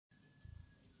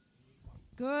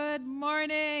Good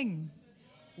morning.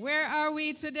 Where are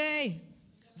we today?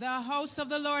 The house of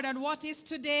the Lord. And what is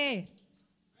today?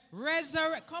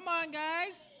 Come on,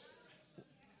 guys.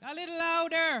 A little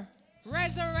louder.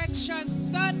 Resurrection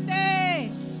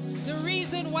Sunday. The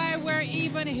reason why we're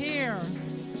even here.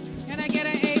 Can I get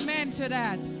an amen to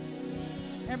that?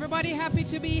 Everybody happy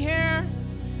to be here?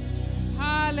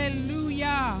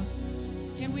 Hallelujah.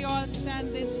 Can we all stand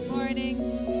this morning?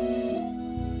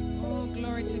 Oh,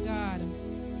 glory to God.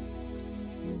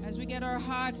 As we get our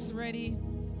hearts ready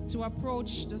to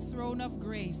approach the throne of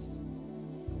grace,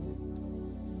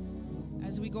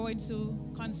 as we go into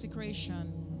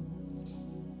consecration,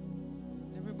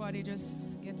 everybody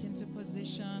just get into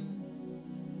position,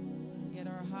 get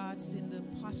our hearts in the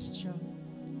posture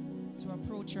to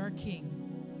approach our King.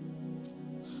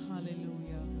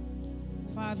 Hallelujah.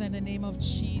 Father, in the name of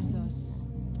Jesus,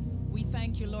 we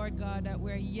thank you, Lord God, that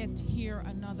we're yet here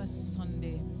another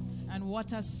Sunday. And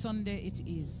what a Sunday it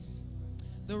is.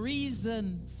 The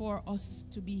reason for us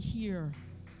to be here.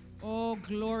 Oh,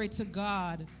 glory to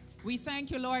God. We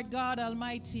thank you, Lord God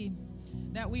Almighty,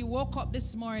 that we woke up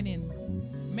this morning.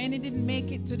 Many didn't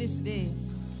make it to this day.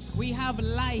 We have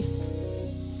life.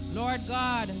 Lord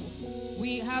God,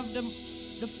 we have the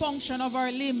function of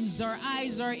our limbs, our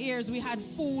eyes, our ears. We had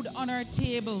food on our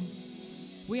table.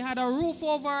 We had a roof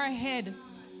over our head.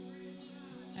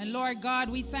 And Lord God,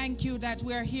 we thank you that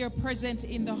we are here present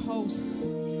in the house.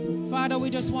 Father,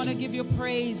 we just want to give you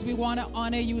praise. We want to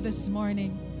honor you this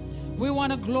morning. We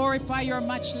want to glorify your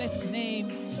matchless name.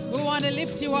 We want to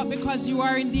lift you up because you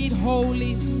are indeed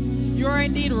holy. You are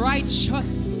indeed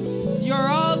righteous. You're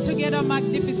altogether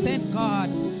magnificent, God.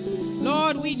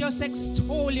 Lord, we just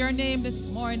extol your name this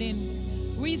morning.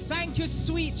 We thank you,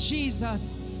 sweet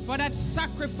Jesus, for that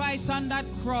sacrifice on that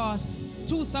cross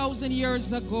 2,000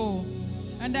 years ago.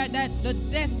 And that the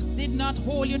death did not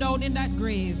hold you down in that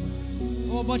grave.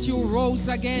 Oh, but you rose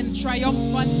again,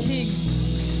 triumphant King.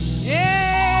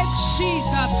 Hey,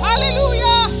 Jesus.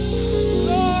 Hallelujah.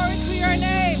 Glory to your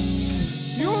name.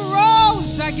 You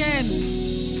rose again.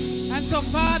 And so,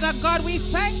 Father God, we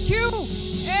thank you,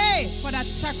 hey, for that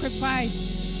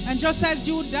sacrifice. And just as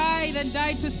you died and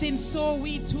died to sin, so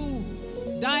we too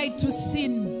died to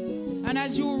sin. And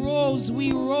as you rose,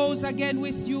 we rose again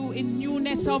with you in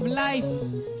newness of life.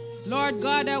 Lord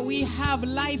God, that we have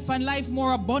life and life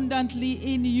more abundantly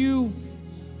in you.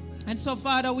 And so,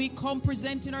 Father, we come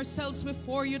presenting ourselves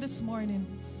before you this morning.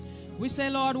 We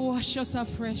say, Lord, wash us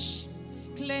afresh.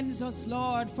 Cleanse us,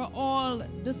 Lord, for all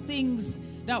the things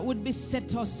that would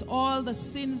beset us, all the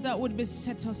sins that would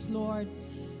beset us, Lord.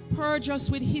 Purge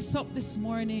us with hyssop this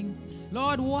morning.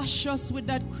 Lord, wash us with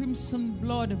that crimson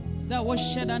blood that was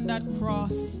shed on that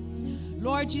cross.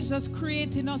 Lord Jesus,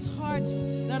 create in us hearts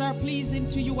that are pleasing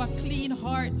to you, a clean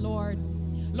heart, Lord.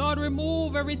 Lord,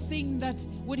 remove everything that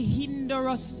would hinder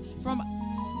us from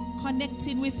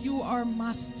connecting with you, our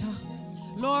Master.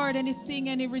 Lord, anything,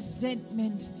 any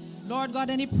resentment, Lord God,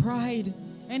 any pride,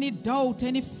 any doubt,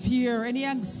 any fear, any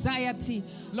anxiety,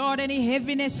 Lord, any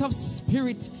heaviness of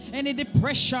spirit, any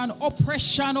depression,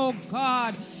 oppression, oh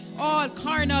God, all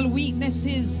carnal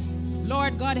weaknesses.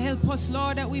 Lord God, help us,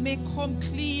 Lord, that we may come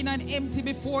clean and empty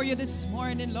before you this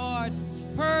morning, Lord.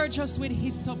 Purge us with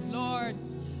hyssop, Lord.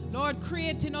 Lord,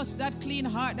 create in us that clean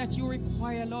heart that you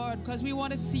require, Lord, because we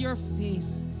want to see your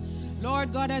face.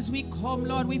 Lord God, as we come,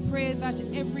 Lord, we pray that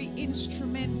every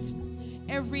instrument,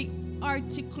 every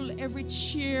article, every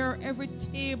chair, every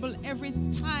table, every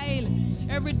tile,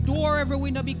 every door, every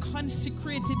window be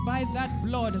consecrated by that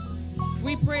blood.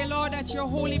 We pray, Lord, that your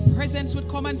holy presence would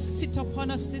come and sit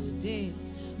upon us this day.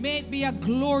 May it be a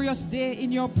glorious day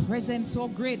in your presence, O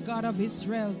great God of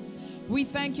Israel. We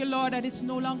thank you, Lord, that it's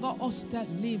no longer us that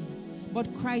live,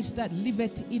 but Christ that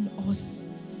liveth in us.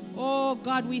 Oh,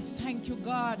 God, we thank you,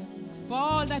 God, for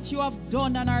all that you have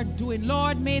done and are doing.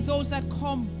 Lord, may those that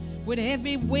come with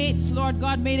heavy weights, Lord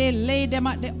God, may they lay them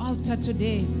at the altar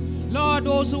today. Lord,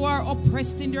 those who are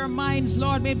oppressed in their minds,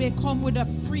 Lord, may they come with a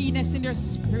freeness in their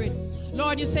spirit.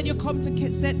 Lord, you said you come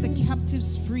to set the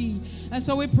captives free. And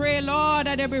so we pray, Lord,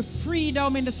 that there be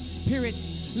freedom in the spirit.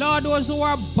 Lord, those who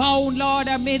are bound, Lord,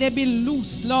 that may they be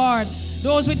loose, Lord.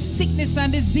 Those with sickness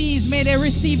and disease, may they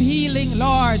receive healing,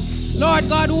 Lord. Lord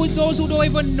God, those who don't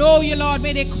even know you, Lord,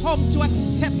 may they come to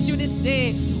accept you this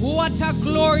day. What a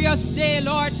glorious day,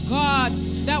 Lord God,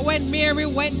 that when Mary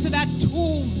went to that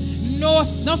tomb,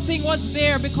 nothing was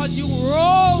there because you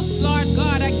rose, Lord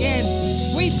God, again.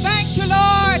 We thank you,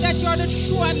 Lord, that you are the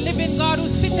true and living God who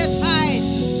sitteth high.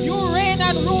 You reign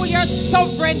and rule, your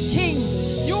sovereign King.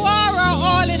 You are our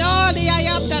all in all, the I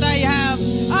am that I am.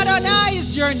 Adonai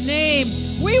is your name.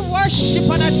 We worship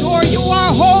and adore you. You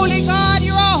are holy, God.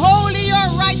 You are holy. You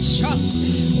are righteous.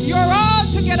 You are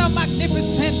altogether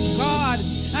magnificent, God.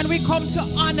 And we come to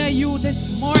honor you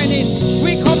this morning.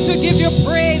 We come to give you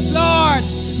praise, Lord.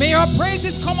 May your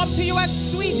praises come up to you as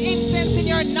sweet incense in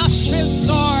your nostrils,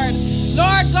 Lord.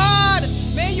 Lord God,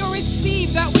 may you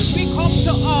receive that which we come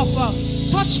to offer.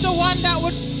 Touch the one that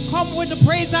would come with the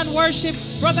praise and worship,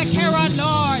 Brother Karen,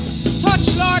 Lord.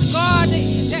 Touch, Lord God,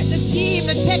 the team,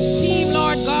 the tech team,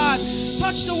 Lord God.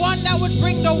 Touch the one that would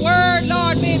bring the word,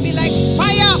 Lord, may it be like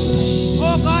fire,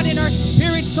 oh God, in our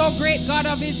spirit, so great God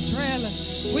of Israel.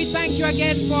 We thank you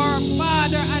again for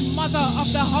father and mother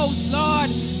of the house, Lord.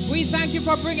 We thank you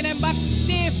for bringing them back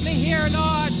safely here,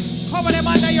 Lord. Cover them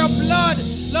under your blood.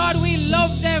 Lord, we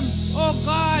love them, oh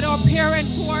God, our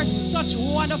parents who are such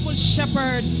wonderful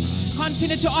shepherds.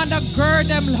 Continue to undergird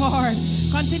them, Lord.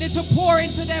 Continue to pour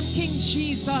into them, King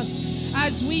Jesus,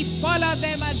 as we follow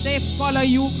them as they follow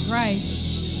you, Christ.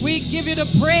 We give you the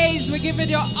praise, we give you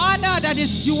the honor that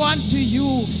is due unto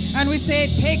you. And we say,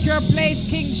 take your place,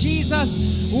 King Jesus.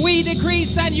 We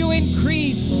decrease and you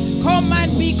increase. Come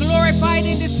and be glorified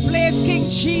in this place, King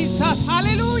Jesus.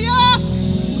 Hallelujah.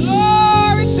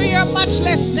 Glory to your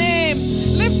matchless name.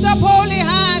 Lift up holy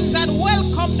hands and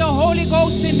welcome the Holy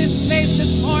Ghost in this place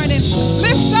this morning.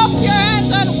 Lift up your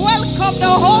hands and welcome the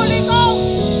Holy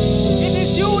Ghost. It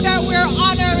is you that we're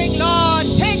honoring, Lord.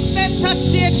 Take center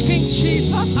stage, King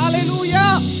Jesus.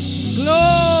 Hallelujah.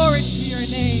 Glory to your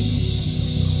name.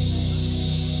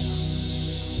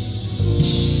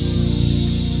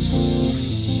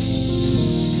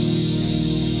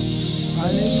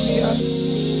 Hallelujah.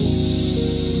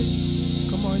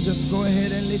 Come on, just go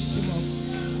ahead and lift him up.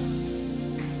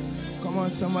 Come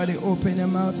on, somebody open your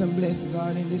mouth and bless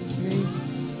God in this place.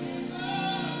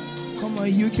 Come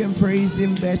on, you can praise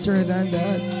him better than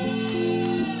that.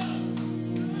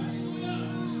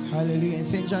 Hallelujah. In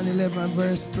St. John 11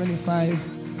 verse 25,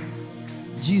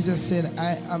 Jesus said,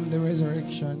 I am the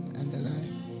resurrection and the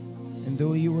life. And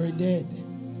though you were dead,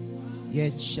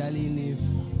 yet shall he live.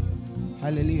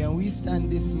 Hallelujah. And we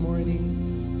stand this morning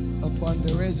upon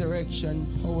the resurrection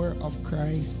power of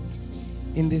Christ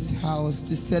in this house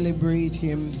to celebrate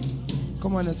him.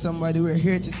 Come on, somebody, we're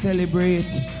here to celebrate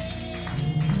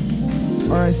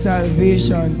our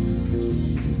salvation.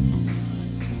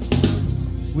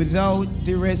 Without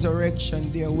the resurrection,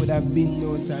 there would have been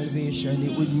no salvation.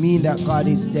 It would mean that God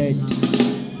is dead.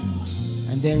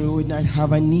 And then we would not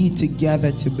have a need to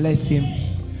gather to bless him.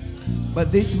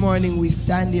 But this morning we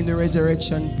stand in the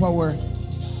resurrection power.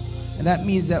 And that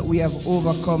means that we have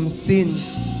overcome sin,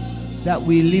 that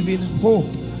we live in hope,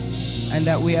 and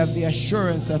that we have the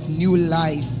assurance of new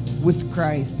life with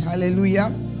Christ.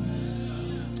 Hallelujah.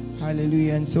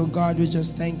 Hallelujah. And so God, we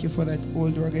just thank you for that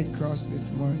old rugged cross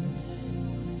this morning.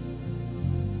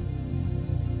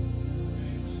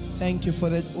 Thank you for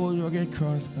that old rugged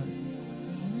cross, God.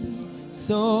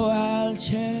 So I'll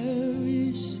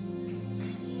cherish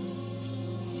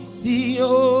the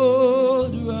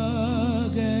old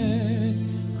rugged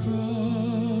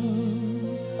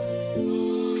cross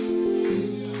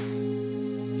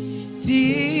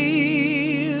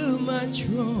till my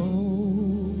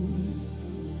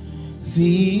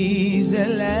trophy's the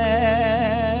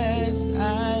last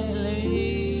I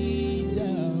lay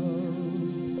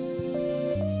down.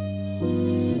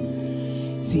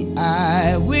 See,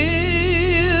 I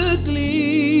will cling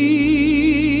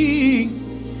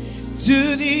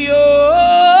to the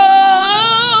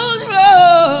old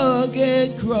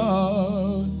rugged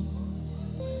cross,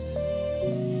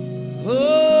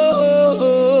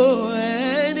 oh,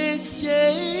 and exchange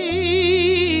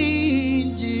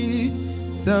it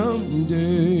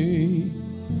someday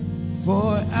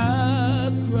for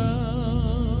a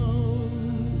crown.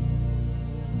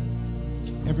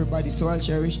 Everybody, so I'll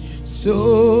cherish,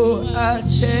 so I'll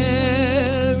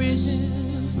cherish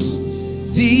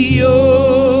the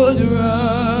old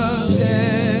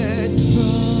rugged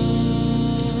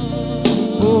cross,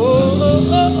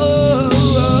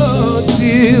 oh,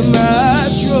 till my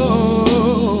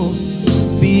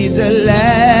trophy's the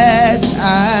last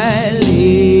I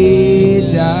lay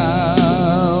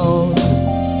down.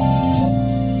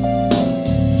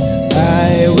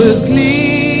 I will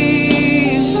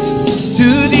cling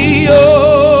to the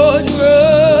old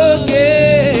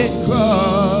rugged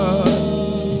cross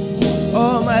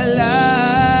all my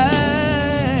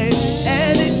life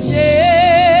and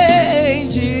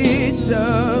exchange it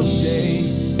someday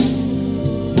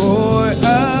for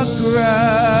a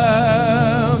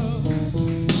crown.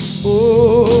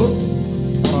 Oh,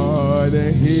 on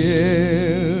a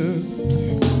hill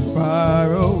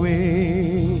far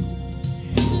away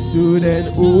stood an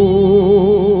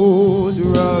old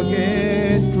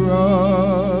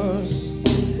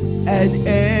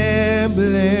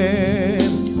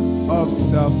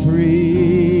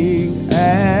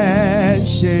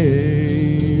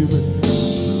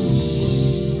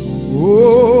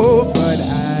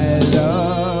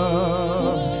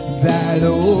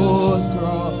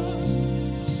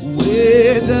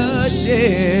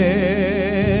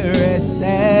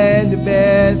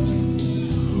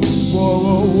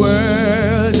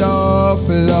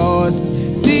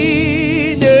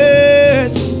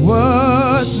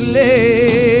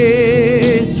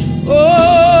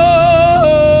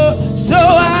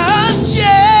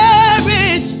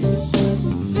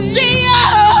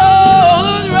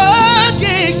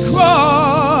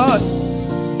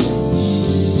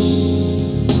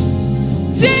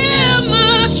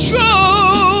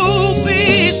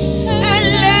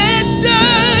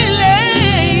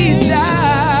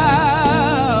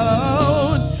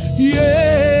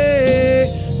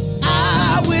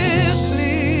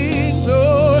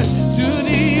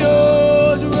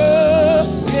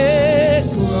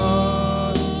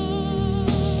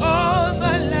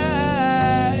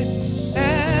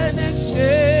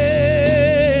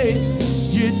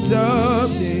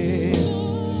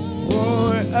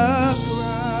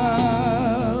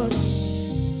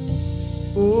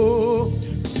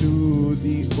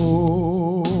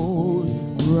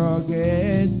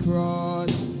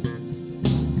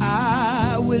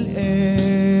will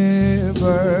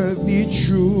ever be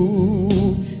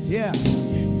true. Yeah.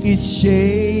 Its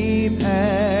shame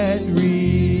and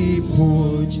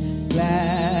reproach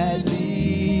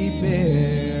gladly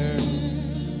bear.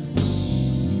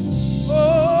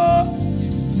 Oh,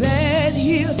 then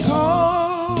he'll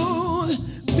call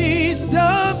me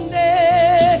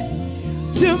someday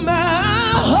to my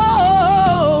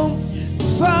home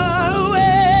far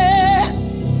away,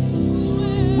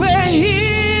 where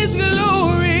his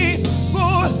glory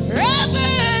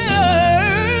forever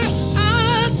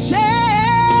I'll share.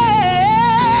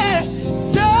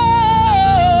 So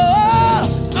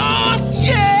I'll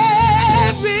cherish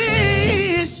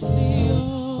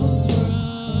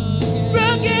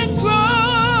rugged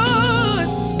cross,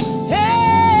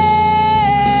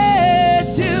 hey,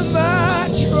 till my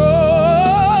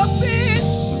trophies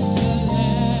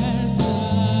as I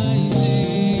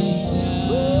lay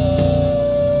down.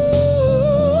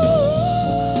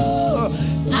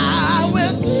 I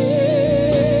will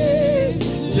cling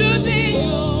to the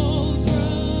old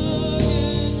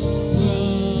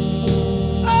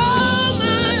all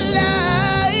my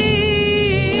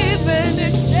life and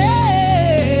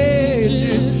exchange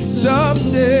it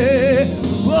someday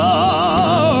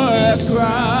for a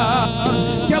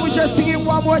crown. Can we just sing it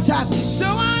one more time? So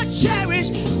I cherish,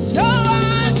 so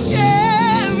I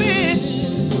cherish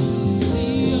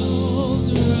the old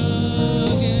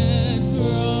rugged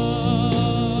cross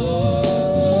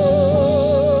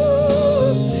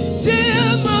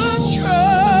till my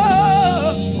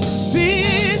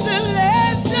trophies and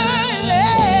lets I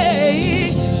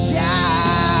lay down.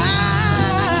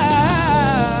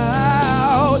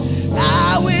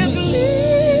 I will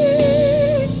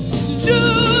cling to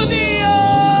the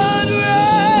old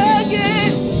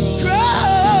rugged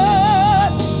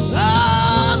cross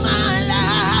all my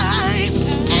life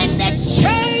and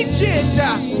exchange it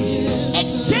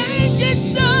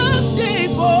someday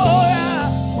for a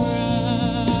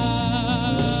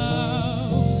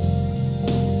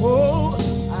oh,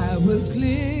 I will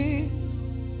cling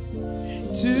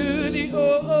to the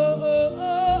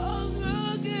old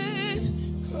rugged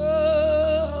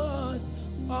cross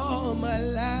all my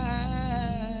life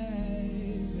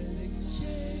and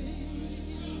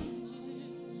exchange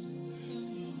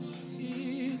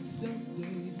it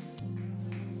someday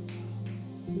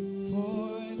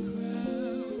for a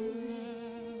crown.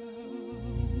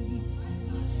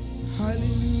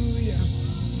 Hallelujah.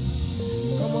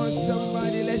 Come on,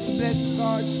 somebody, let's bless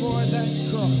God for that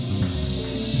cross.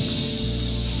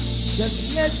 Just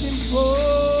bless him for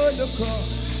the cross.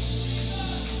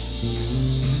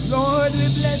 Lord, we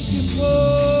bless you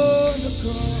for the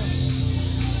cross.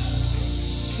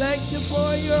 Thank you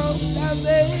for your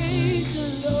salvation,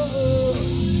 Lord.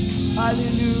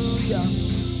 Hallelujah.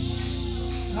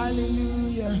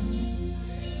 Hallelujah.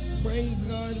 Praise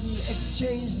God. We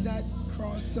exchange that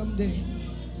cross someday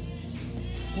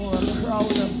for a crown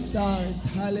of stars.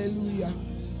 Hallelujah.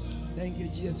 Thank you,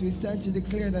 Jesus. We stand to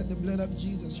declare that the blood of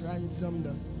Jesus ransomed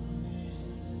us,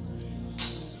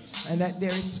 and that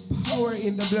there is power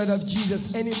in the blood of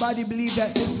Jesus. Anybody believe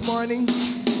that this morning?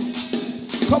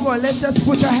 Come on, let's just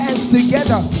put our hands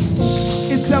together.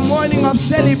 It's a morning of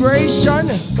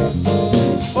celebration.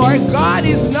 Our God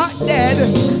is not dead,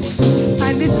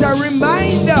 and it's a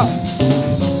reminder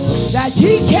that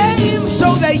he came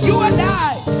so that you and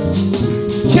I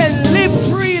can live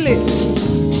freely.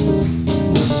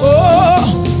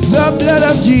 Oh, the blood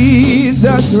of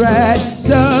Jesus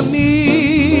ransomed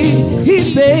me.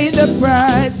 He paid the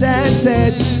price and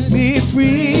set me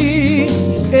free.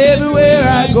 Everywhere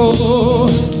I go,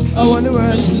 I want the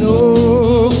world to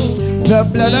know the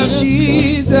blood of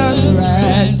Jesus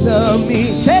ransomed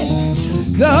me. Hey,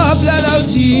 the blood of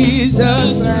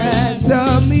Jesus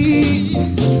ransomed me.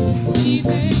 He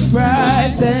paid the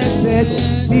price and set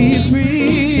me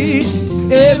free.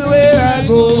 Everywhere I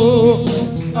go,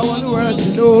 I want the world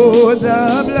to know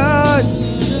the blood.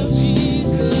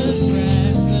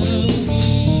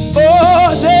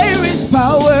 Oh, there is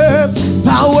power,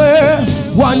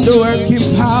 wonder-working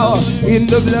power in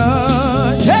the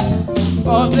blood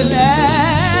of the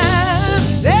Lamb.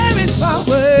 There is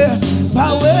power,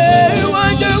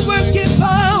 wonder-working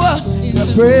power in the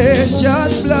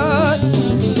precious blood.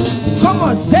 Come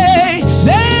on, say,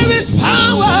 there is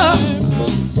power,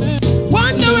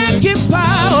 wonder-working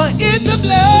power in the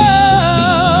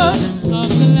blood of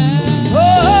the Lamb.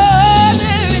 Oh,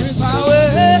 there is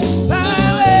power,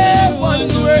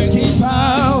 wonder-working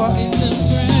power,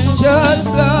 just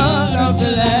blood of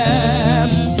the Lamb.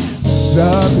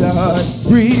 The blood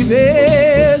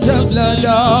prevails, the blood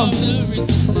of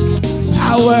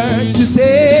power to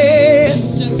save.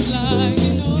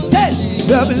 Say,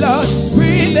 the blood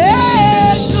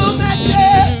prevails no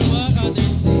matter.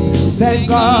 Thank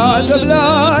God the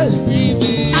blood.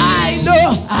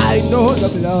 I know the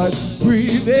blood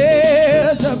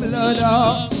prevails, the blood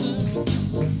of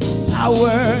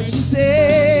power to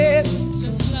save.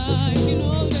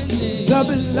 The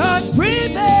blood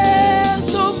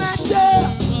prevails no matter.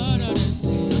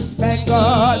 Thank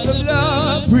God the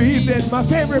blood prevails. My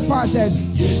favorite part says,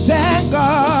 thank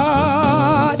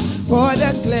God for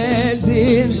the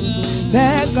cleansing.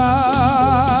 Thank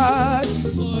God.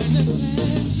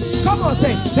 Come on,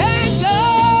 say, thank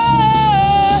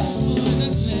God.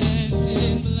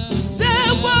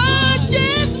 The wash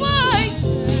is white.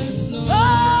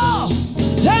 Oh,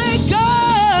 thank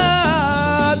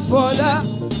God for the.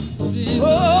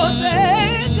 Oh,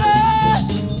 thank God.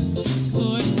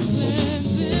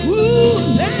 Ooh,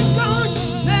 thank God.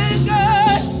 Thank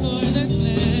God.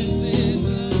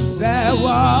 The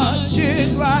wash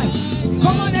is white.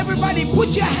 Come on, everybody,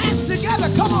 put your hands together.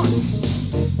 Come on.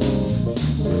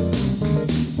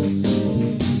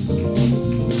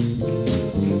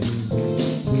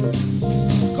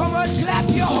 Come on, clap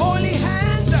your holy hands.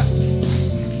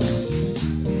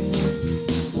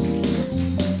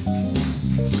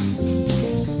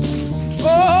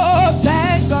 Oh,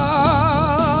 thank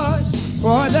God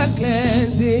for the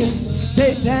cleansing.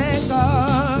 Say thank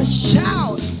God.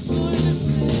 Shout.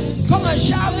 Come on,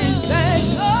 shout it.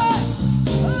 Thank God.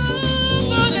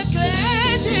 For the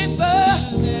cleansing.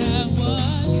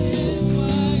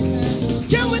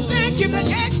 Can we thank him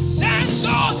again? Thank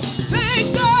God.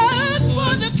 Thank God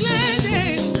for the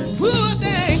cleansing. Ooh,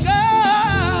 thank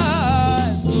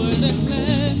God for the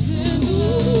cleansing.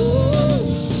 Ooh,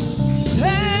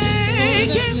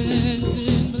 thank him.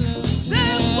 The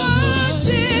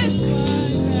washes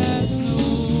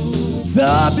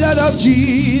the blood of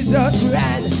Jesus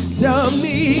ransomed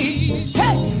me.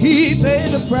 Hey, he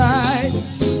paid the price.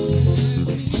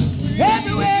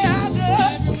 Everywhere I go,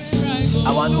 I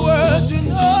want the world to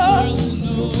know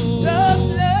the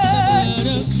blood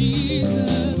of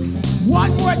Jesus.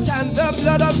 One more time, the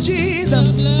blood of Jesus.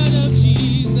 The blood of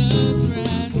Jesus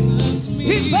ransomed me.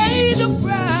 He paid the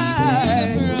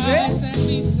price. And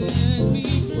he set me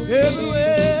free.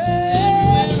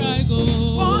 Everywhere I go,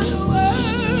 on the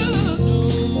world,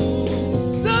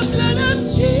 the blood of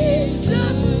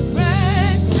Jesus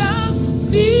ransomed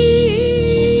me.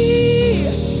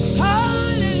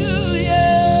 Hallelujah.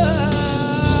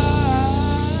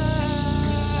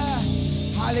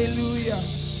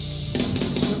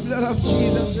 The blood of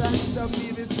Jesus ransomed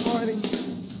me this morning.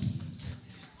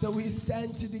 So we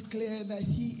stand to declare that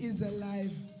he is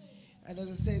alive. And as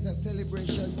I say, it's a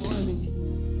celebration morning.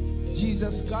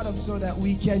 Jesus got up so that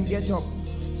we can get up.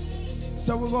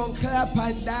 So we're going to clap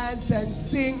and dance and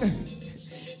sing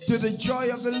to the joy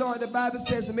of the Lord. The Bible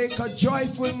says, make a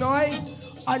joyful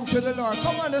noise unto the Lord.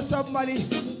 Come on, somebody.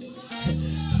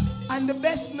 And the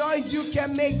best noise you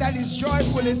can make that is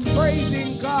joyful is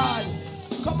praising God.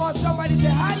 Come on, somebody say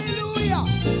hallelujah.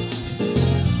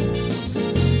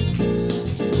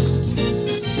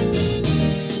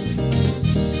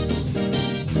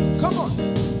 Come on,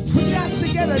 put your hands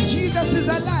together. Jesus is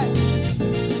alive.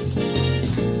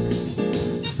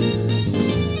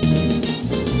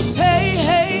 Hey,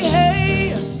 hey,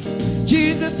 hey,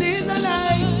 Jesus is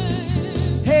alive.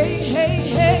 Hey, hey,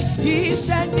 hey, he's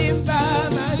standing by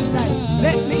my side.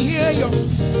 Let me hear you.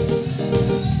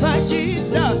 My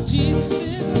Jesus. Jesus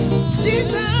is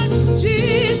alive.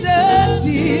 Jesus, Jesus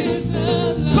is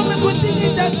alive. Come and sing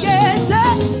it again.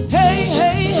 Say, hey,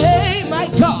 hey, hey, my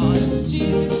God.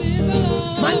 Jesus is alive.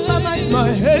 My,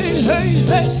 hey, hey,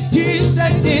 hey, he's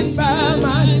standing by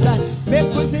my side.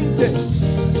 Make us sing, say,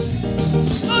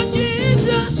 oh,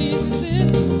 Jesus. Jesus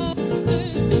is alive.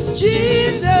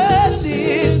 Jesus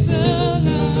is alive.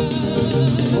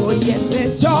 Oh yes,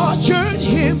 they tortured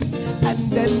him and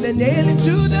then they nailed him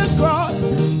to the cross.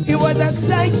 It was a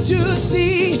sight to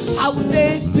see how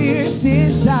they pierced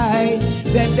his side.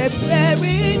 Then they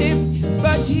buried him,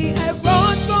 but he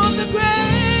arose from the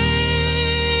grave.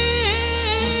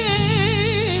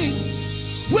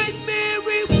 When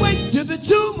Mary went to the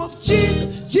tomb of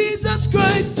Jesus, Jesus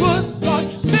Christ was gone.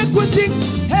 Make us sing,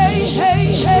 hey,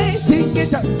 hey, hey, sing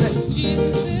it up, say,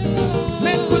 Jesus is alive.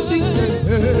 Make us sing,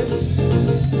 hey,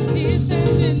 he's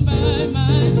standing by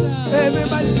my side.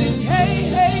 Everybody sing, hey,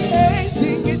 hey, hey,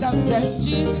 sing it up, say,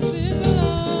 Jesus is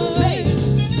alive. Say,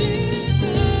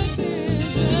 Jesus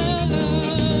is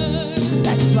alive.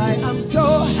 That's why I'm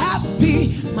so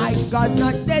happy. My God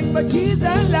not dead, but he's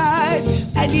alive.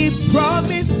 And he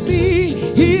promised me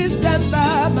he'll stand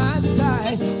by my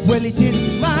side. Well, it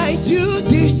is my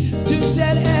duty to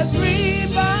tell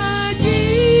everybody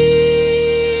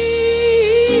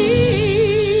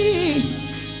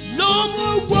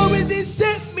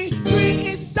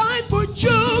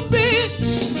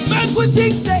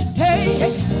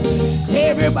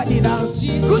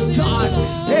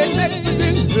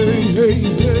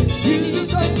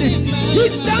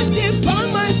He's standing by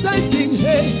my side. Sing,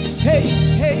 hey, hey,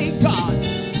 hey, God.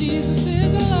 Jesus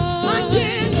is alive. My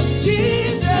Jesus,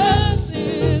 Jesus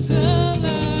is alive.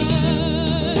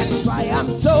 That's why I'm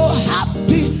so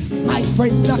happy. My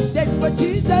friend's not dead, but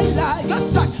he's alive.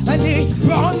 That's right. And he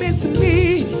promised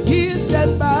me he'll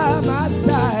stand by my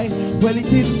side. Well,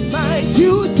 it is my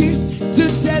duty to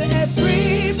tell everybody.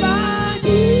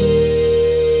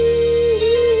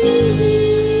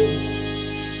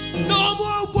 No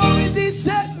more worries, he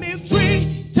set me free.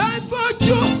 Time for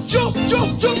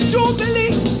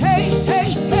jubilee. Hey, hey,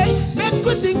 hey, make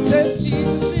us sing.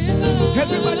 Jesus is alive.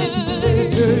 Everybody sing. Hey,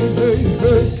 hey, hey,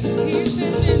 hey. He's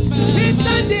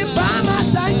standing by my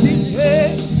side. Sing, hey,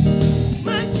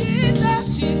 my Jesus.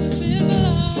 Jesus is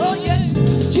alive. Oh yeah,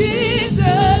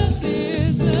 Jesus.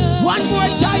 One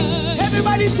more time,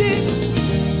 everybody sing.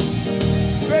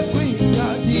 Great Queen,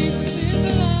 God. Jesus is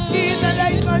alive. He's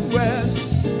alive and well.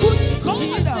 Good God,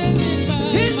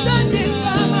 he's standing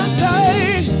by my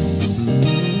side.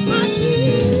 My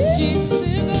Jesus. Jesus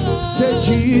is alive. Say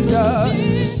Jesus.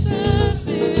 Jesus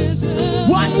is alive.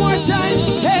 One more time.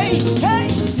 Hey, hey,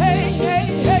 hey, hey,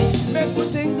 hey. Make us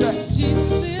sing that.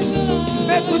 Jesus is alive.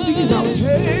 Make us sing it out.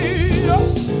 Hey, oh.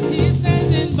 He's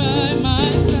standing by my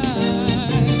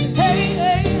side. Hey,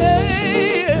 hey,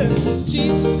 hey.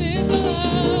 Jesus is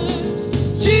alive.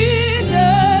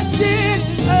 Jesus is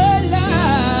alive.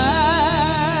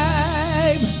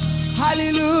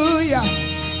 Hallelujah.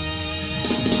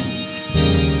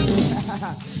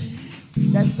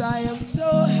 That's why I'm so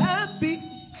happy.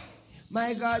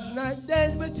 My God's not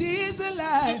dead, but he's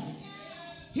alive.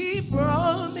 He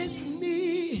promised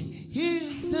me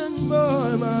he'll stand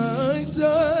by my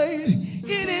side.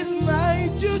 It is my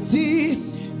duty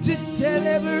to tell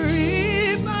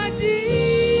everybody.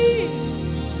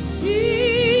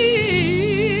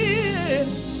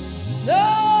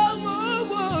 No more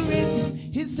worries.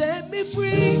 He set me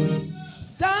free.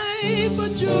 It's time for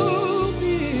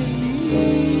jubilee.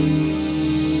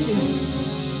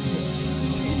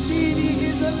 Indeed, he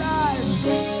is alive.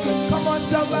 Come on,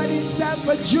 somebody, it's time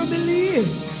for jubilee.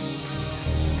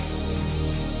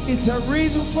 It's a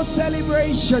reason for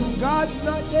celebration. God's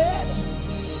not dead.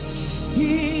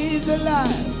 He is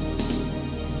alive.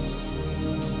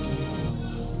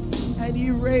 And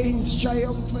he reigns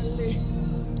triumphantly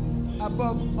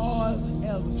above all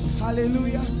else.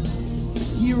 Hallelujah.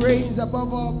 He reigns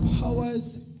above all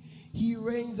powers. He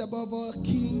reigns above all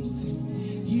kings.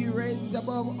 He reigns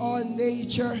above all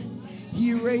nature.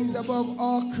 He reigns above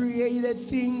all created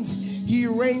things. He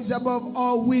reigns above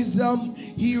all wisdom.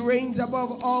 He reigns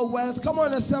above all wealth. Come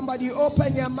on, somebody,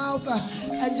 open your mouth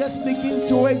and just begin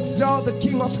to exalt the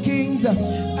King of Kings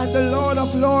and the Lord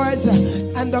of Lords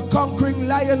and the conquering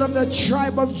Lion of the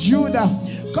tribe of Judah.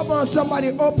 Come on, somebody,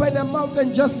 open your mouth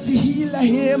and just heal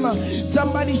him.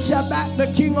 Somebody Shabbat the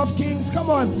King of Kings. Come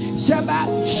on,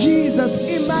 Shabbat Jesus,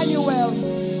 Emmanuel.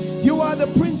 You are the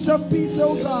Prince of Peace,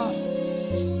 oh God.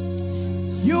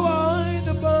 You are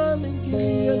the balm in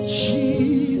Gilead,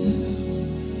 Jesus.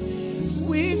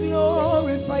 We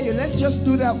glorify you. Let's just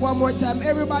do that one more time.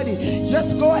 Everybody,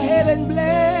 just go ahead and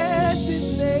bless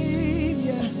his name.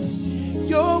 Yeah.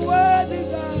 You're worthy,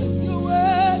 God. You're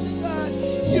worthy, God.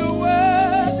 You're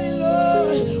worthy,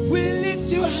 Lord. We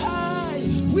lift you high.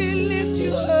 We lift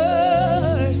you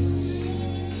high.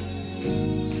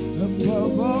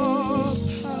 Above all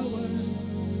powers,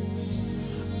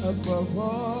 above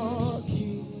all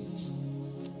kings,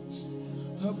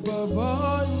 above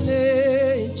all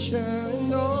nature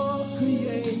and all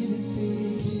created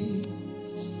things,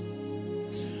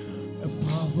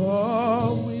 above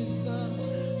all wisdom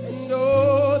and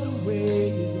all the ways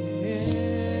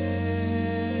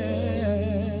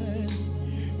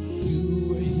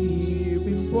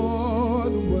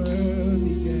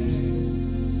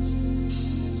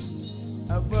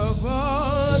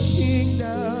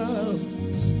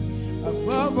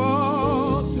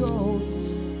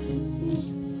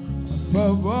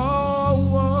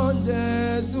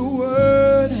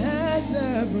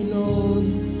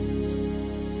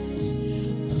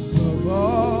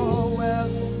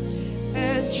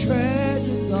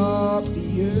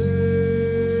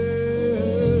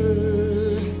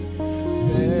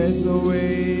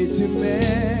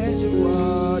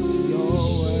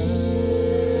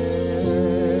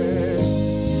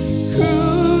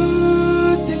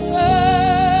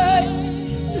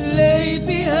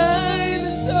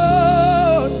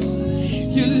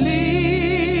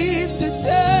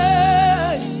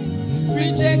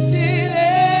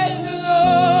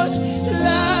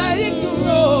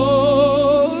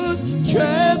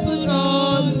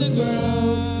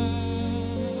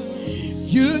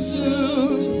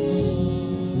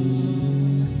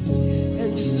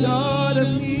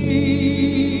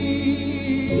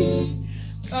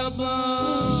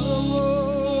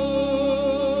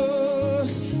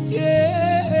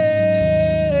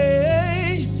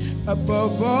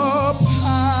all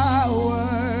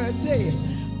power, say,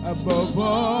 above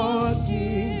all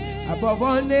kings, above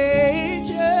all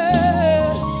nature,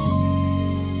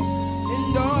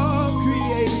 and all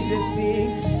created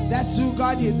things. That's who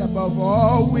God is, above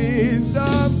all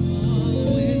wisdom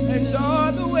and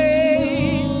all the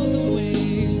ways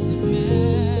of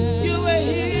man. You were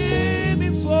here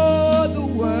before the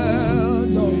world,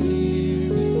 Lord.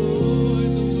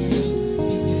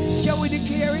 Can we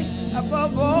declare it?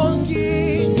 Above all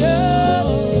kingdoms,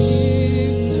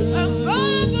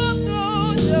 above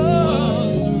all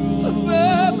thrones,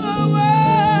 above all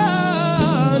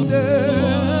wonders,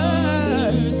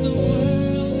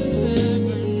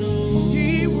 He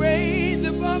reigns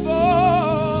above all.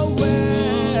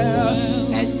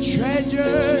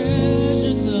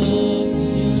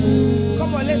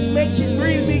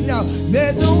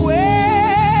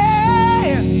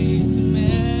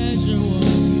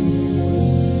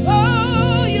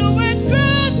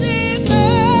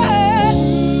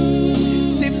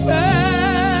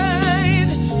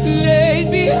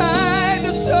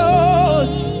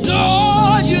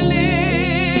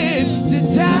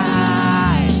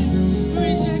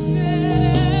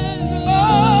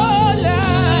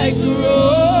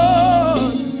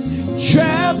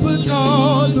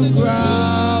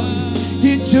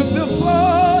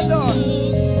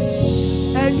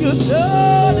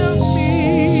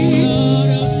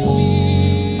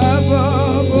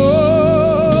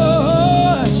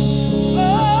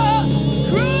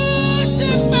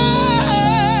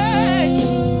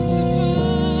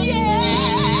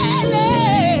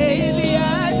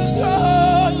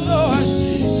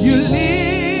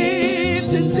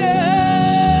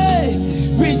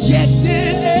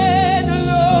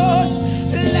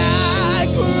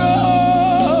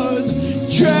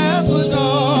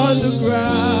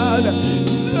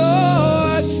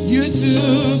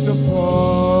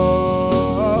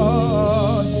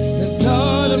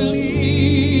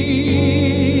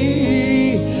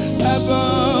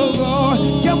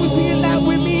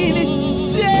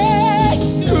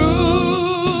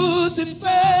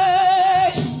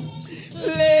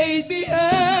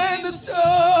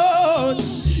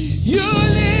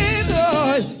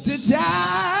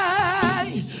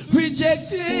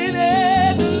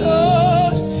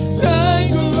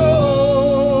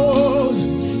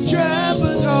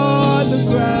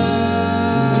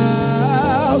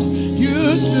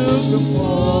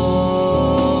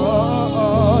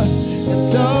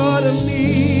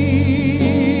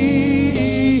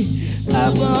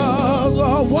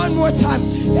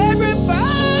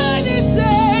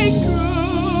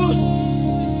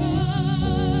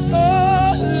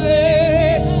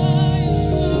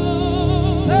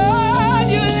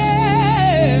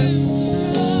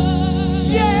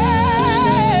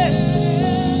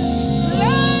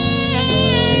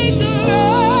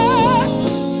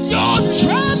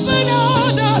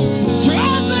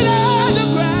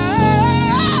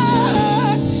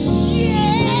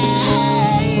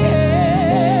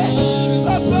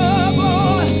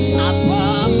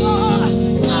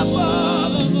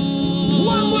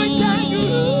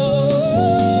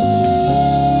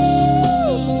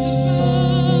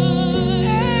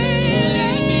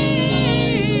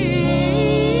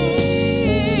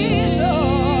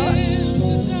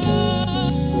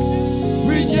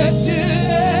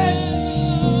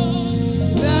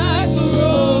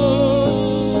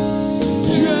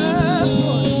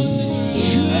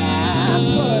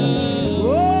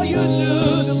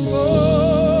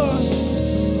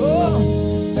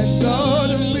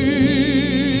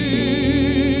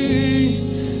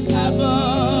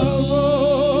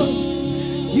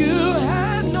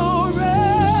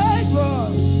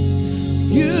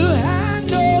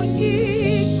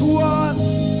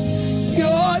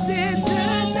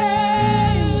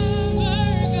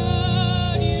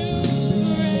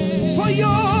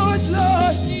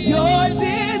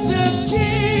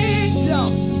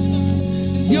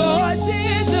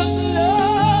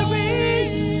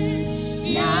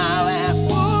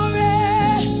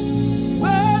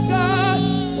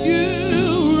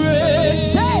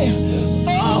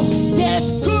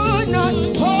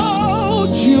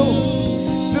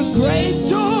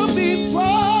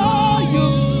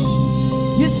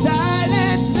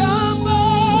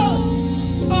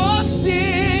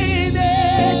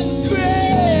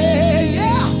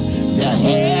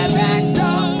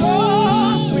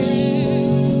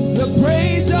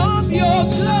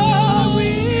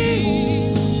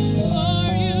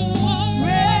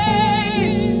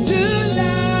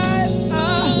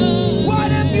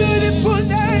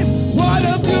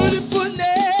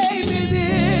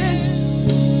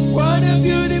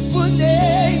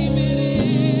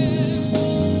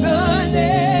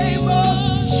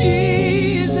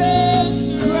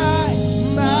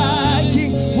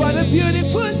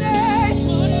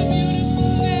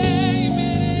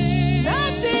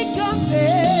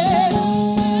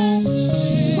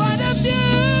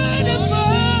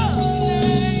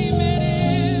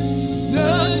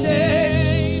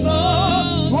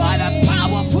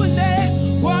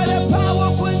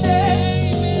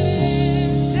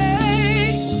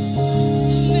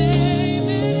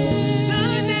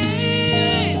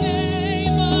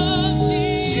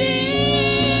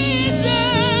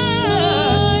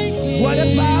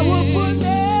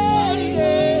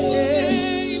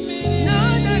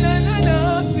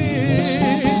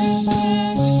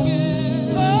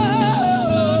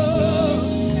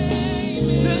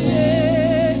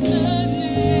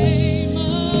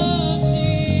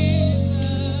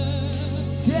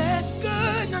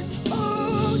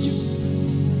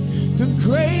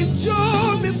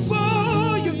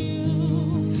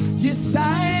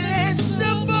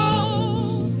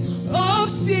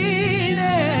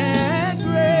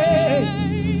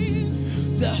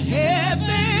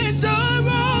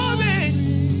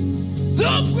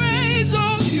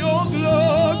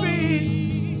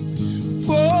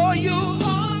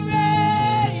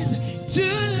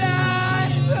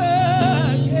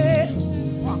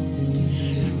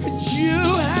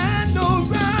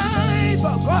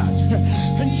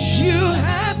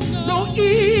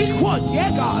 Yeah,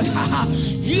 God.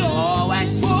 You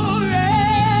and forever,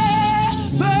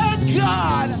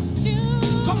 God.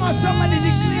 Come on, somebody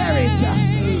declare it.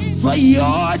 For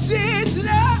yours is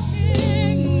love.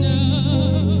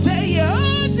 Say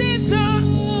yours is the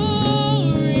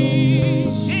glory.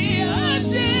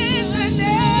 Yours is the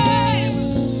name.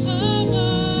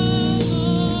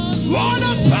 What a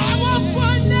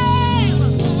powerful name.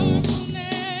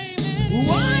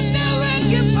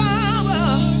 Wonder-working power.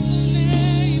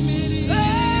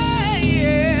 Hey,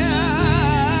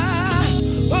 yeah.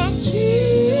 Of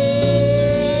Jesus.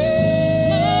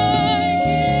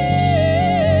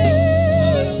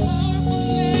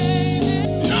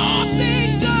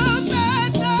 Nothing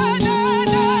compared, no, no,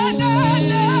 no, no,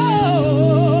 no.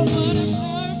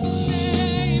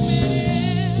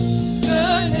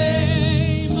 The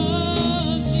name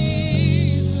of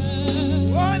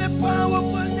Jesus. What a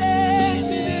powerful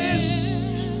name it is.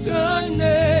 The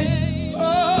name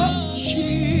of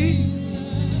Jesus.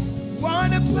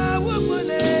 What a powerful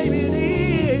name it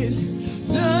is.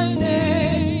 The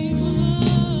name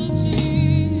of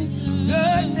Jesus.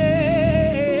 The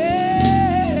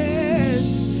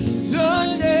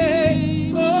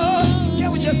name of.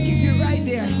 Can we just keep it right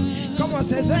there? Come on,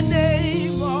 say the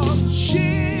name of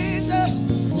Jesus.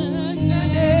 The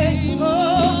name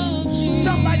of.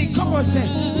 Somebody come on, say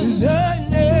the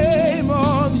name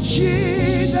of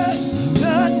Jesus.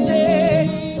 The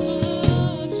name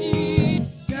of Jesus.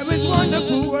 There is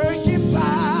wonderful working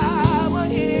power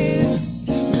in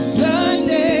the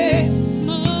name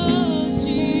of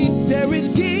Jesus. There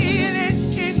is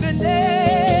healing in the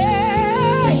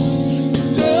name.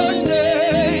 The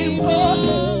name of.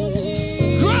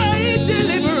 Great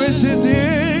deliverance is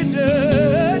in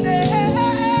the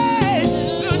name.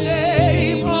 The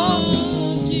name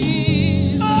of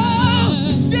Jesus. Oh,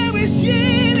 there is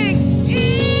healing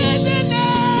in the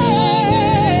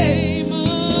name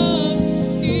of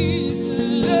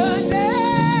Jesus. The name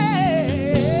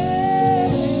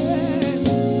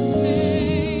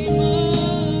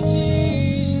of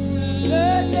Jesus.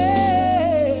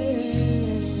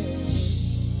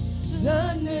 The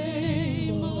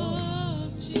name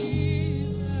of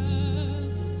Jesus.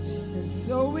 And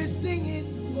so we're singing,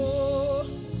 oh,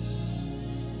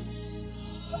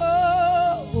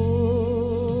 oh,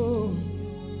 oh.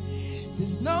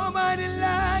 There's nobody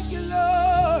like you,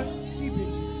 Lord. Keep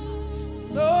it.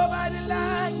 Nobody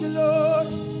like you, Lord.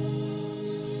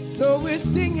 So we're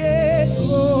singing,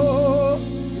 oh,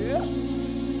 yeah.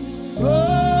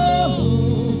 Oh,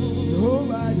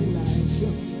 nobody like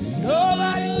you.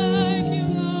 Nobody like you,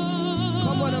 Lord.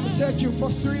 Come on, I'm searching for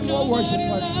 3 more worship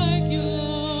partners.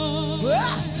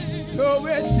 So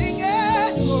we're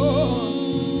singing, oh.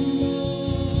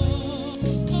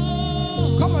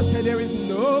 Come on, say there is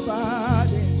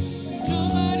nobody.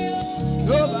 Nobody,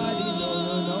 no,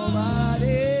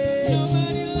 nobody.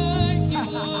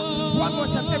 One more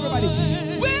time, everybody.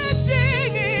 We're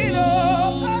singing,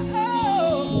 oh, oh,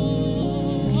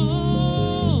 oh.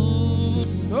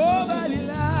 Nobody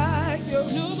like you.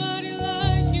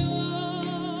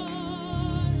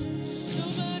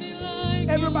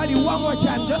 Everybody, one more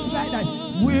time, just like that.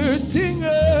 We're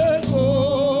singing,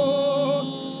 oh.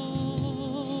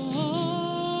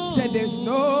 Say there's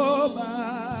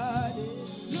nobody.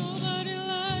 Nobody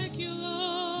like you,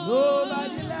 Lord.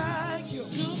 Nobody like you.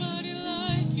 Nobody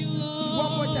like you, Lord.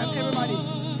 One more time, everybody.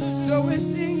 So we're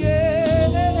singing.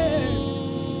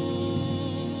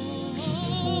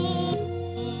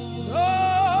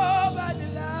 Nobody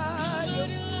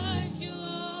like you,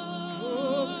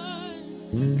 Lord.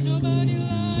 Nobody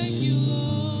like you,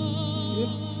 Lord.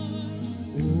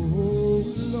 Oh,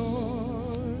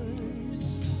 Lord.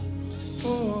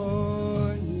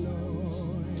 Oh,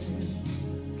 Lord.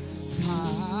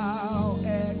 How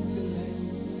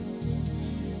excellent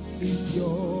is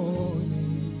your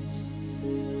name.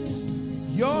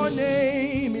 Your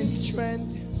name is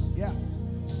strength. Yeah.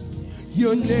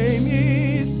 Your name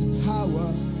is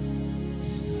power.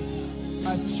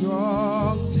 A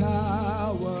strong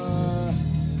tower.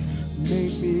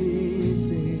 Make me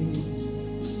sing.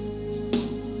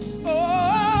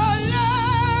 Oh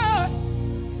Lord,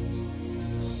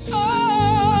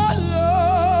 oh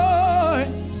Lord,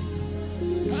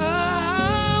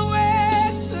 how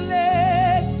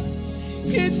excellent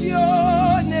is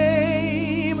your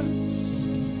name.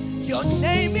 Your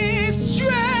name is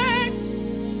strength.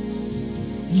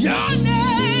 Your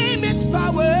name is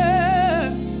power.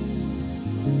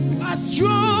 A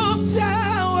strong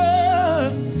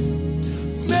tower.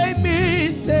 Make me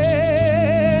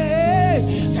say,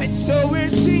 and so we're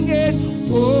singing,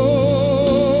 oh,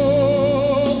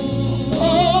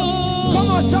 oh. Come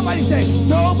on, somebody say,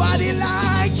 nobody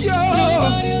like you.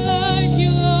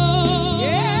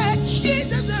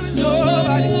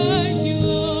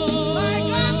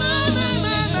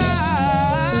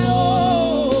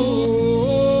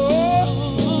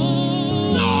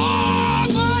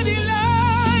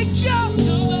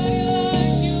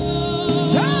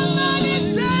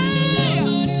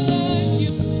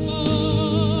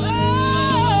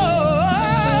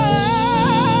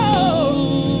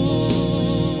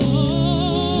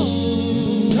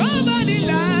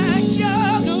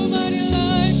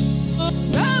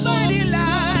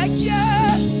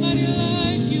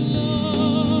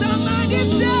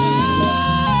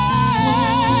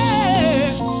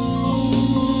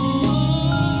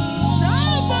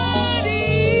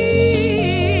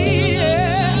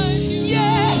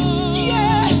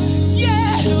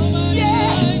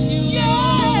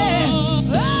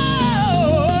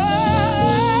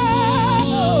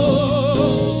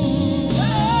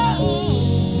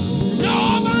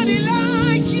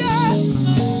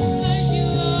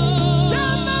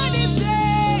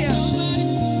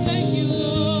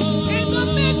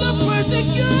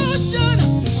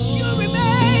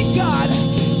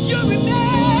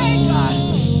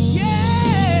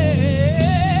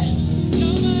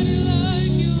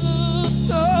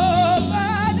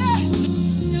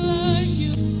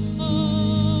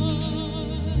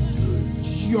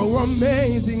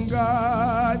 amazing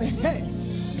God. Hey.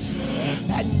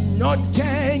 And none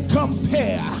can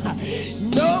compare.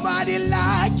 Nobody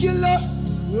like you, Lord.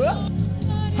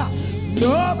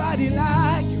 Nobody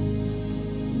like you.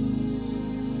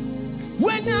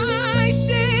 When I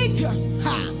think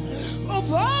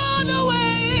of all the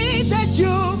ways that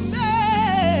you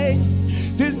made,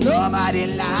 there's nobody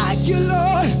like you,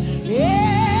 Lord.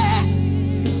 Yeah.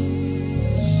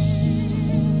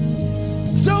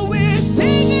 So we're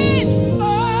singing,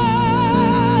 oh,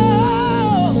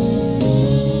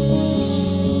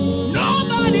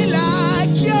 nobody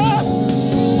like you.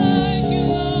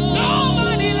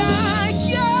 Nobody like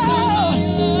you.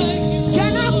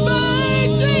 Can I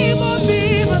find three more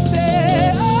people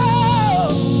say, oh,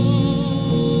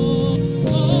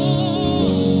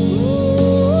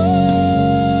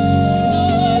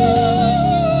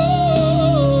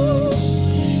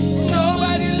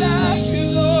 nobody like you,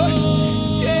 Lord.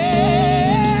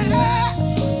 Yeah.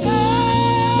 Oh,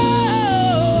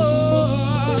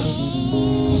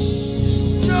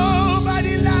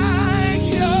 nobody like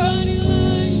you.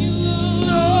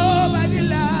 Nobody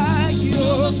like you.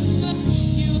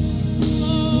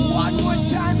 One more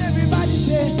time, everybody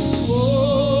say,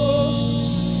 oh,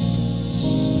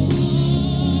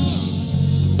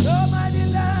 nobody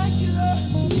like you, Lord.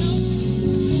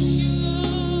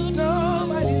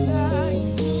 Nobody like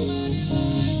you.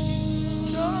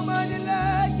 Nobody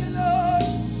like you, Lord.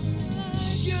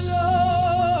 You,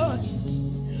 Lord.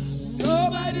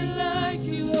 Nobody like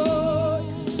you, Lord.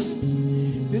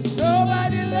 There's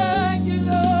nobody like you,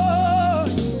 Lord.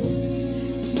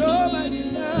 Nobody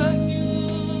like you.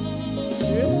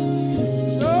 Yeah.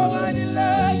 Nobody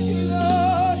like you,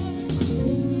 Lord.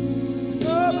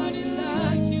 Nobody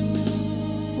like you.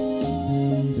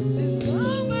 There's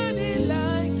nobody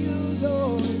like you,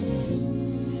 Lord.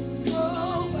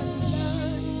 Nobody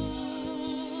like you.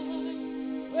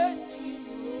 We're singing,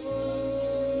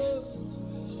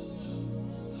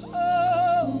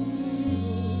 oh,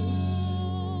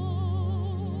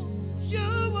 you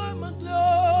are my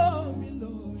glory,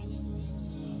 Lord.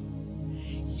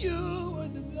 You are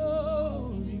the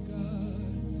glory,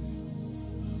 God.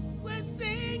 We're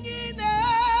singing,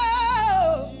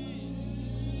 oh,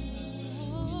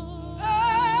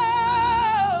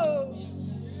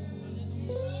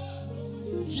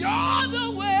 you're the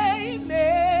way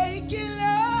making,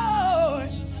 Lord.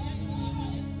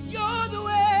 You're the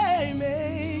way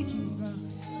making, God.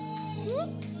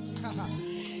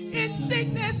 In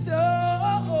sickness, oh,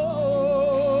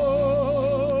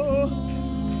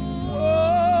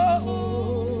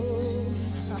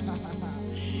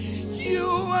 you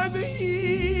are the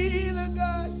healer,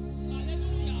 God.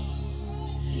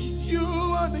 You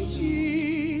are the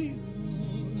healer.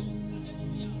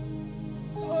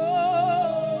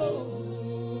 Oh,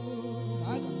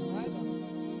 my God, my God.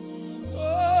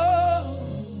 Oh,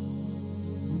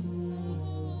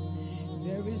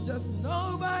 there is just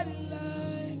nobody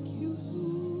like you.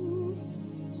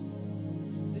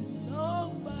 There's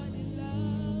nobody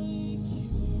like you.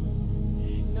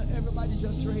 Now everybody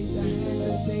just raise your hands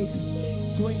and take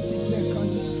 20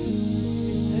 seconds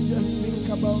and just think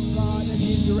about God and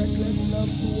His reckless love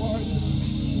towards us.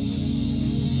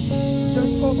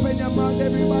 Just open your mouth,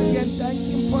 everybody, and thank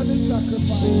Him for the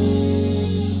sacrifice.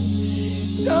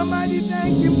 Somebody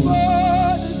thank Him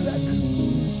for the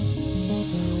sacrifice.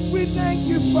 We thank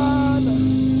you, Father.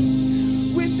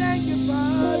 We thank you,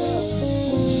 Father.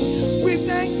 We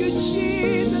thank you,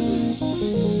 Jesus.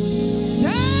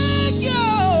 Thank you.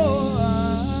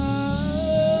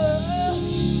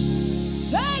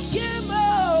 Thank Him,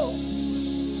 oh.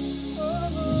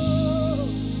 Oh.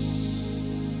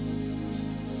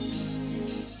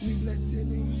 We bless your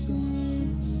name, God.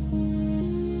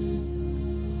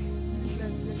 We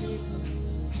bless your name, God.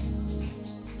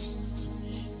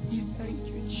 We thank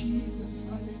you, Jesus.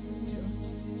 Hallelujah.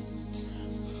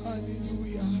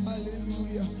 Hallelujah.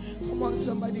 Hallelujah. Come on,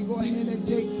 somebody go ahead and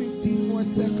take 15 more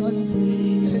seconds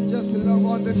and just love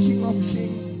on the King of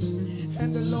Kings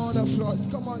and the Lord of Lords.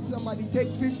 Come on, somebody take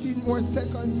 15 more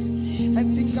seconds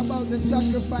and think about the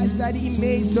sacrifice that He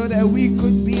made so that we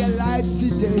could be alive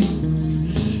today.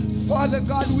 Father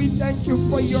God, we thank you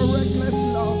for your reckless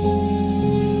love.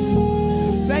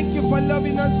 Thank you for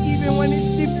loving us even when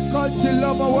it's difficult to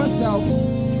love ourselves.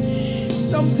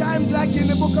 Sometimes, like in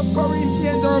the book of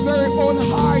Corinthians, our very own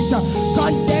heart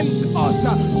condemns us,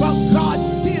 but God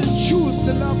still chooses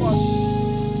to love us.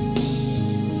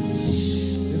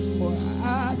 Before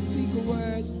I speak a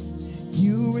word,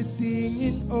 you were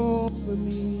singing over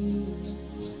me.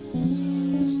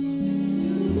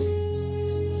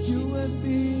 You have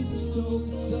been so,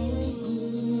 so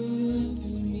good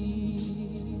to me.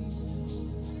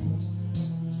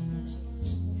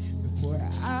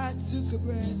 a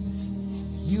breath.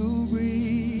 You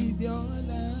breathe your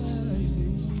life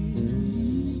in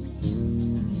me.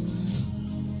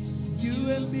 You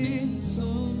have been so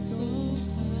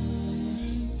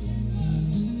kind to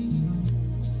me.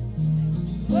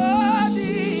 Oh,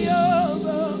 the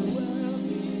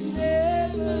overwhelming,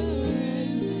 never-ending,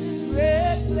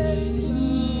 reckless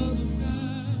love of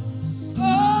God.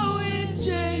 Oh, it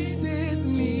chases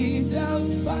me down,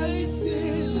 fights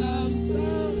it out,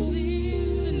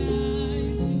 leaves the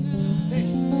night enough.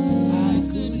 I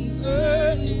couldn't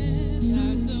earn it,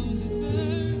 I don't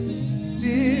deserve it.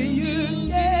 Still you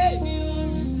gave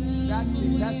yourself.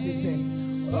 That's the thing.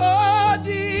 Oh,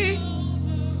 the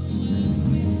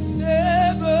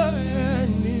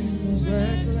never-ending,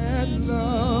 reckless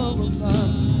love of God.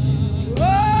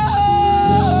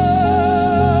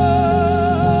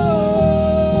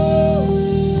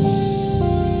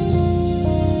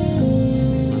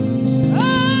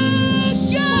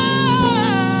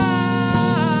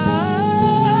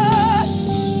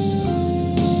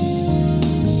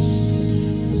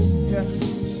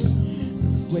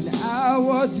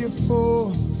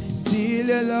 Still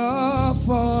your love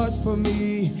fought for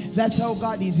me. That's how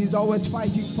God is. He's always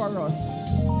fighting for us.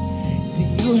 See,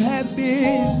 you have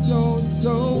been so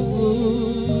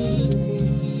good to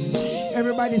me.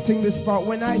 Everybody sing this part.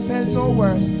 When I felt no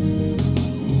worth,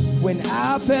 when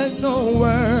I felt no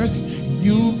worth,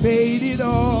 you paid it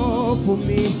all for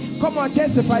me. Come on,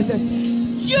 testify. Say,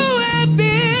 you have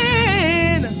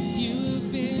been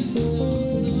so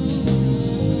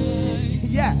good.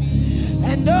 Yeah.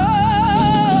 And the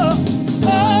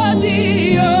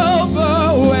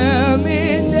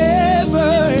overwhelming,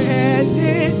 never-ending,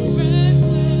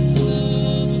 reckless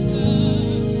love of God.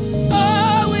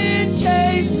 Oh, it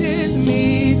chases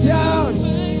me down.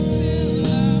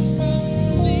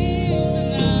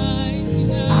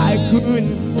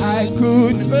 I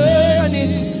couldn't earn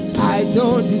it. I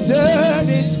don't deserve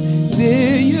it.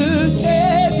 Still you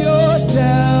gave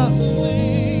yourself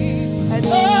away. And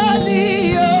all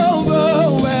the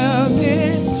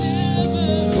overwhelming,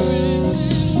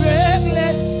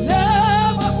 reckless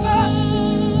love of God.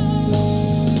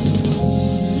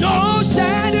 No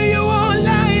shadow you won't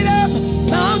light up,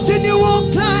 mountain you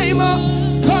won't climb up,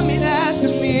 coming after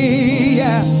me.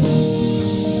 Yeah.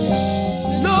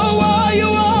 No wall you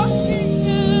won't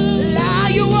lie,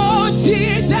 you won't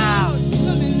tear down,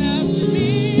 coming after me.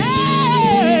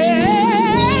 Hey,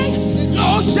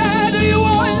 no shadow you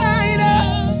won't light up,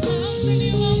 mountain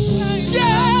you won't climb,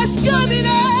 just coming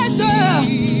after.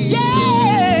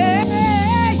 Yeah,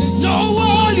 no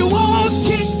wall you won't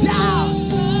kick down.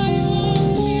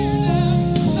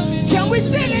 Can we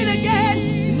sing it again?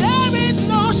 There is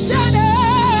no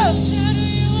shadow,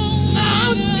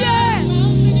 mountain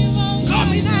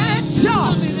coming at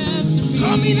top,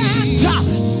 coming at top.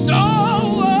 No,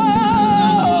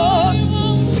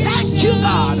 thank you,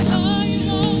 God.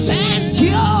 Thank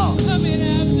you.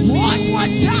 One more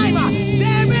time.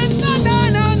 There is no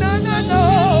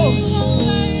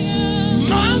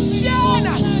mountain.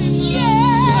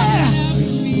 Yeah,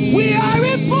 we are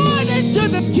reporting to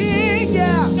the King.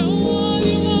 Yeah.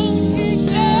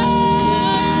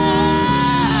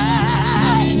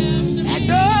 And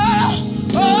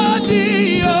the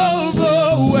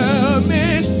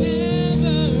overwhelming,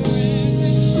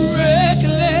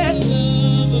 reckless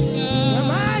love of God.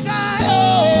 My God,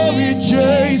 oh, it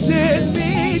chases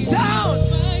me down.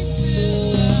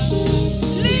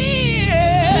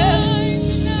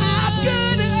 I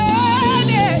couldn't earn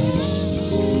it.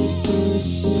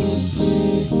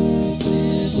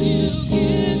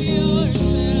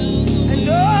 And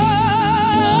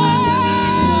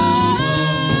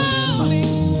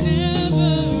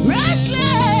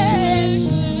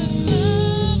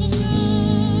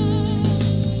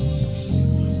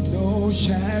no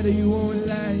shadow you won't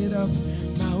light up,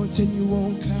 mountain you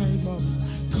won't climb up,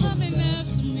 coming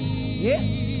after me. Yeah.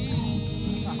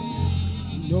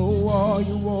 No wall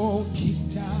you won't kick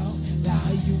down,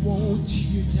 lie you won't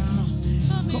tear down.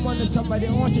 Come on, somebody, I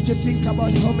want you to think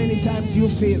about how many times you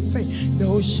failed. Say,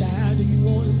 no shadow you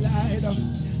won't light up.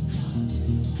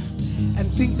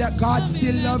 And think that God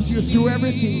still loves you through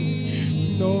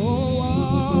everything.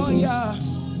 No, yeah.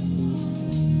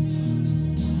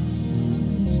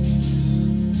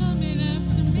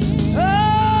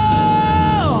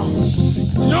 Oh,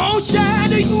 no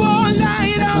shadow you won't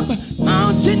light up,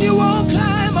 mountain you won't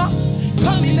climb up,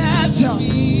 coming after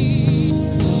me.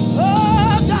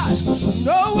 Oh God,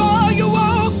 no wall you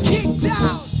won't kick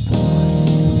down.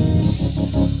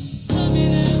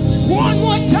 One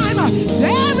more time,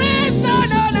 there is no.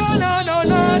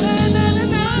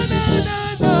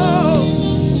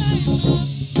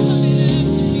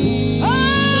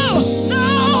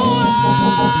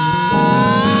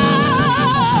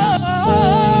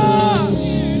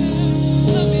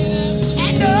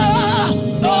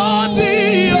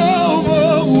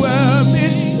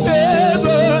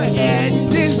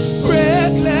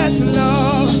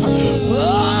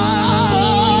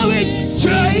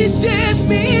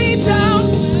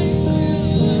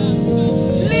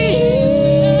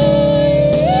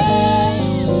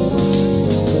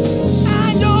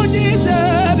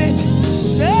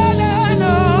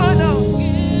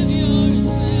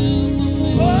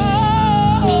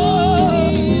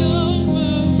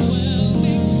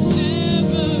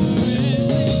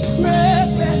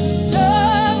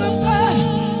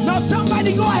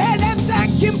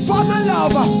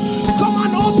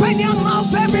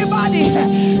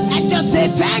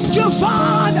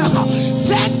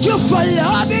 for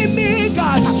loving me,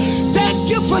 God. Thank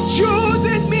you for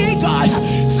choosing me, God.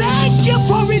 Thank you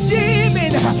for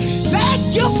redeeming.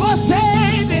 Thank you for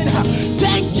saving.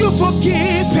 Thank you for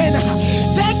keeping.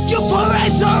 Thank you for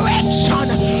resurrection.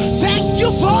 Thank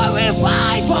you for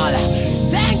revival.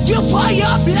 Thank you for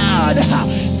your blood.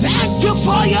 Thank you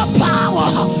for your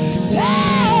power.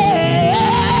 Hey,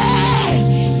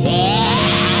 yeah.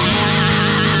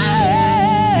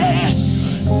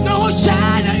 No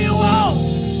China you won't,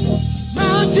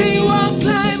 mountain you won't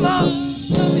climb up.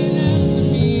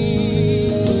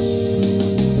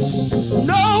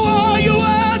 No war you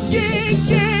won't kick.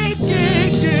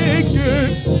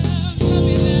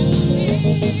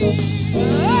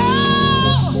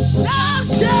 Oh, no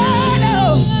shadow.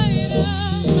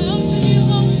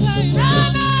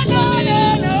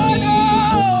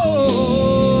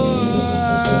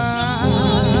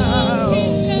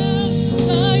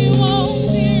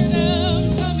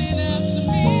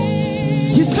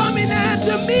 He's coming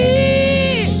after me.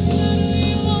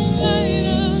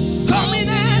 Coming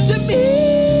after me.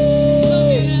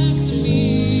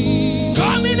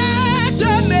 Coming after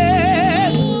me.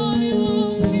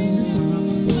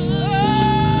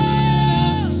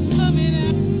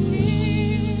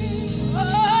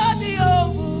 Oh, the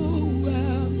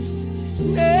overwhelming,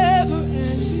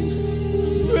 never-ending,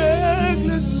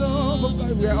 reckless love of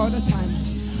God. We're all the time.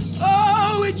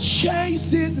 Oh, it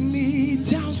chases me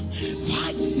down,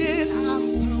 fights it out,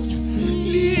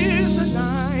 leaves the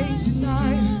 99.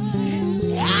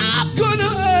 I'm gonna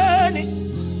earn it.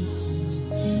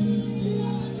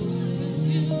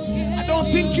 I don't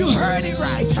think you heard it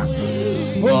right.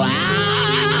 Oh,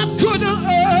 I'm gonna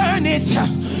earn it.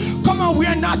 Come on,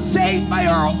 we're not saved by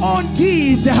our own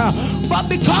deeds, but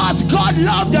because God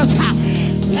loved us,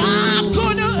 I'm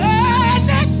gonna earn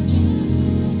it.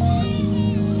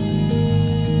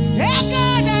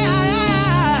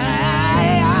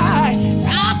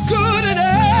 I couldn't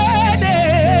earn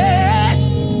it.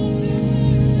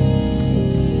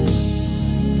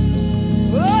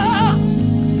 Oh,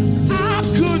 I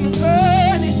couldn't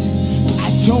earn it. I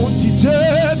don't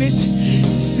deserve it.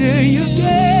 There you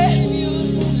go.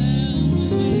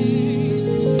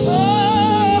 Oh,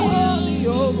 the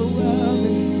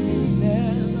overwhelming,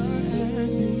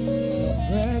 never-ending,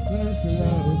 reckless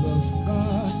love of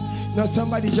God. Now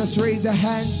somebody just raise a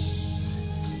hand.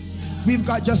 We've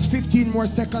got just 15 more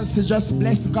seconds to just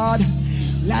bless God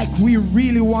like we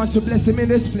really want to bless him in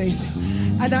this place.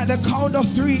 And at the count of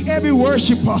 3, every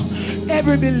worshiper,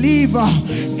 every believer,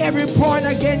 every born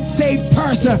again saved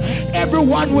person,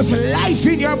 everyone with life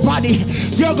in your body,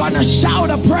 you're gonna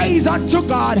shout a praise unto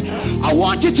God. I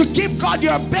want you to give God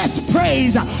your best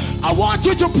praise. I want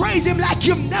you to praise him like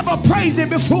you've never praised him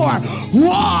before.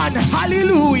 1,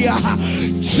 hallelujah.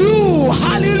 2,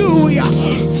 hallelujah.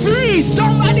 3,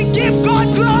 somebody give God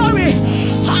glory.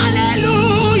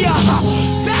 Hallelujah.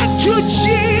 Thank you,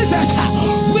 Jesus.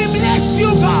 We bless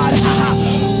you, God.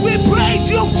 We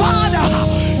praise you, Father.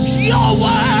 You're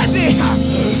worthy.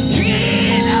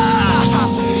 Healer.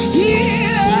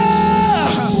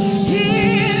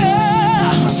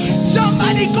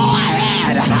 Somebody go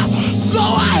ahead. Go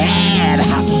ahead.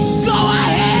 Go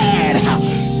ahead.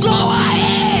 Go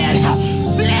ahead.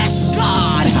 Bless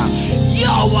God.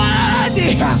 You're worthy.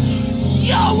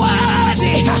 You're worthy.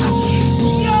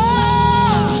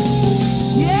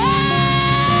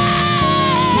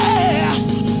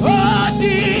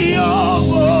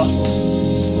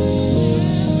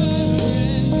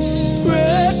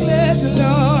 Reckless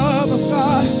love of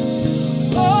God.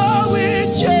 Oh,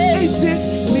 it chases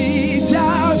me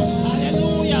down.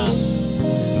 Hallelujah.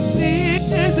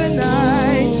 There's a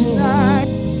 99.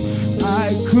 I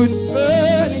couldn't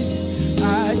earn it.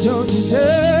 I don't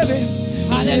deserve it.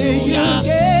 Hallelujah.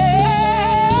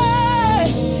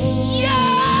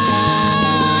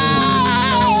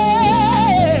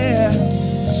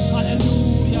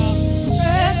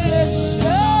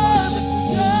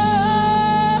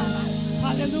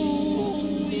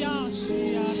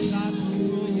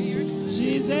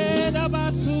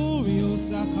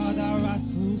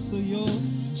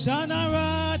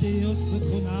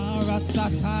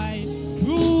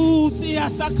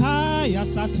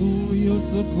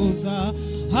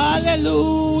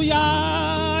 Hallelujah,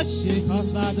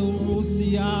 Shekasadu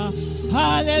Rusia.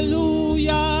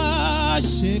 Hallelujah,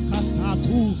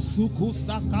 Shekasatu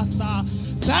Sukusakasa.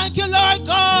 Thank you, Lord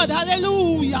God.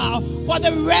 Hallelujah, for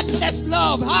the reckless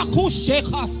love. Haku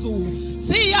Shekasu.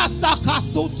 Siya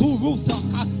Sakasu to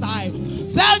Rusakasai.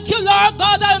 Thank you, Lord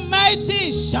God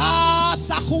Almighty. Sha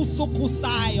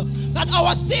Sakusukusai. That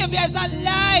our Savior is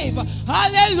alive.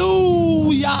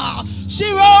 Hallelujah.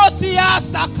 Shirosia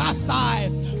Sakasai.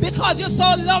 Because because you so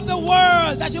loved the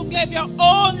world that you gave your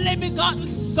only begotten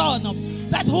Son,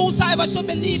 that whosoever should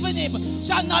believe in him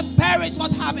shall not perish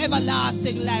but have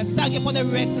everlasting life. Thank you for the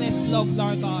reckless love,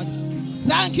 Lord God.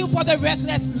 Thank you for the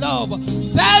reckless love.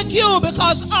 Thank you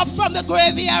because up from the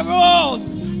grave he arose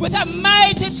with a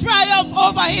mighty triumph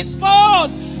over his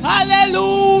foes.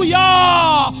 Hallelujah.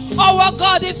 Our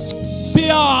God is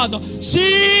champion.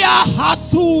 Shia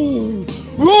Hasu.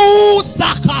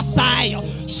 Rusakasai.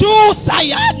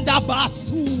 Shusayanda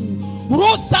Basu.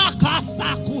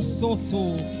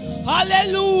 Rusakasakusoto.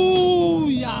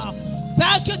 Hallelujah.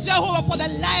 Thank you, Jehovah, for the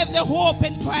life, the hope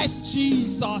in Christ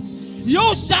Jesus.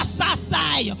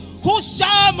 Yushasasai.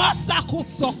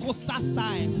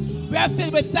 Kushamasakusokusasai. We are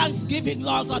filled with thanksgiving,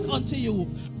 Lord God, unto you.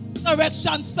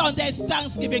 Resurrection Sunday is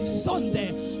Thanksgiving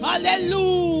Sunday.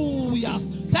 Hallelujah.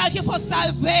 Thank you for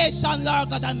salvation, Lord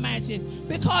God Almighty.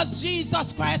 Because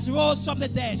Jesus Christ rose from the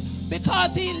dead.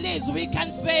 Because he lives, we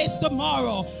can face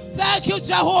tomorrow. Thank you,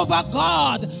 Jehovah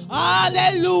God.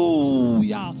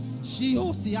 Hallelujah.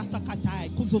 Shiosi Asakatai,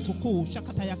 Kuzotoku,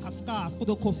 Shakataya Kaskas,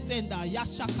 Kudoko Senda,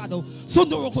 Yashakado,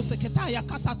 Sundoroko Sekataya,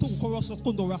 Kasatu, Koroso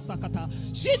Kundora Sakata,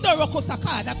 Shindoroko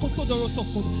Sakada, Kosodoro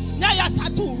Sokun, Naya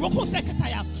Tatu, Roko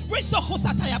Sekataya, Risoko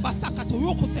Sataya Basakatu,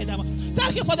 Roko Sedam.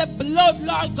 Thank you for the blood,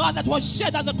 Lord God, that was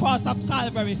shed on the cross of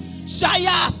Calvary.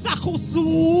 Shaya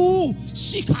Sakusu,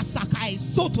 Shika Sakai,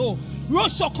 Soto,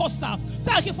 Roshokosa.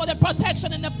 Thank you for the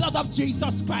protection in the blood of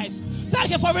Jesus Christ.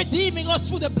 Thank you for redeeming us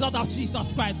through the blood of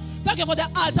Jesus Christ. Thank you for the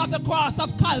altar of the cross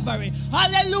of Calvary.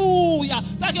 Hallelujah.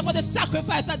 Thank you for the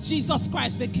sacrifice that Jesus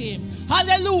Christ became.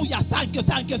 Hallelujah. Thank you,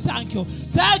 thank you, thank you.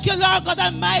 Thank you, Lord God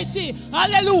Almighty.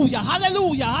 Hallelujah,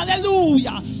 hallelujah,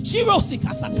 hallelujah.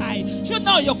 Shirosika Sakai.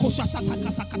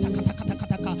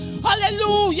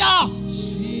 Hallelujah.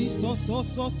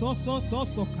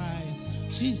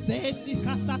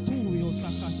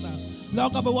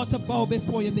 Lord God, we want to bow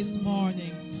before you this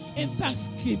morning in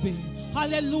thanksgiving.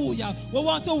 Hallelujah. We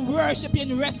want to worship you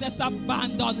in reckless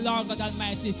abandon, Lord God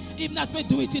Almighty, even as we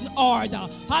do it in order.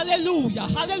 Hallelujah,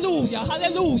 hallelujah,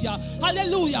 hallelujah,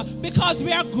 hallelujah. Because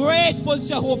we are grateful,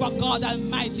 Jehovah God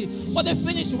Almighty, for the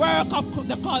finished work of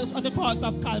the cross, on the cross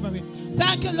of Calvary.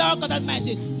 Thank you, Lord God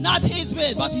Almighty. Not his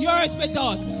will, but yours be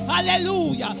done.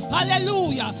 Hallelujah,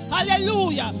 hallelujah,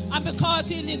 hallelujah. And because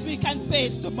he lives, we can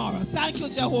face tomorrow. Thank you,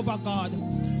 Jehovah God.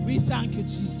 We thank you,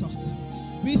 Jesus.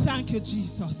 We thank you,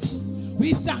 Jesus.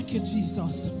 We thank you,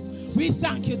 Jesus. We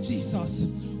thank you, Jesus.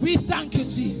 We thank you,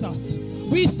 Jesus.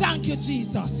 We thank you,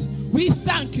 Jesus. We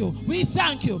thank you. We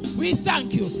thank you. We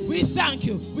thank you. We thank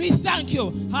you. We thank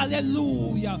you.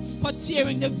 Hallelujah. For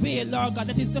tearing the veil, Lord God,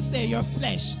 that is to say your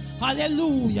flesh.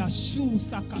 Hallelujah. Shu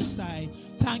sakasai.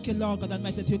 Thank you, Lord God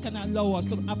Almighty, that you can allow us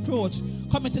to approach,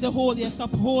 come into the holiest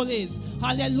of holies.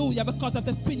 Hallelujah. Because of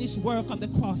the finished work on the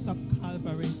cross of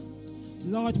Calvary.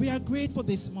 Lord, we are grateful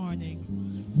this morning.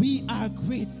 We are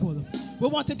grateful. We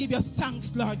want to give you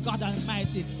thanks, Lord God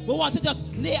Almighty. We want to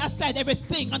just lay aside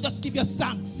everything and just give you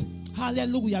thanks.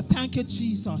 Hallelujah. Thank you,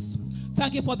 Jesus.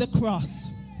 Thank you for the cross.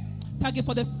 Thank you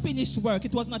for the finished work.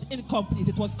 It was not incomplete,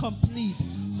 it was complete.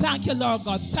 Thank you, Lord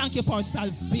God. Thank you for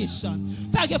salvation.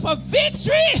 Thank you for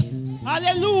victory.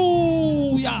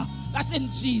 Hallelujah. That's in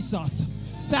Jesus.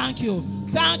 Thank you.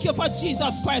 Thank you for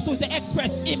Jesus Christ, who is the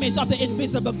express image of the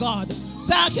invisible God.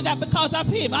 Thank you that because of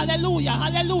him, hallelujah,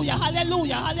 hallelujah,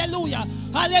 hallelujah, hallelujah,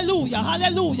 hallelujah,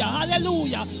 hallelujah,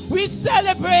 hallelujah. We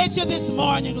celebrate you this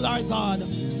morning, Lord God.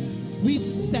 We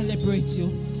celebrate you.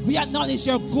 We acknowledge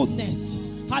your goodness.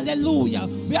 Hallelujah.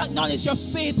 We acknowledge your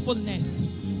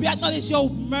faithfulness. We acknowledge your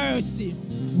mercy.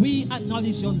 We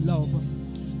acknowledge your love.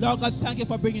 Lord God, thank you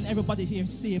for bringing everybody here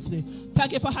safely.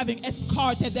 Thank you for having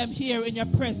escorted them here in your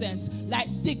presence like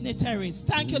dignitaries.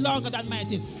 Thank you, Lord God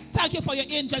Almighty. Thank you for your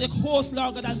angelic host,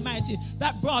 Lord God Almighty,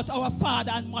 that brought our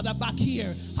father and mother back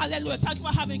here. Hallelujah. Thank you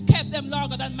for having kept them,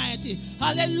 Lord God Almighty.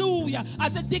 Hallelujah.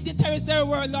 As the dignitaries there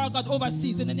were, Lord God,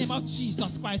 overseas in the name of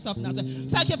Jesus Christ of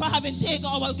Nazareth. Thank you for having taken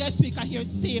our guest speaker here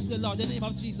safely, Lord, in the name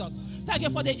of Jesus. Thank you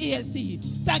for the ALC.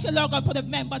 Thank you, Lord God, for the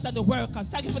members and the workers.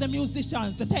 Thank you for the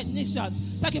musicians, the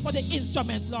technicians. Thank you for the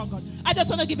instruments, Lord God. I just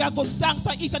want to give you a good thanks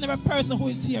for each and every person who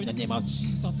is here in the name of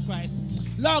Jesus Christ.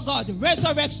 Lord God,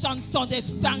 Resurrection Sunday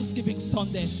is Thanksgiving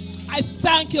Sunday. I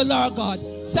thank you, Lord God.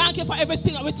 Thank you for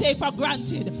everything that we take for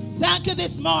granted. Thank you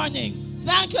this morning.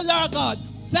 Thank you, Lord God.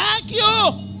 Thank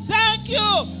you. Thank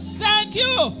you. Thank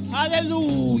you.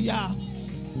 Hallelujah.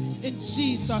 In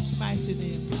Jesus' mighty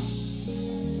name.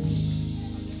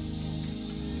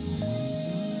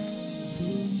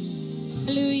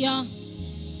 Hallelujah.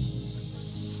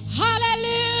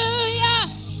 Hallelujah.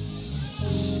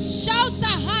 Shout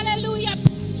a hallelujah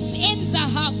in the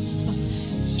house.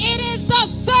 It is the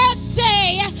third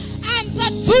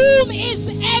room is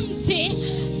empty,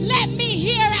 let me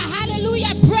hear a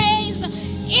hallelujah praise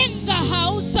in the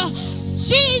house.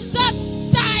 Jesus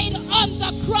died on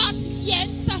the cross,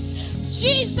 yes.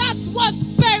 Jesus was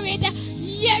buried,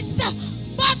 yes.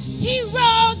 But he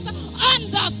rose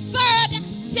on the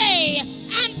third day.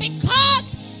 And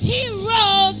because he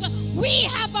rose, we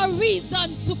have a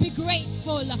reason to be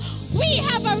grateful. We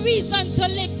have a reason to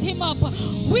lift him up.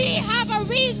 We have a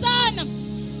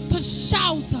reason to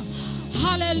shout.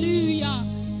 Hallelujah.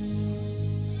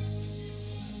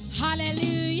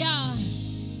 Hallelujah.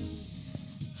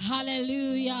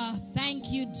 Hallelujah.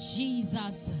 Thank you,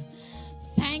 Jesus.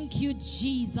 Thank you,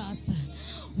 Jesus.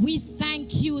 We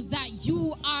thank you that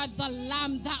you are the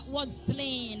Lamb that was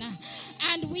slain.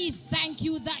 And we thank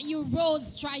you that you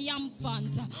rose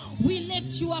triumphant. We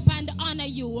lift you up and honor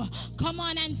you. Come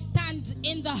on and stand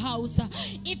in the house.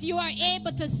 If you are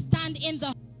able to stand in the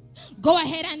house, go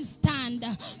ahead and stand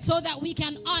so that we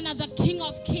can honor the King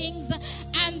of Kings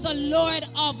and the Lord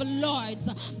of Lords,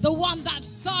 the one that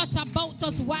thought about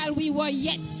us while we were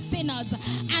yet sinners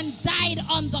and died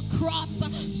on the cross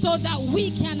so that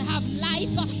we can have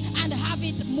life and have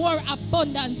it more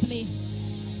abundantly.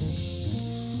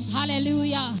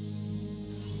 Hallelujah.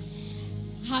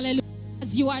 Hallelujah.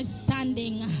 As you are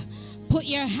standing, put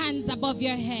your hands above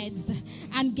your heads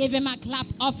and give him a clap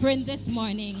offering this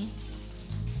morning.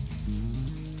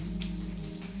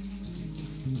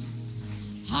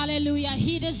 Hallelujah.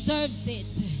 He deserves it.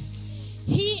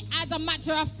 He, as a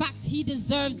matter of fact, he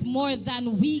deserves more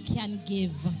than we can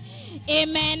give.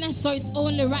 Amen. So it's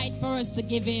only right for us to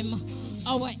give him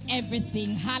our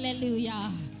everything.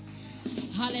 Hallelujah.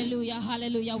 Hallelujah.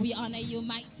 Hallelujah. We honor you,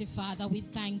 mighty Father. We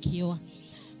thank you.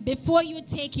 Before you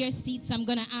take your seats, I'm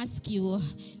going to ask you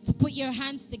to put your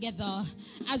hands together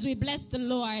as we bless the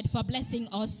Lord for blessing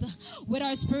us with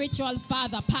our spiritual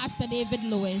father, Pastor David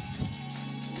Lewis.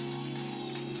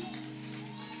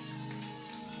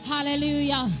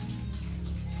 Hallelujah.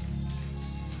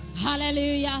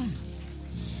 Hallelujah.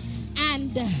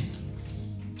 And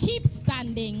keep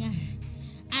standing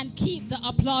and keep the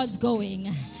applause going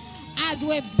as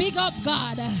we big up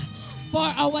God for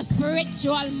our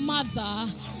spiritual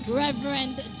mother,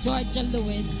 Reverend Georgia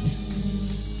Lewis.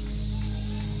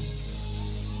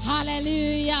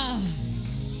 Hallelujah.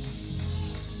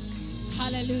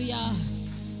 Hallelujah.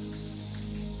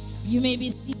 You may be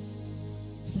seated.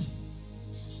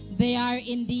 They are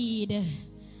indeed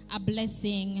a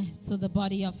blessing to the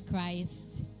body of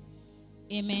Christ.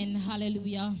 Amen.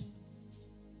 Hallelujah.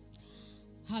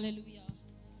 Hallelujah.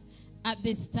 At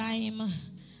this time,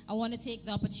 I want to take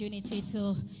the opportunity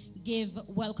to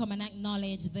welcome and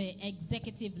acknowledge the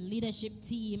executive leadership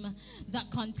team that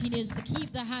continues to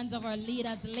keep the hands of our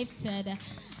leaders lifted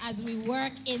as we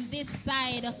work in this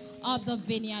side of the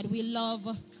vineyard. We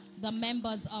love the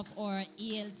members of our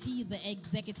ELT, the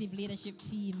executive leadership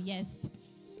team. Yes.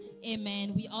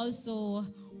 Amen. We also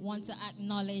want to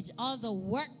acknowledge all the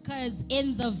workers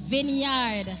in the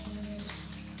vineyard.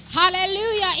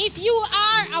 Hallelujah. If you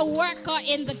are a worker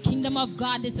in the kingdom of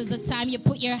God, this is the time you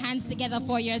put your hands together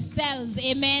for yourselves.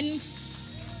 Amen.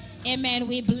 Amen.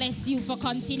 We bless you for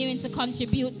continuing to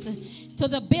contribute to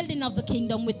the building of the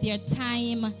kingdom with your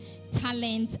time,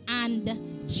 talent,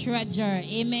 and treasure.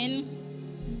 Amen.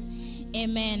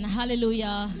 Amen.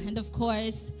 Hallelujah. And of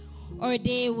course, our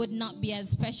day would not be as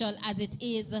special as it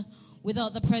is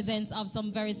without the presence of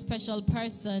some very special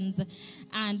persons,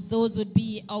 and those would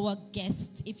be our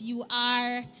guests. If you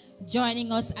are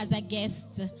joining us as a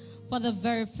guest for the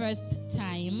very first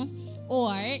time,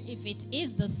 or if it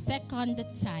is the second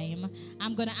time,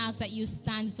 I'm going to ask that you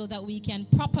stand so that we can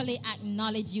properly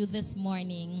acknowledge you this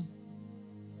morning.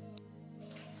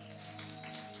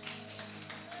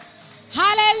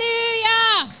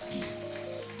 Hallelujah.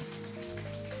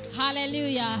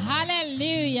 Hallelujah.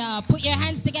 Hallelujah. Put your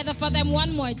hands together for them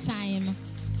one more time.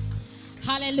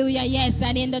 Hallelujah. Yes,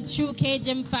 and in the true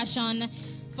Cajun fashion,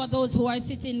 for those who are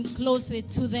sitting closely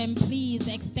to them,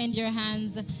 please extend your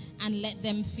hands and let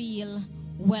them feel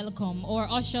welcome. Our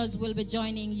ushers will be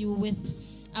joining you with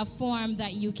a form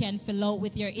that you can fill out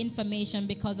with your information,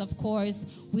 because of course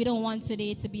we don't want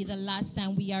today to be the last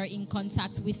time we are in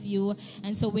contact with you,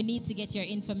 and so we need to get your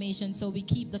information so we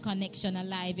keep the connection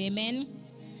alive. Amen.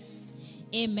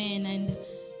 Amen. And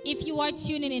if you are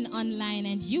tuning in online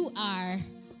and you are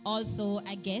also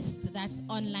a guest that's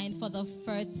online for the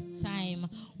first time,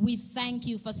 we thank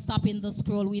you for stopping the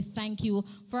scroll. We thank you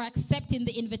for accepting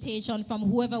the invitation from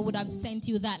whoever would have sent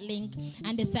you that link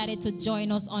and decided to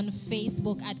join us on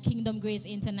Facebook at Kingdom Grace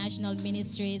International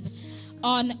Ministries,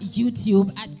 on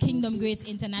YouTube at Kingdom Grace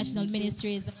International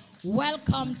Ministries.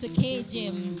 Welcome to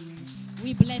KGM.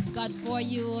 We bless God for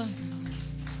you.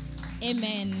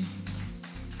 Amen.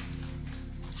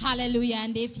 Hallelujah.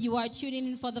 And if you are tuning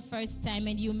in for the first time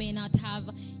and you may not have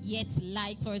yet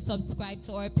liked or subscribed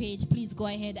to our page, please go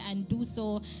ahead and do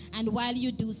so. And while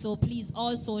you do so, please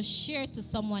also share to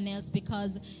someone else,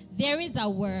 because there is a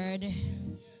word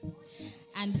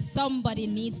and somebody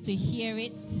needs to hear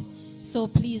it. So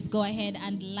please go ahead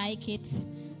and like it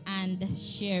and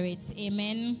share it.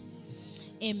 Amen.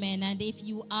 Amen. And if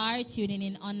you are tuning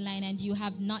in online and you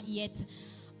have not yet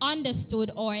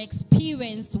understood or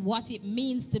experienced what it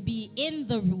means to be in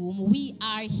the room, we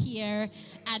are here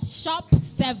at Shop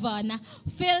 7,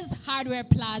 Phil's Hardware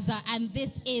Plaza, and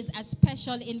this is a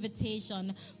special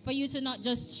invitation for you to not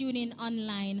just tune in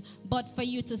online, but for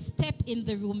you to step in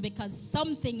the room, because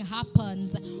something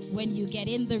happens when you get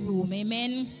in the room.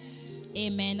 Amen.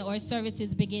 Amen. Our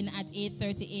services begin at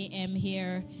 8:30 a.m.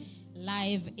 here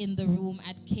live in the room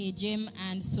at K-Gym,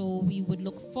 and so we would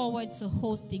look forward to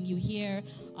hosting you here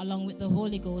along with the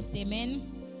Holy Ghost. Amen.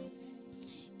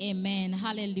 Amen.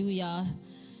 Hallelujah.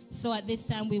 So at this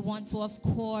time we want to, of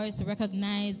course,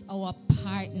 recognize our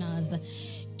partners.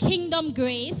 Kingdom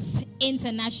Grace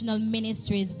International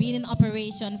Ministries, being in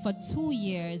operation for 2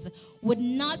 years, would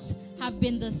not have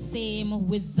been the same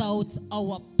without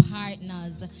our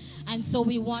partners. And so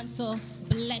we want to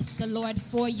bless the Lord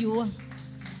for you.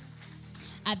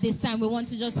 At this time, we want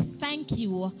to just thank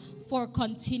you for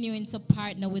continuing to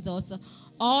partner with us.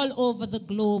 All over the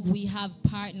globe, we have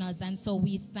partners, and so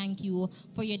we thank you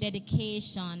for your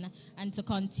dedication and to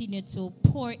continue to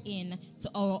pour in to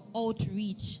our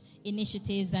outreach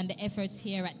initiatives and the efforts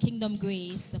here at Kingdom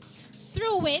Grace,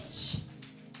 through which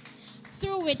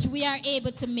we are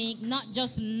able to make not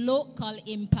just local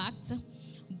impact,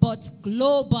 but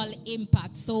global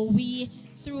impact. So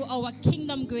through our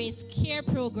Kingdom Grace Care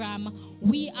Program,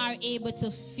 we are able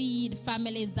to feed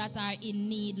families that are in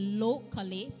need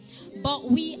locally,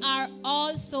 but we are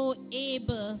also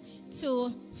able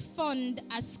to fund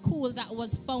a school that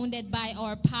was founded by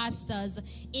our pastors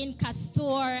in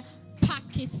Kasur,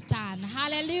 Pakistan.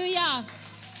 Hallelujah.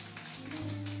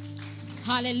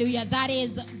 Hallelujah. That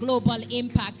is global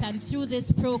impact. And through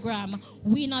this program,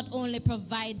 we not only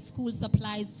provide school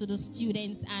supplies to the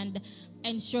students and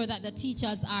ensure that the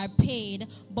teachers are paid,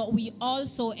 but we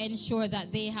also ensure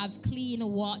that they have clean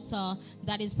water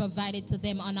that is provided to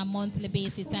them on a monthly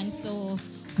basis. And so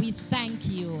we thank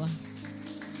you.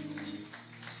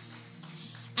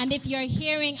 And if you're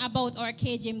hearing about our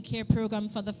K-Gym Care Program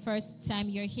for the first time,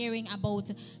 you're hearing about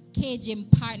K-Gym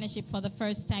Partnership for the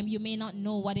first time, you may not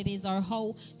know what it is or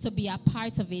how to be a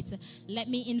part of it. Let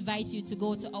me invite you to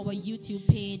go to our YouTube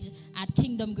page at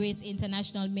Kingdom Grace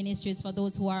International Ministries for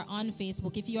those who are on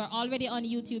Facebook. If you are already on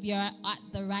YouTube, you're at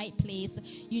the right place.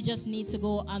 You just need to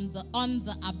go on the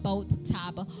About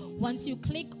tab. Once you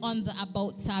click on the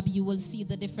About tab, you will see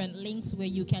the different links where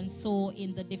you can sow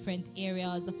in the different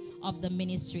areas of the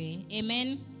ministry.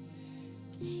 Amen.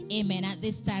 Amen. At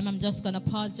this time, I'm just going to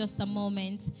pause just a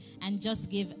moment and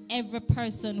just give every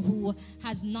person who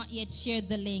has not yet shared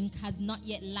the link, has not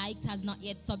yet liked, has not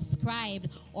yet subscribed,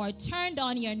 or turned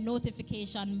on your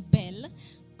notification bell,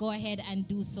 go ahead and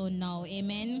do so now.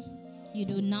 Amen. You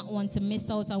do not want to miss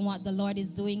out on what the Lord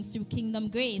is doing through Kingdom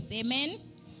Grace. Amen.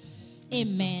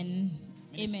 Amen.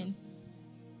 Amen.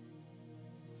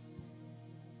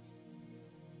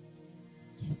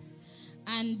 Yes.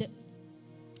 And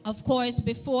of course,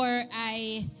 before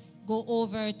I go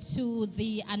over to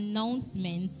the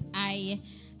announcements, I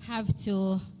have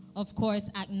to, of course,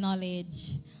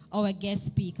 acknowledge our guest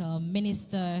speaker,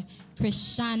 Minister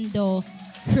Chrisando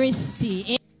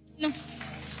Christie. Amen.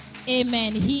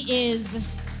 Amen. He is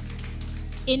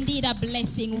indeed a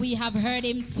blessing. We have heard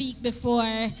him speak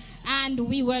before, and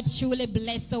we were truly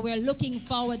blessed. So we're looking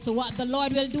forward to what the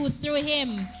Lord will do through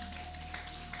him.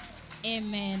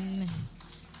 Amen.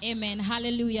 Amen.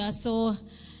 Hallelujah. So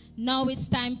now it's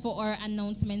time for our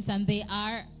announcements, and they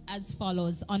are as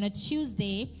follows. On a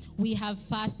Tuesday, we have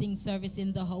fasting service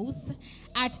in the house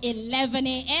at 11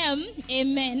 a.m.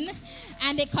 Amen.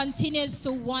 And it continues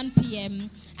to 1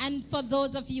 p.m. And for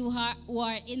those of you who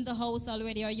are in the house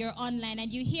already or you're online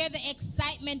and you hear the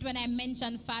excitement when I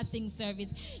mention fasting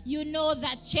service, you know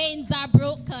that chains are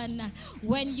broken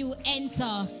when you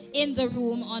enter in the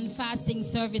room on fasting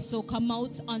service. So come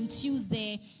out on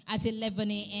Tuesday at 11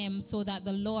 a.m. so that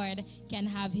the Lord can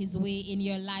have his way in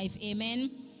your life. Amen.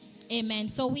 Amen.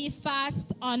 So we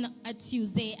fast on a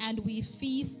Tuesday and we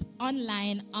feast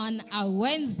online on a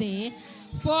Wednesday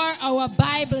for our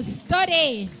Bible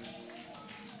study.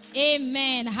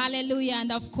 Amen. Hallelujah.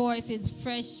 And of course, it's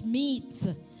fresh meat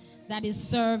that is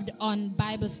served on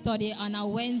Bible study on a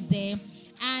Wednesday.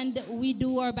 And we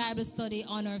do our Bible study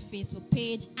on our Facebook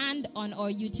page and on our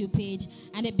YouTube page.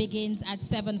 And it begins at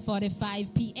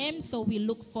 7:45 p.m. So we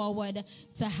look forward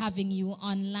to having you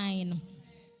online.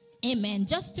 Amen.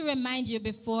 Just to remind you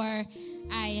before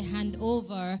I hand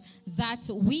over that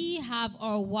we have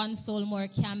our One Soul More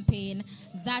campaign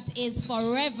that is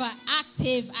forever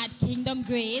active at Kingdom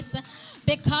Grace,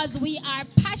 because we are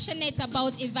passionate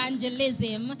about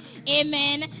evangelism.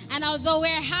 Amen. And although we're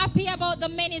happy about the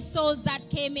many souls that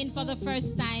came in for the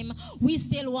first time, we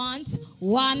still want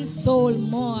one soul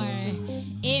more.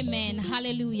 Amen.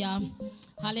 Hallelujah.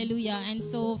 Hallelujah. And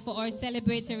so for our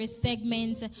celebratory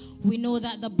segment, we know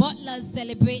that the Butlers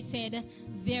celebrated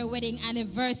their wedding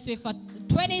anniversary for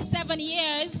 27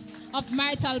 years of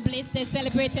marital bliss. They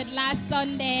celebrated last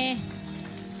Sunday.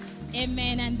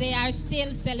 Amen. And they are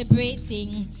still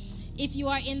celebrating. If you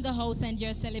are in the house and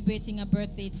you're celebrating a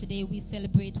birthday today, we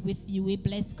celebrate with you. We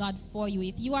bless God for you.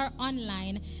 If you are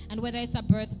online, and whether it's a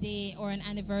birthday or an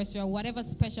anniversary or whatever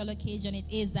special occasion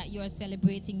it is that you are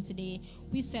celebrating today,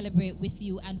 we celebrate with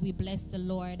you and we bless the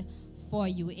Lord for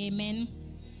you. Amen.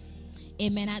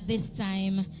 Amen. At this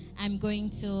time, I'm going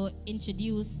to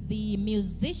introduce the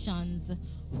musicians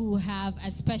who have a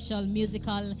special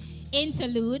musical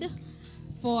interlude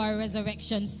for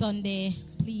Resurrection Sunday.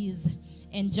 Please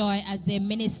enjoy as they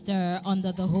minister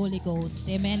under the Holy Ghost.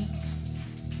 Amen.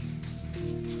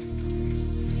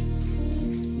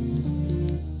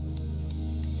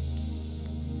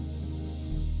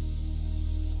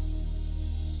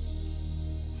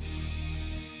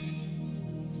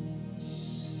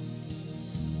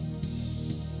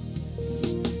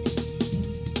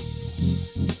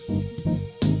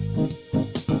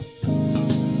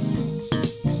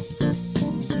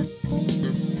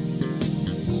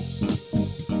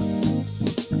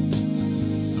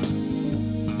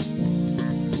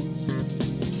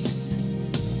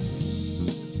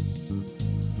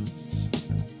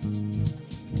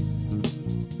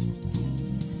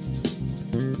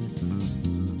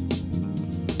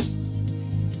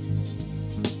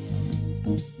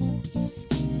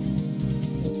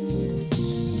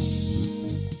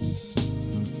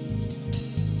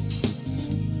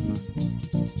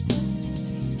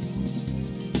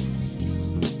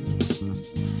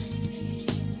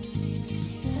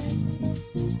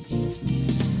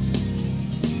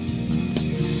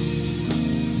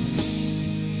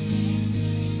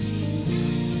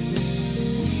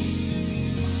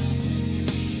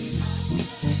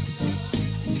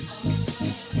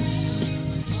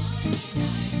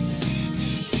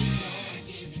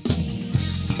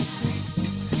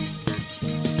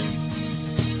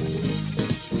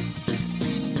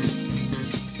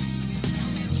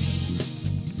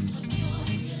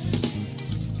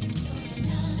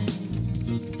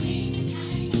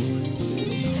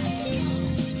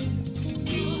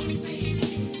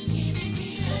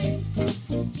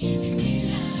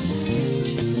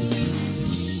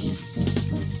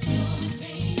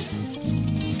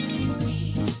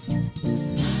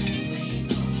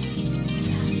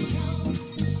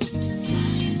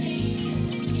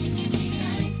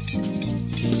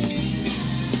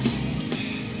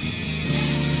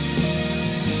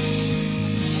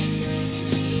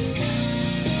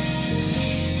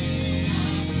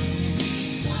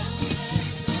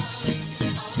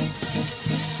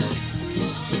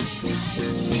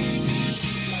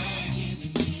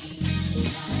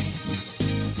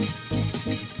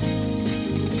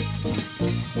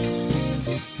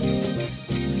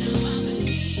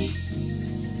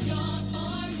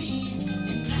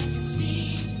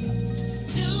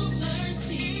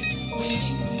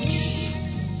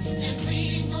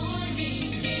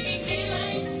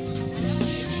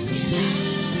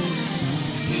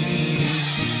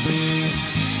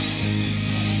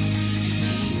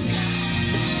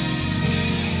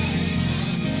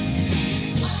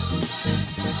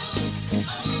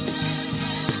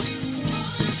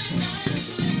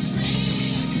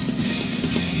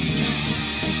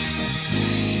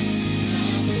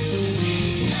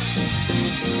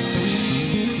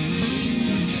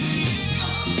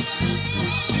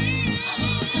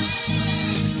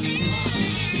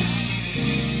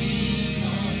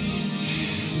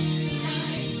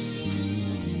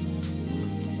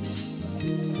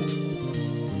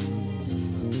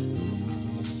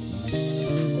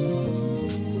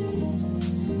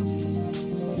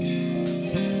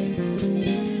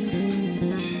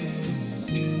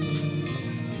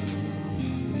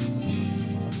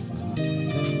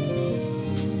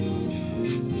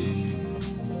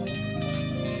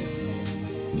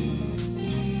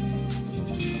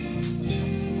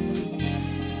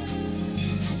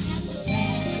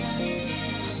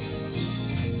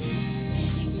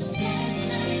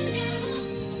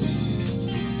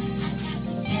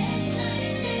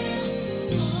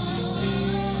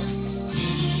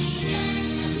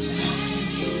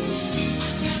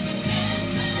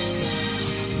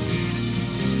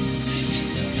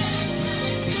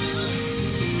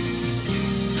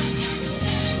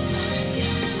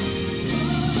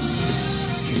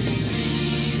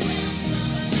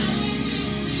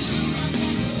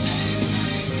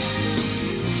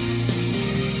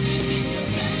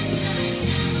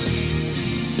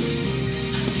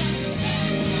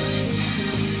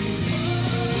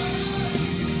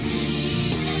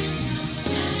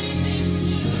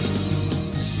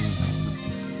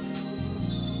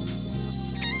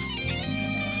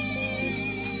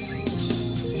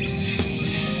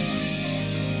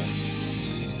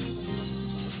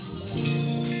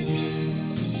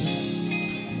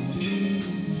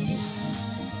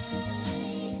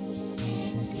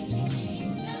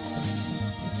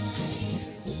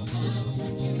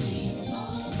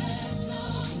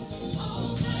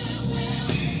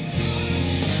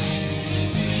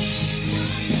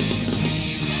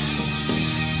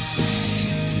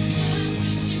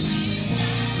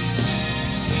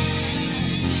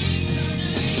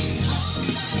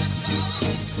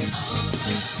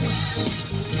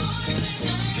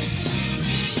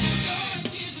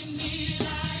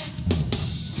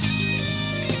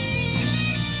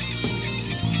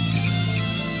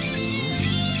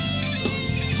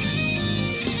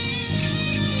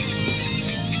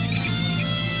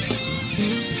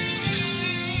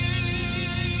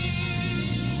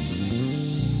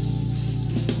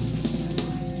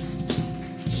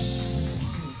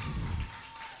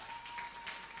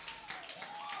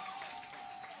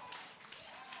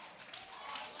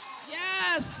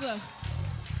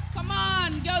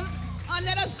 on,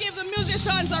 let us give the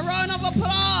musicians a round of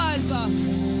applause.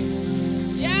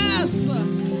 Yes.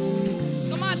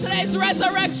 Come on, today's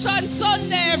Resurrection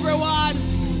Sunday, everyone.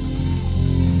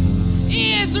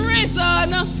 He is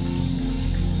risen.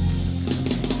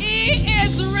 He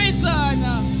is risen.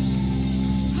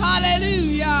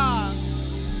 Hallelujah.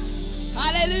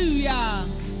 Hallelujah.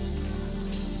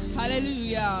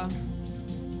 Hallelujah.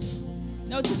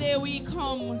 Now today we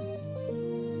come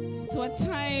to a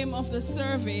time of the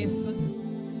service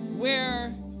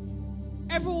where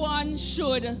everyone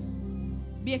should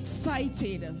be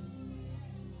excited.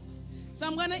 So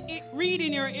I'm going to read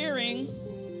in your hearing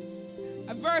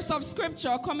a verse of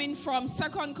scripture coming from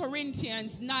 2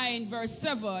 Corinthians 9 verse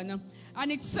 7.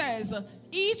 And it says,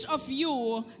 each of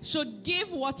you should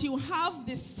give what you have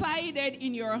decided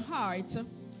in your heart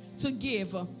to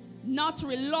give, not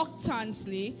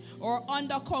reluctantly or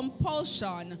under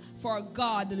compulsion, for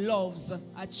God loves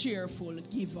a cheerful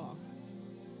giver.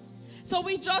 So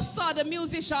we just saw the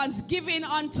musicians giving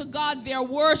unto God their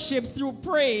worship through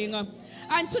praying.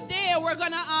 And today we're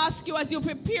going to ask you, as you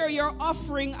prepare your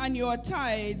offering and your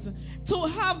tithes, to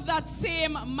have that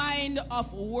same mind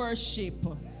of worship.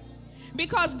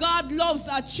 Because God loves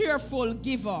a cheerful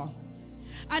giver.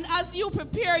 And as you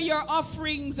prepare your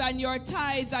offerings and your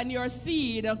tithes and your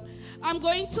seed, I'm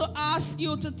going to ask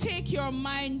you to take your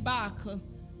mind back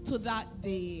to that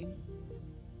day.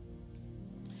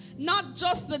 Not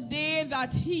just the day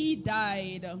that he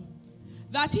died,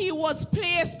 that he was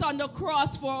placed on the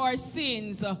cross for our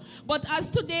sins. But as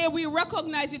today we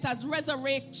recognize it as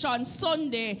Resurrection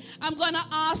Sunday, I'm going to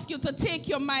ask you to take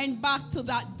your mind back to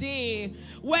that day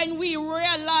when we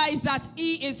realize that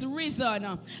he is risen.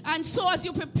 And so as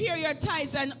you prepare your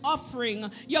tithes and offering,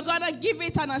 you're going to give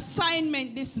it an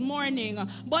assignment this morning.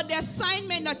 But the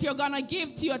assignment that you're going to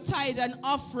give to your tithe and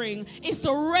offering is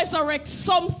to resurrect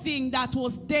something that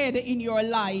was dead in your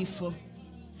life.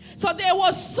 So there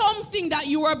was something that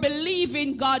you were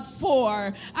believing God for,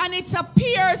 and it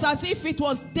appears as if it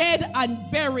was dead and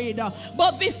buried.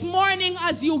 But this morning,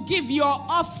 as you give your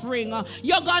offering,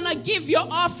 you're going to give your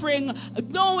offering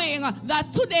knowing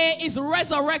that today is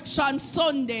Resurrection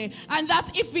Sunday, and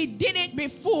that if he did it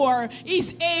before,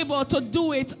 he's able to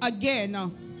do it again.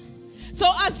 So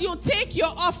as you take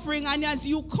your offering and as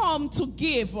you come to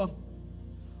give,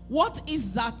 what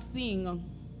is that thing?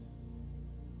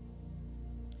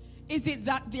 Is it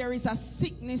that there is a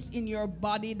sickness in your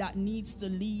body that needs to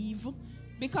leave?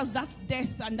 Because that's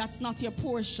death and that's not your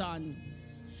portion.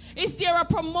 Is there a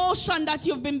promotion that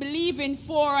you've been believing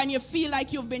for and you feel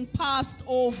like you've been passed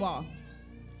over?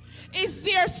 Is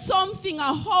there something,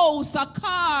 a house, a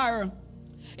car?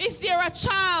 Is there a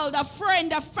child, a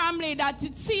friend, a family that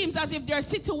it seems as if their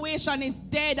situation is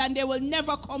dead and they will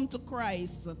never come to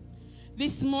Christ?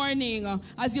 This morning,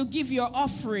 as you give your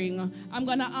offering, I'm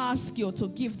going to ask you to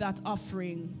give that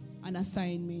offering an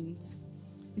assignment.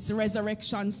 It's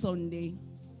Resurrection Sunday.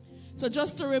 So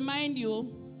just to remind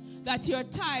you that your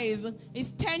tithe is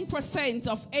 10%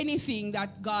 of anything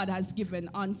that God has given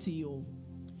unto you.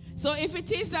 So if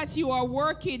it is that you are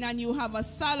working and you have a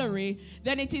salary,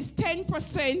 then it is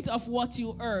 10% of what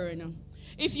you earn.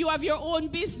 If you have your own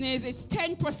business, it's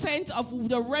 10% of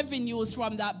the revenues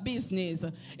from that business.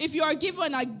 If you are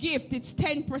given a gift, it's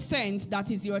 10%,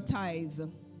 that is your tithe.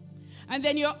 And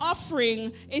then your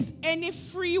offering is any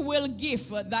free will gift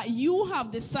that you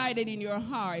have decided in your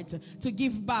heart to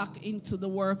give back into the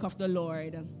work of the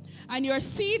Lord. And your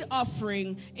seed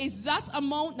offering is that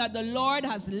amount that the Lord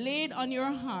has laid on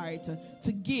your heart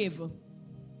to give.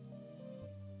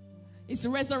 It's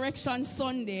Resurrection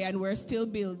Sunday and we're still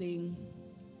building.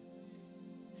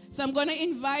 So I'm going to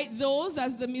invite those,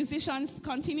 as the musicians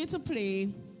continue to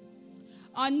play,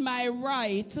 on my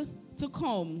right to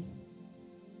come.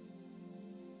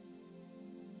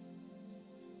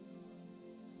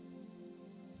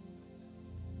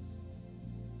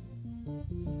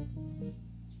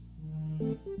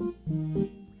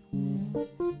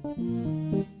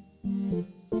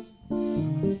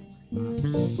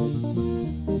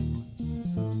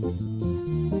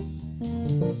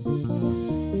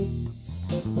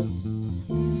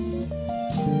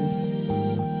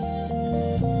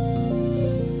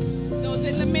 Those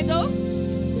in the middle.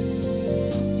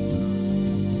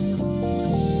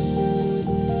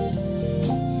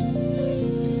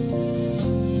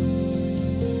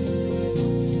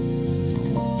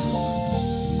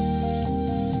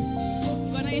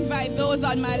 I'm going to invite those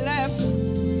on my left.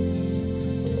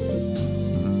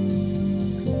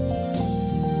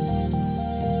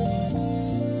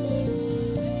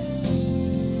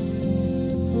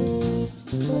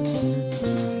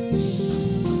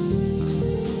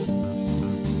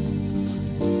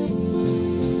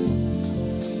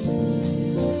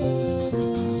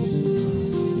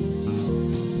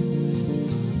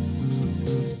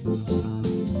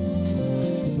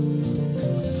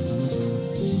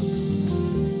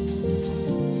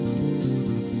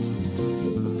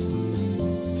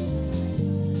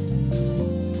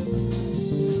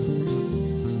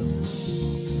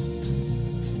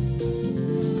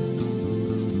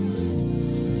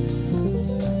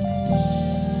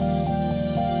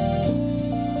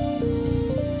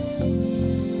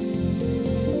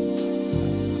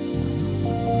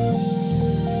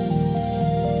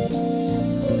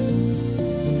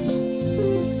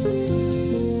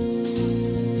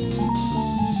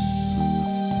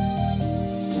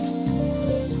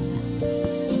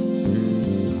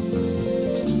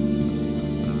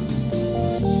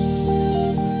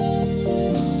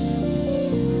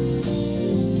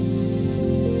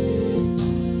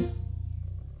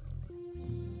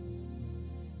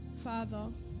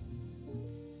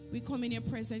 We come in your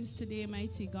presence today,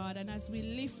 mighty God. And as we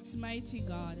lift, mighty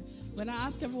God, I'm going to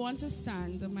ask everyone to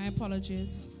stand. My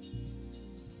apologies.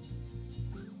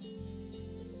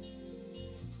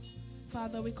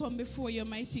 Father, we come before you,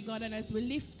 mighty God, and as we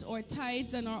lift our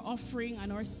tithes and our offering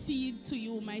and our seed to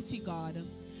you, mighty God.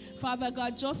 Father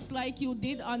God, just like you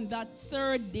did on that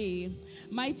third day,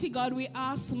 mighty God, we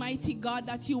ask, mighty God,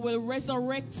 that you will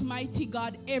resurrect, mighty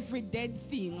God, every dead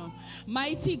thing.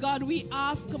 Mighty God, we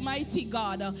ask, mighty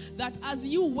God, that as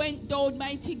you went down,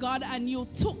 mighty God, and you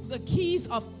took the keys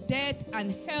of death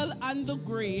and hell and the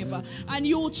grave, and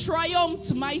you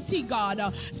triumphed, mighty God.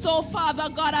 So, Father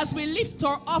God, as we lift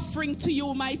our offering to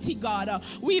you, mighty God,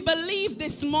 we believe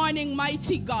this morning,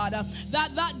 mighty God,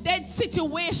 that dead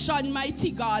situation,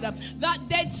 mighty God, that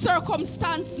dead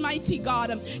circumstance, mighty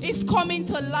God, is coming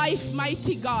to life,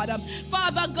 mighty God.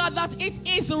 Father God, that it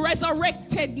is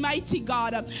resurrected, mighty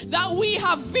God, that we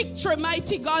have victory,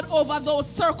 mighty God, over those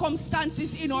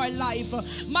circumstances in our life.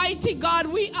 Mighty God,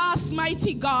 we ask,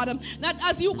 mighty God, that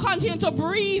as you continue to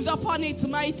breathe upon it,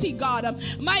 mighty God,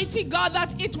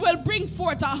 that it will bring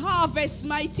forth a harvest,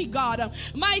 mighty God.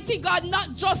 Mighty God,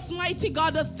 not just, mighty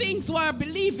God, the things we're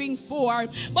believing for,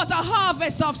 but a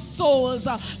harvest of souls.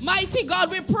 Mighty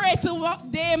God, we pray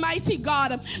today, mighty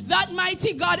God, that,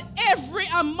 mighty God, every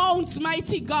amount,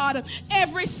 mighty God,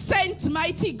 every cent,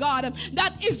 mighty God,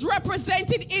 that is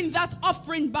represented in that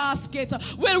offering basket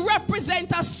will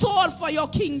represent a soul for your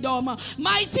kingdom.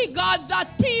 Mighty God, that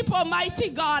people, mighty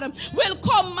God, will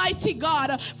come, mighty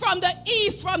God, from the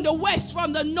east, from the west,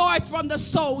 from the north, from the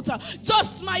south.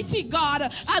 Just, mighty God,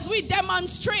 as we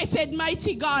demonstrated,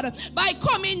 mighty God, by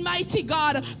coming, mighty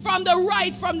God, from the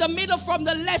right, from the middle, from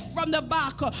the left, from the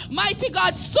back. Mighty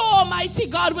God, so, mighty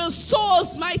God, will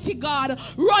souls, mighty God,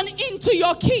 run into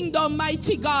your kingdom,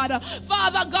 mighty God.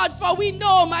 Father God, for we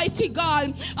know, mighty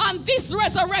God, on this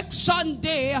resurrection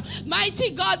day, mighty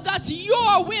God, that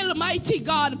your will, mighty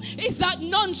God, is that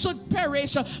none should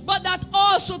perish, but that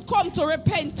all should come to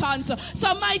repentance.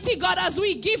 So, mighty God, as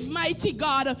we give, mighty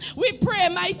God, we pray,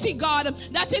 mighty God,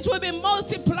 that it will be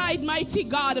multiplied, mighty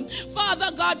God.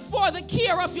 Father God, for the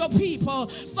care of your people.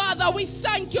 Father, we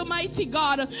thank you, mighty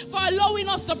God, for allowing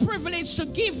us the privilege to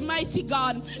give, mighty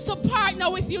God, to partner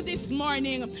with you this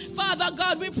morning. Father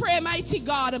God, we pray, mighty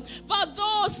God, for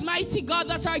those, mighty God,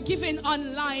 that are giving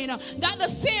online, that the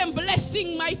same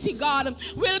blessing, mighty God,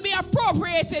 will be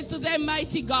appropriated to them,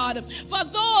 mighty God. For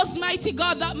those, mighty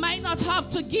God, that might not have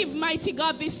to give, mighty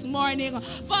God, this morning,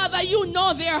 Father, you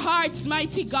know their hearts,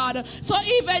 mighty God. So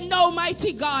even now,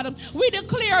 mighty God, we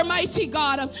declare, mighty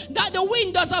God, that the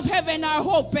windows of heaven are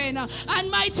open,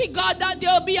 and mighty God, that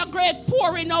there will be a great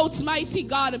pouring out, mighty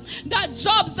God, that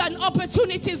jobs and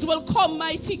opportunities will come,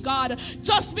 mighty God,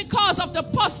 just because of the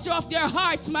posture of their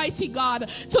hearts, mighty God,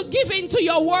 to give into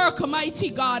your work, mighty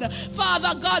God.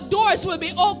 Father God, doors will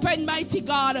be open, mighty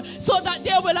God, so that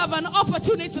they will have an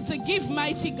opportunity to give,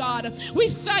 mighty God. We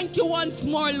thank you once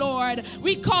more, Lord.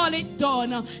 We call it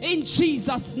done in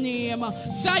Jesus' name.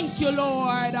 Thank you,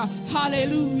 Lord.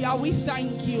 Hallelujah. We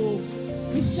thank you.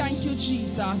 We thank you,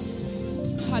 Jesus.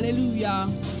 Hallelujah.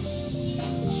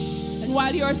 And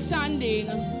while you're standing,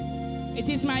 it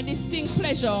is my distinct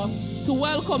pleasure to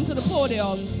welcome to the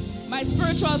podium my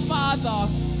spiritual father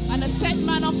and a set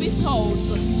man of his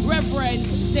house, Reverend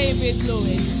David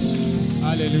Lewis.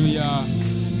 Hallelujah.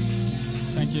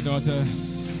 Thank you, daughter.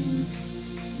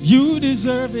 You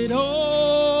deserve it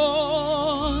all.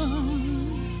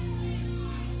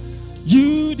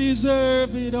 You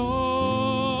deserve it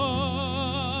all.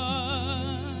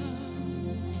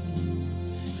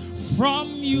 From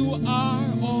you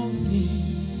are all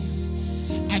things,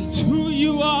 and to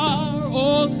you are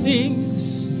all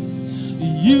things.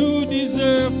 You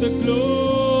deserve the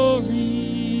glory.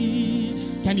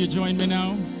 Can you join me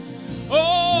now?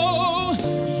 Oh,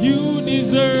 you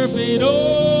deserve it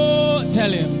all.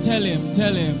 Tell him, tell him,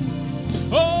 tell him.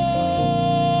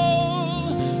 Oh,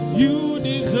 you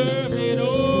deserve it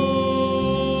all.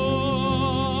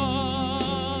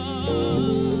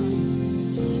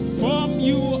 From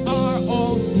you are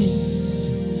all things,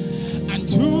 and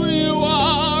to you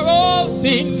are all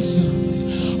things.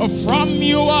 From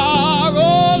you are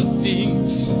all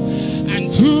things,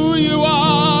 and to you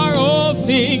are all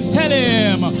things. Tell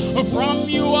him, from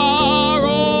you are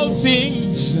all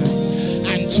things,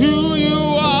 and to you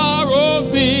are all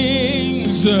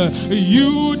things.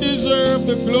 You deserve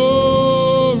the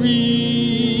glory.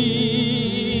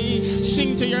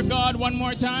 Sing to your God one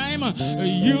more time.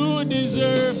 You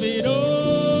deserve it all.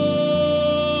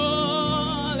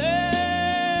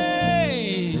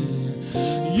 Hey.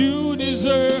 You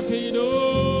deserve it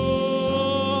all.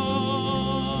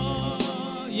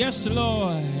 Yes,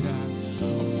 Lord.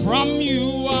 From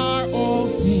you are all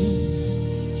things,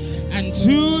 and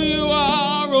to you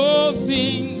are all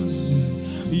things.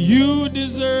 You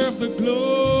deserve the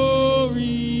glory.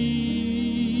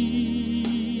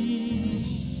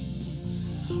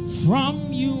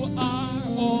 From you are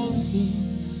all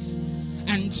things,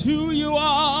 and to you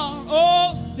are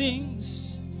all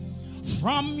things.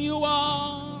 From you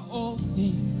are all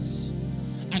things,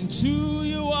 and to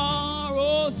you are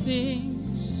all things.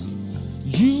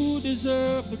 You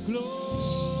deserve the glory.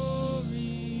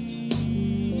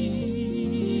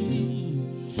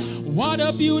 What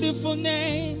a beautiful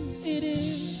name it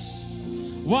is.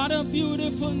 What a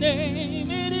beautiful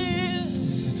name it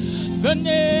is. The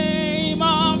name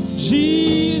of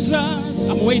Jesus.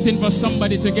 I'm waiting for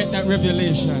somebody to get that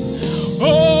revelation.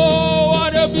 Oh,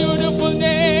 what a beautiful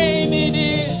name it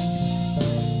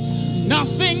is.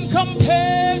 Nothing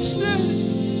compares to it.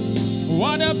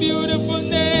 What a beautiful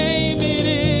name it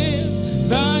is.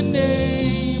 The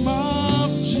name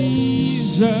of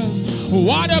Jesus.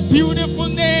 What a beautiful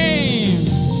name.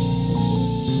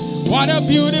 What a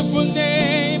beautiful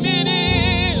name it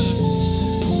is.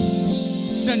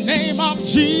 The name of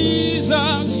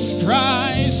Jesus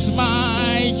Christ,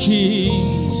 my King.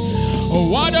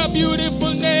 What a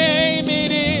beautiful name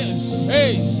it is.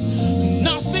 Hey,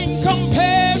 nothing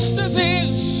compares to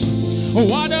this.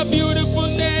 What a beautiful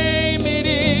name it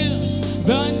is.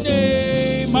 The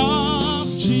name of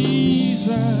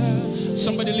Jesus.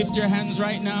 Somebody lift your hands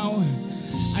right now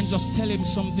and just tell him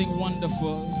something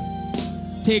wonderful.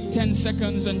 Take 10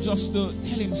 seconds and just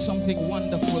tell him something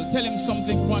wonderful. Tell him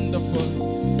something wonderful.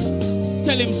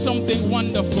 Tell him something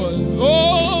wonderful.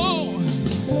 Oh,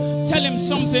 tell him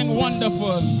something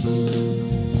wonderful.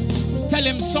 Tell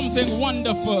him something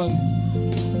wonderful.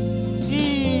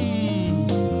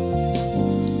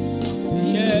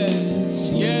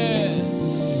 Yes,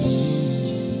 yes.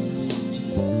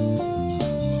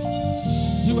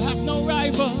 You have no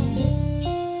rival.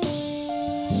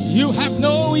 You have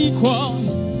no equal.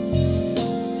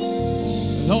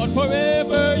 Lord,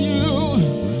 forever you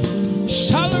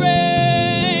shall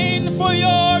reign, for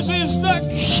yours is the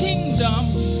kingdom.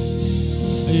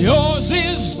 Yours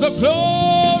is the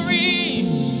glory.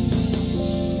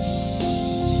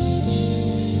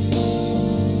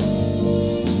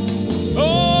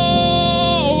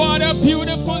 Oh, what a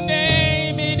beautiful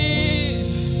name it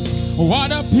is.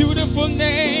 What a beautiful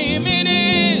name it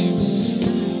is.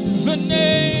 The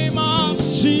name of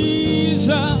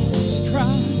Jesus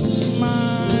Christ,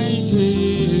 my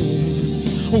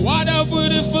King. What a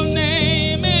beautiful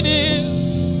name it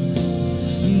is.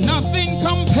 Nothing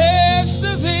compares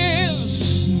to this.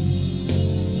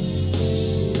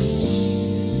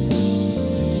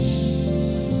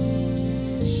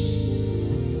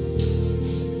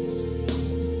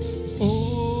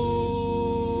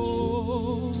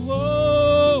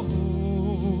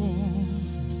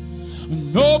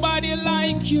 Nobody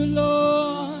like you,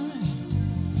 Lord.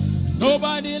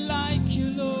 Nobody like you,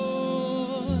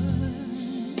 Lord.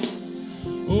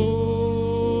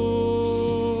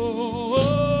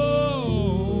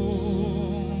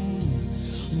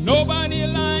 Nobody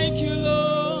like you,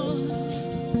 Lord.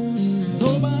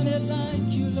 Nobody like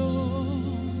you, Lord.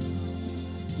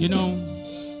 You know,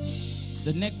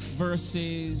 the next verse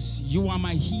is, you are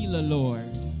my healer,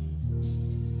 Lord.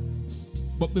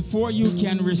 But before you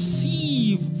can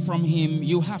receive from him,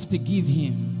 you have to give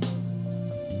him.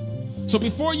 So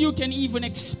before you can even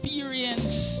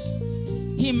experience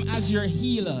him as your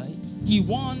healer, he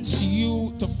wants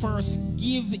you to first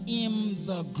give him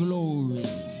the glory.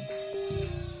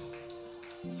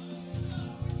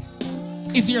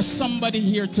 Is there somebody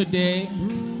here today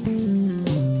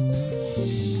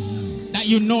that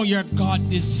you know your God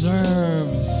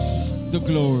deserves the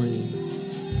glory?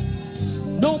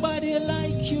 Nobody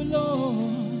like you,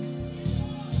 Lord.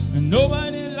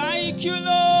 Nobody like you,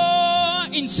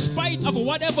 Lord. In spite of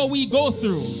whatever we go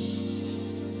through.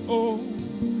 Oh,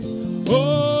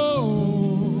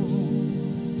 oh.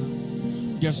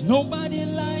 There's nobody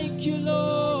like you,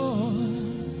 Lord.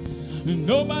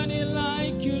 Nobody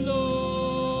like you, Lord.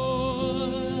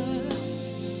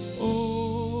 Oh,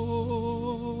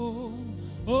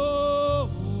 oh, oh.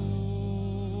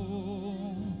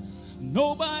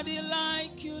 Nobody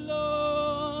like you,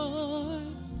 Lord.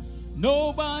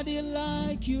 Nobody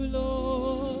like you,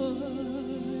 Lord.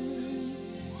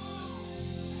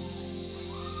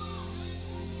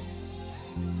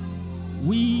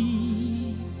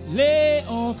 We lay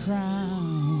our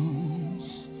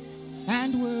crowns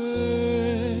and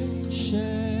worship.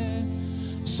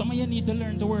 Some of you need to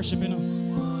learn to worship, you know.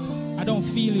 I don't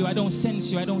feel you, I don't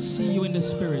sense you, I don't see you in the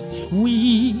spirit.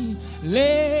 We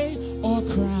lay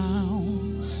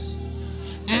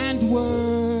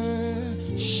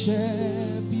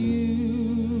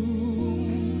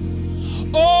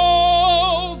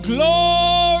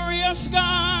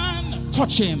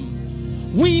touch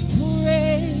him. We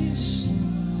praise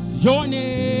your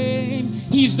name.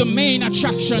 He's the main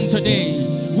attraction today.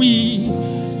 We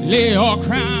lay our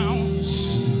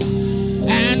crowns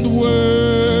and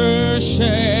worship.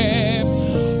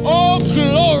 Oh,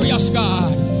 glorious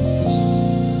God.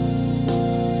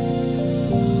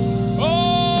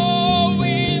 Oh,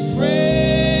 we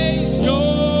praise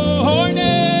your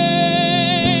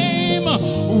name.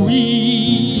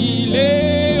 We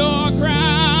lay our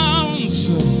crowns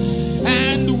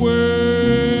and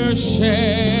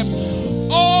worship.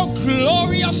 Oh,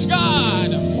 glorious God.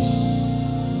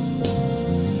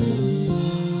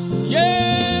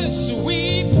 Yes,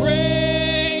 we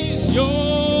praise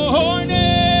your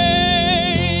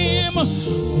name.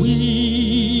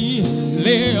 We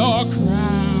lay our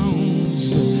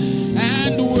crowns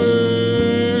and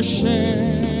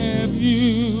worship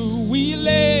you. We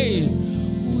lay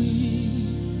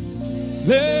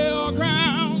our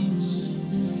crowns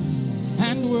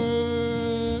and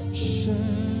worship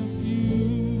you.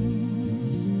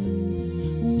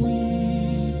 We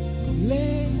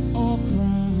lay our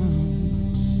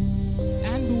crowns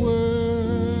and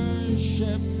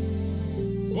worship.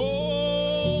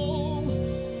 Oh,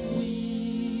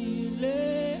 we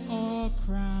lay our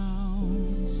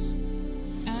crowns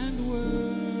and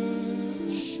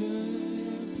worship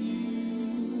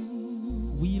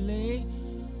you. We lay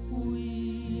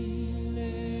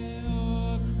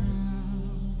our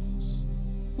crowns.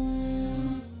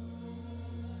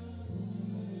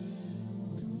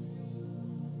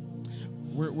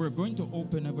 We're going to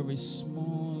open a very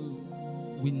small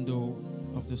window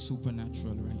of the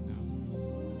supernatural right now.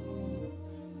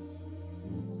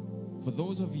 For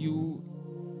those of you,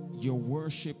 your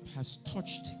worship has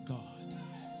touched God.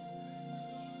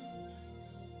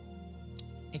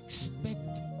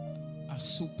 Expect a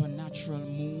supernatural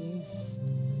move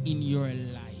in your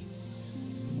life.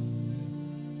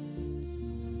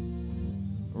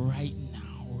 Right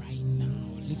now, right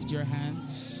now. Lift your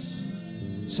hands.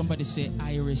 Somebody say,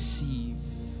 I receive.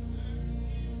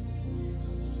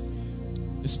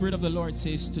 The Spirit of the Lord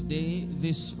says today,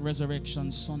 this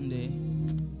Resurrection Sunday,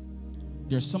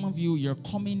 there's some of you, you're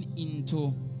coming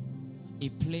into a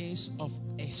place of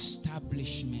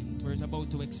establishment. Where He's about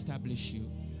to establish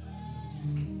you,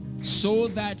 so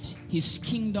that His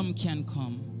kingdom can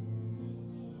come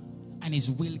and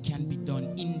His will can be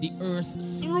done in the earth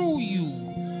through you.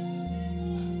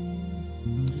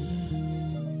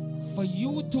 For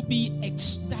you to be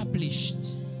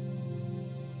established,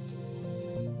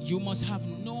 you must have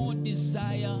no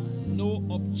desire, no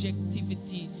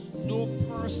objectivity, no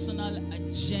personal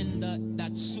agenda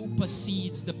that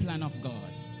supersedes the plan of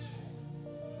God.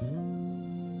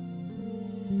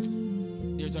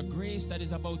 There's a grace that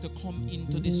is about to come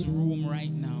into this room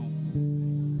right now.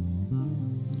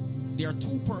 There are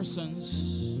two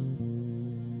persons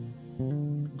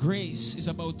grace is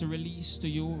about to release to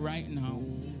you right now.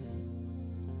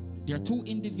 There are two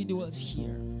individuals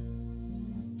here.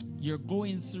 You're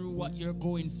going through what you're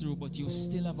going through, but you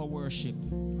still have a worship.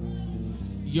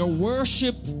 Your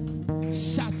worship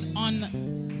sat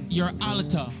on your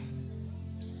altar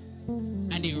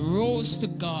and it rose to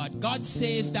God. God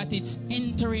says that it's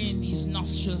entering His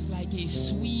nostrils like a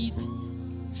sweet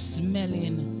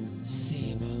smelling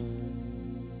savor.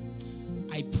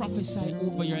 I prophesy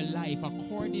over your life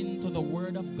according to the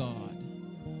word of God.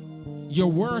 Your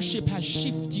worship has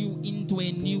shifted you into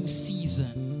a new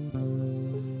season.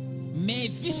 May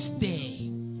this day,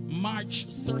 March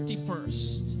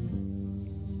 31st,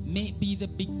 may it be the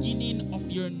beginning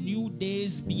of your new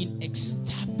days being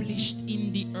established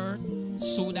in the earth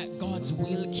so that God's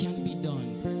will can be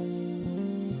done.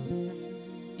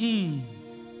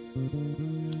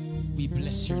 We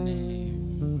bless your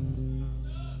name.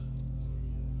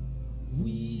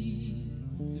 We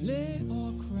lay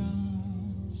our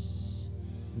crowns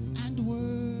and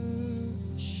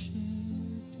worship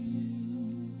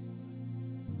you.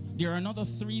 There are another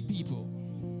three people.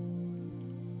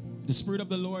 The Spirit of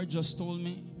the Lord just told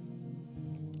me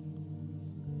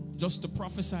just to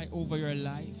prophesy over your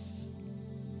life.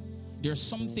 There's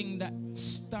something that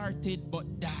started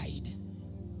but died.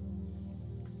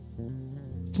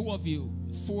 Two of you,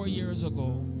 4 years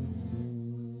ago,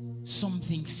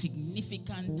 something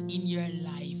significant in your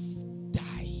life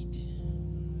died.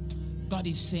 God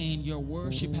is saying your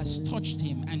worship has touched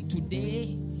Him, and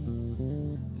today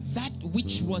that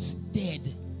which was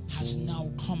dead has now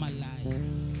come alive.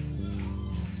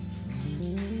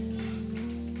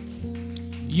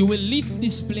 You will leave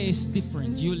this place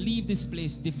different. You leave this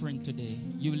place different today.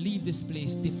 You leave this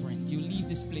place different. You leave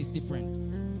this place different.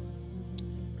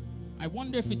 I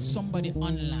wonder if it's somebody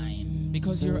online,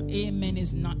 because your amen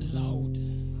is not loud.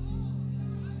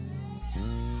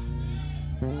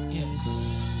 Yes.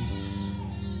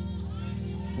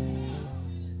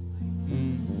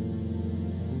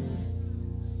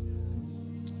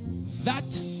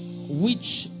 That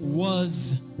which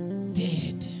was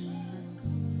dead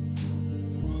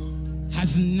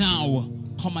has now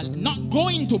come alive. Not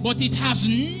going to, but it has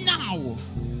now.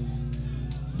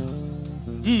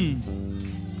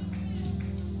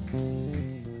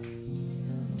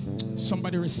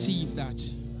 Somebody receive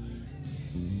that.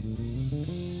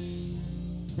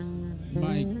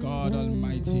 My God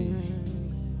Almighty.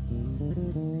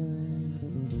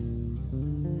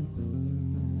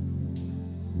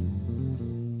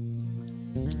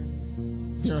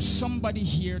 There's somebody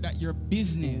here that your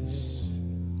business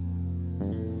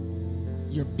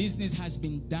has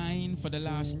been dying for the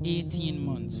last 18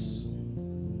 months.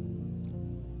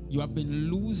 You have been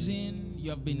losing, you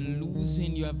have been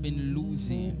losing, you have been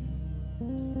losing.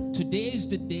 Today is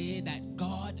the day that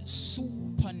God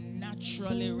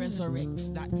supernaturally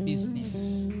resurrects that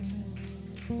business.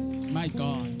 My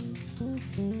God.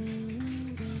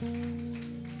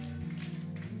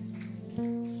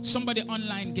 Somebody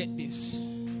online get this.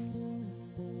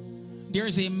 There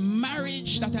is a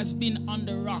marriage that has been on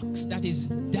the rocks that is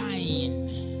dying.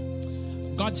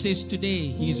 God says today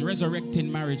He's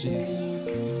resurrecting marriages.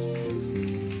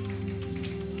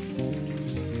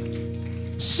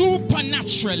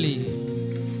 Supernaturally.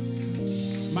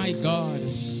 My God.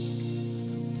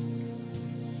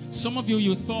 Some of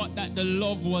you thought that the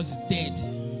love was dead.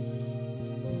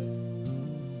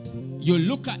 You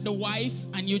look at the wife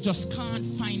and you just can't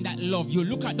find that love. You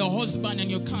look at the husband and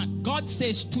you can't. God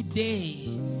says today,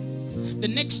 the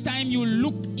next time you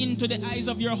look into the eyes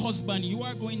of your husband, you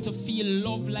are going to feel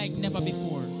love like never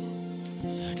before.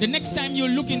 The next time you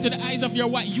look into the eyes of your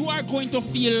wife, you are going to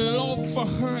feel love for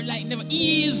her like never.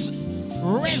 He is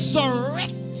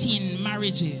resurrecting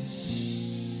marriages.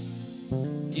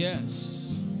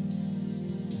 Yes.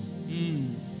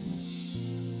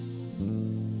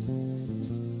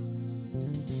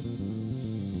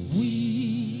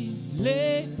 We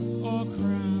lay our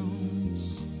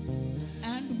crowns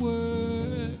and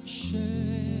worship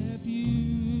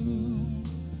you.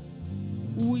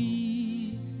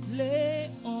 We lay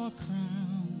our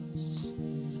crowns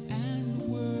and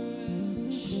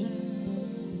worship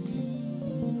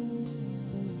you.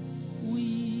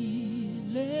 We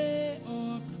lay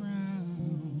our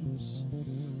crowns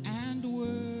and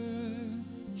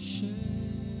worship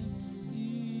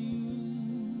you.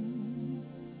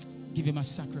 Give Him a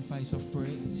sacrifice of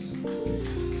praise.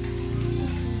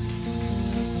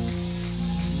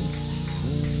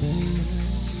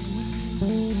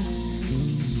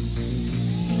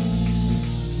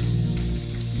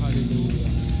 Hallelujah.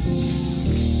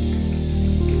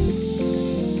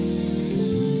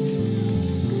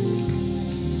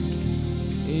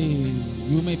 Hey,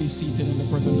 you may be seated in the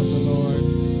presence of the Lord.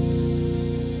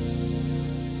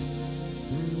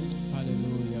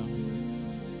 Hallelujah.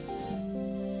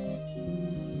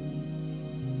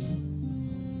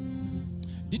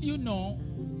 Did you know?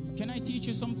 Can I teach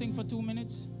you something for 2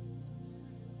 minutes?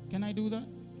 Can I do that?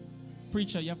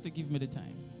 Preacher, you have to give me the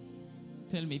time.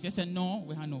 Tell me. If you say no,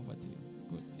 we hand over to you.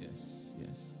 Good. Yes.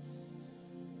 Yes.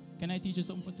 Can I teach you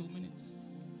something for 2 minutes?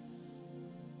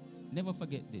 Never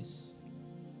forget this.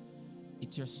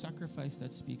 It's your sacrifice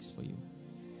that speaks for you.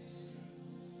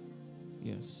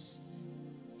 Yes.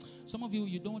 Some of you,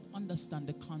 you don't understand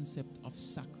the concept of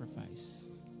sacrifice.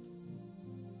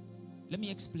 Let me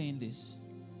explain this.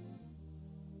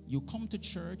 You come to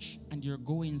church and you're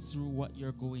going through what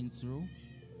you're going through.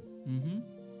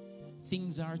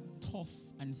 Things are tough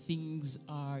and things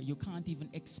are, you can't even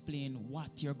explain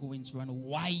what you're going through and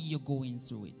why you're going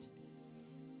through it.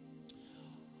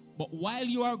 But while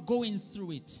you are going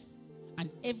through it and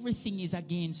everything is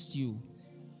against you,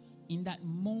 in that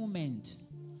moment,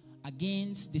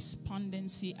 against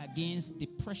despondency, against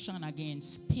depression,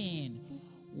 against pain,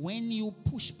 when you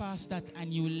push past that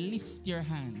and you lift your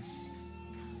hands,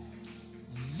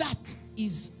 that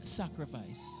is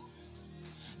sacrifice.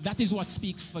 That is what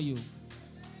speaks for you.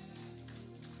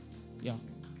 Yeah.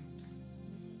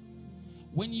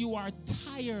 When you are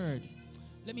tired,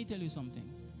 let me tell you something.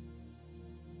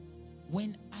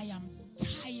 When I am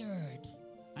tired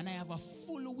and I have a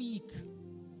full week,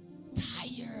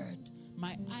 tired,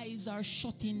 my eyes are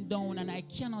shutting down and I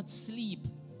cannot sleep.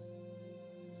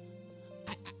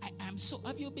 I'm so,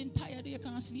 have you been tired you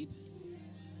can't sleep?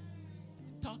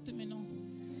 Talk to me now.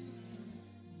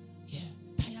 Yeah,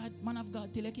 tired, man of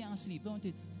God, till you can't sleep, don't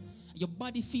it? Your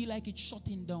body feel like it's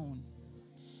shutting down.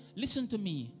 Listen to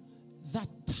me. that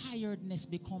tiredness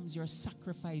becomes your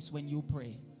sacrifice when you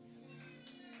pray.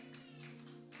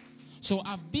 So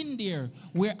I've been there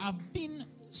where I've been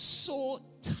so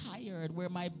tired, where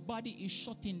my body is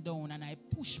shutting down, and I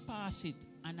push past it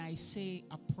and I say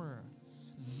a prayer.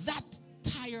 That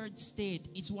tired state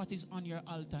is what is on your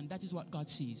altar, and that is what God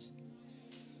sees.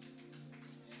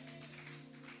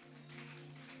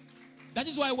 That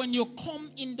is why when you come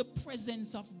in the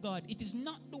presence of God, it is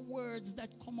not the words that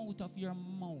come out of your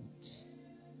mouth.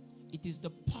 It is the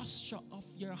posture of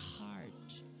your heart.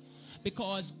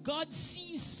 Because God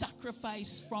sees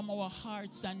sacrifice from our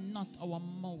hearts and not our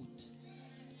mouth.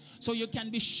 So you can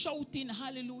be shouting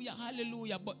hallelujah,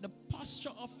 hallelujah, but the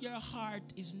posture of your heart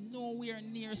is nowhere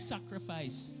near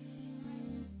sacrifice.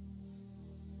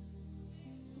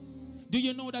 Do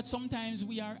you know that sometimes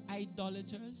we are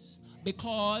idolaters?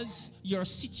 Because your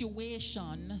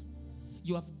situation,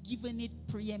 you have given it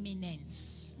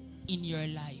preeminence in your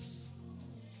life.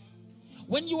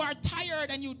 When you are tired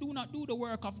and you do not do the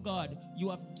work of God, you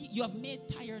have made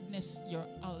tiredness your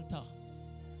altar.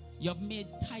 You have made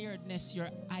tiredness your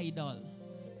idol.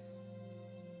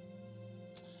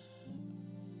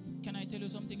 Can I tell you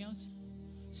something else?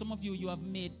 Some of you, you have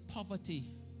made poverty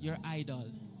your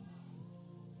idol.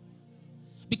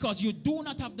 Because you do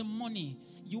not have the money,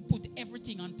 you put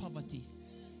everything on poverty.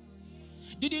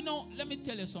 Did you know, let me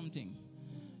tell you something.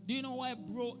 Do you know why I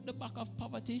broke the back of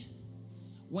poverty?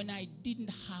 When I didn't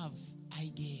have, I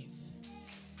gave.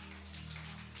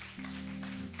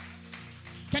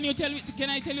 Can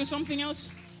I tell you something else?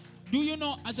 Do you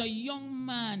know, as a young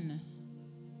man,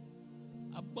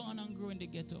 I born and grew in the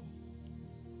ghetto.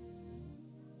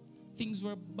 Things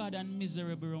were bad and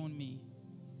miserable around me.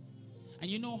 And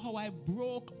you know how I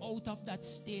broke out of that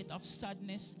state of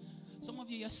sadness? Some of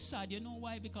you are sad. You know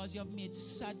why? Because you have made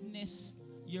sadness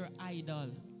your idol.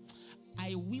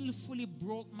 I willfully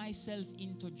broke myself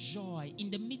into joy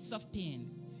in the midst of pain.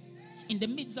 In the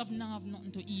midst of not having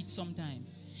nothing to eat sometime.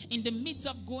 In the midst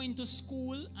of going to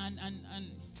school and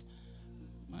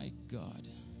my God.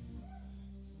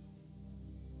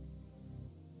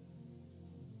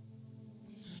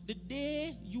 The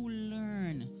day you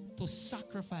learn to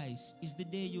sacrifice is the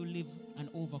day you live an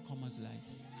overcomer's life.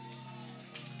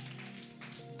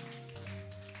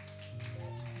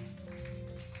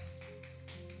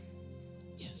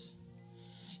 Yes.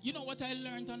 You know what I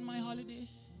learned on my holiday?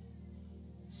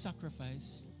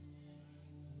 Sacrifice.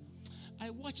 I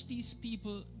watch these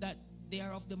people that they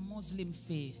are of the Muslim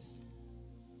faith.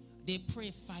 They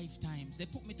pray 5 times. They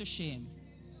put me to shame.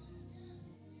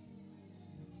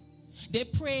 They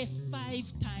pray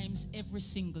 5 times every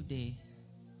single day.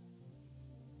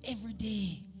 Every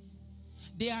day.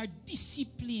 They are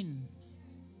disciplined.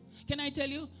 Can I tell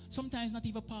you? Sometimes not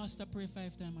even pastor pray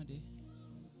 5 times a day.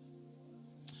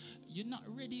 You're not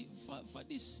ready for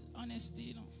this honesty,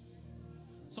 you know.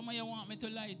 Some of you want me to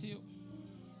lie to you.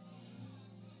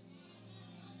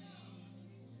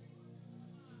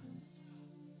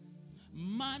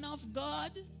 Man of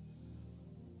God.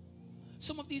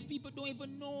 Some of these people don't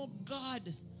even know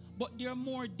God, but they're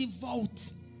more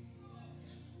devout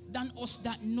than us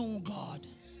that know God.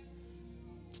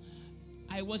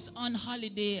 I was on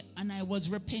holiday and I was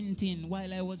repenting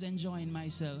while I was enjoying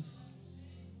myself.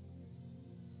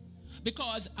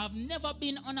 Because I've never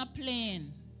been on a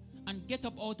plane and get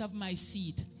up out of my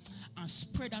seat and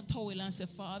spread a towel and say,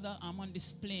 Father, I'm on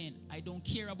this plane. I don't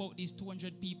care about these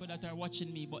 200 people that are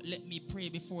watching me, but let me pray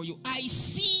before you. I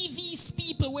see these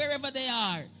people wherever they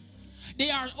are.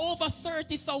 They are over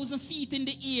 30,000 feet in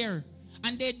the air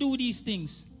and they do these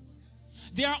things.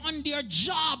 They are on their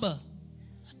job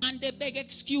and they beg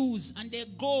excuse and they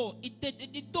go.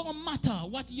 It don't matter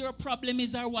what your problem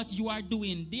is or what you are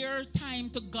doing. Their time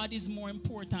to God is more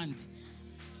important.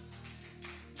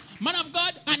 Man of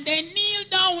God, and they kneel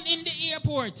down in the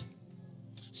airport.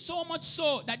 So much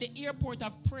so that the airport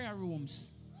have prayer rooms.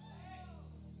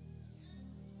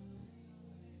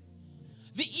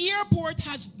 The airport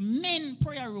has men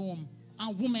prayer room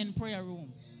and women prayer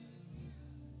room.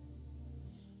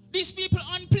 These people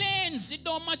on planes, it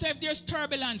don't matter if there's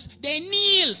turbulence. They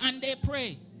kneel and they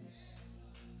pray.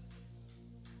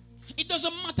 It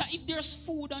doesn't matter if there's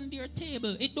food on their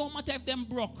table. It don't matter if them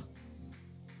broke.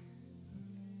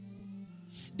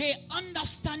 They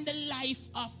understand the life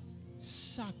of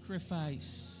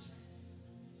sacrifice.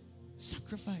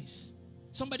 Sacrifice.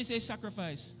 Somebody say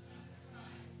sacrifice.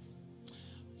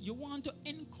 You want to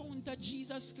encounter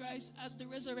Jesus Christ as the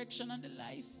resurrection and the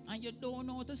life, and you don't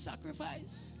know how to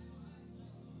sacrifice?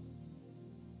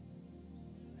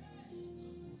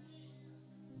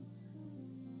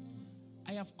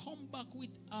 I have come back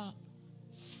with a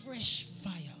fresh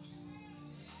fire.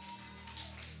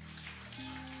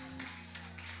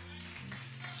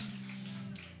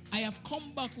 I have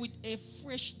come back with a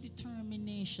fresh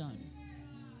determination.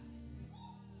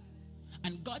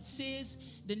 And God says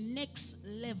the next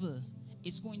level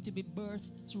is going to be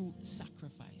birthed through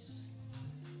sacrifice.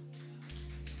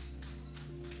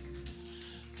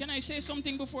 Can I say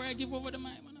something before I give over the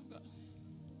mic, man of God?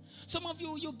 Some of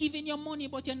you, you're giving your money,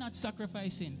 but you're not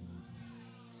sacrificing.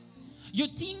 You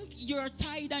think your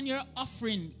tithe and your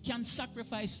offering can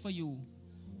sacrifice for you.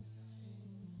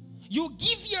 You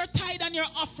give your tithe and your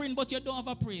offering, but you don't have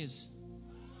a praise.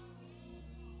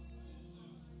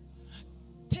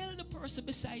 Tell the person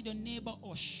beside your neighbor,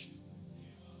 hush.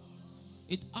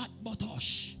 It hot but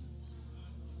hush.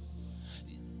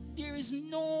 There is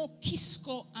no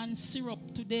Kisco and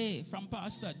syrup today from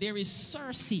Pastor. There is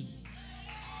Cersei.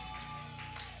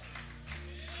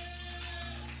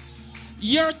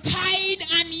 Your tithe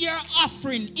and your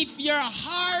offering, if your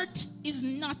heart is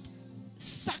not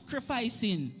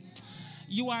sacrificing,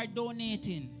 you are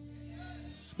donating.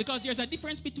 Because there's a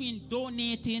difference between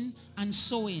donating and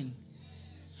sowing.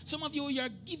 Some of you, you're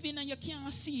giving and you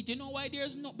can't see it. You know why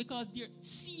there's no? Because the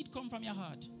seed come from your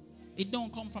heart. It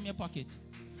don't come from your pocket.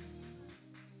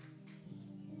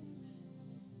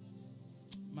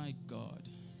 My God.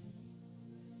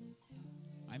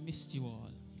 I missed you all.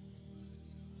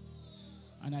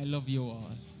 And I love you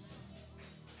all.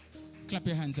 Clap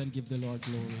your hands and give the Lord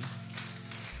glory.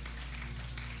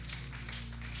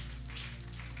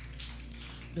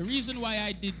 The reason why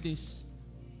I did this,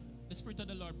 the Spirit of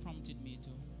the Lord prompted me to.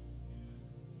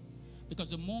 Because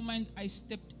the moment I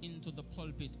stepped into the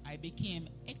pulpit, I became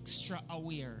extra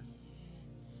aware.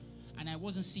 And I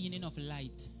wasn't seeing enough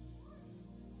light.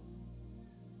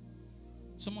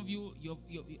 Some of you,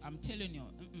 I'm telling you,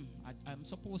 I'm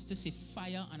supposed to see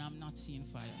fire and I'm not seeing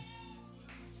fire.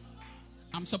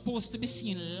 I'm supposed to be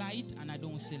seeing light and I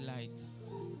don't see light.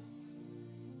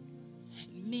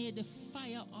 May the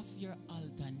fire of your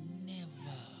altar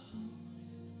never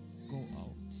go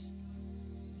out.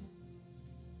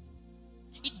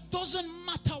 It doesn't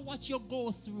matter what you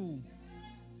go through.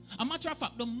 A matter of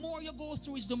fact, the more you go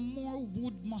through is the more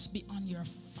wood must be on your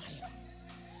fire.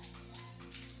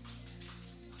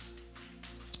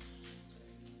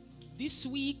 This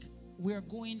week, we're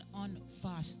going on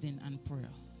fasting and prayer.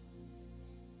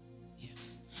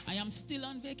 Yes. I am still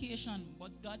on vacation,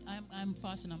 but God, I'm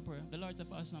fasting and prayer. The Lord's a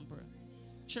fasting and prayer.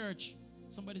 Church,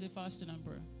 somebody say fasting and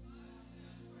prayer.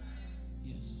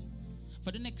 Yes.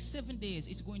 For the next 7 days,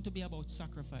 it's going to be about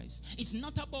sacrifice. It's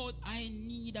not about, I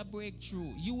need a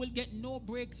breakthrough. You will get no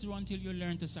breakthrough until you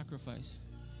learn to sacrifice.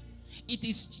 It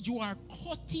is, you are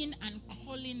cutting and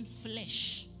culling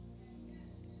flesh.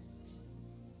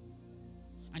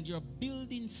 And you're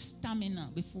building stamina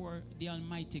before the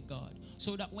Almighty God.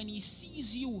 So that when He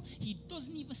sees you, He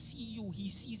doesn't even see you. He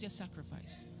sees your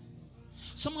sacrifice.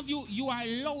 Some of you, you are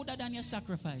louder than your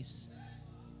sacrifice.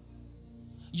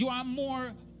 You are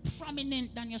more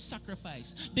prominent than your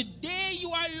sacrifice. The day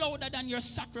you are louder than your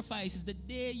sacrifice is the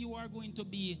day you are going to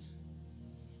be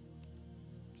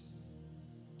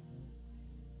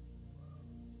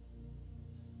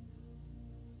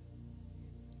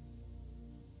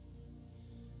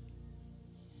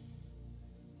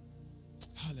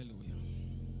hallelujah.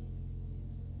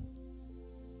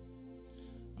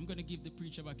 I'm going to give the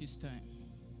preacher back his time.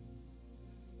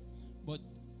 But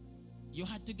you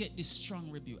had to get this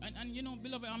strong rebuke. And you know,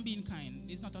 beloved, I'm being kind.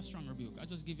 It's not a strong rebuke. I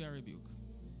just give you a rebuke.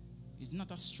 It's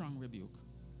not a strong rebuke.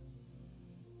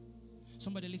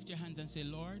 Somebody lift your hands and say,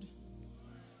 Lord,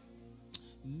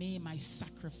 may my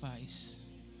sacrifice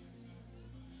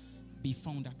be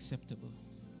found acceptable.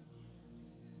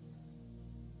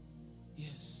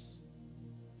 Yes.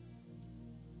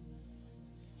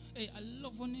 Hey, I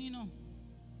love when, you know,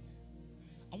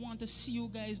 I want to see you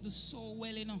guys do so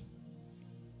well, you know.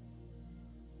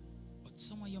 But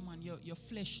some of you, man, your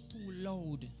flesh too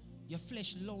loud. Your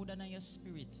flesh louder than your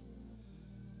spirit.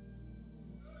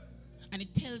 And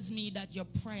it tells me that your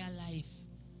prayer life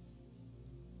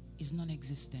is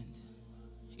non-existent.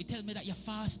 It tells me that your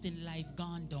fasting life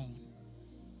gone down.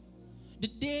 The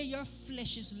day your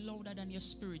flesh is louder than your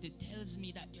spirit, it tells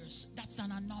me that that's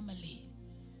an anomaly.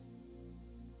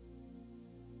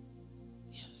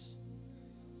 Yes.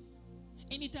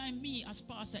 Anytime me as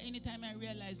pastor, anytime I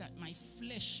realize that my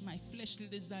fleshly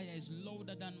desire is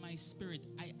louder than my spirit,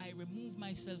 I remove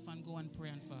myself and go and pray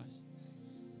and fast.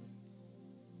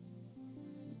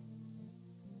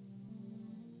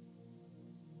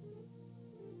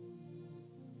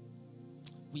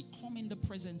 We come in the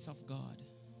presence of God.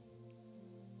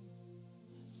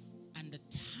 And the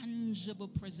tangible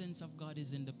presence of God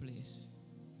is in the place.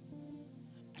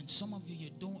 And some of you,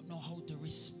 you don't know how to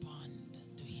respond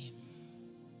to him.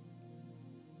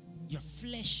 Your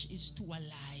flesh is too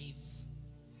alive.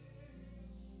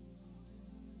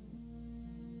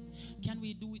 Can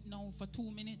we do it now for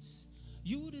 2 minutes?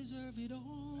 You deserve it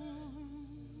all.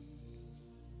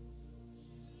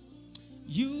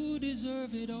 You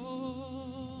deserve it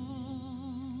all.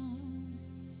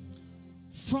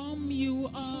 From you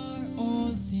are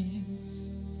all things,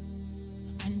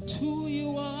 and to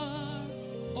you are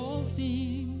all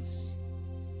things.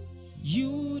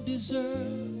 You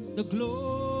deserve the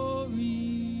glory.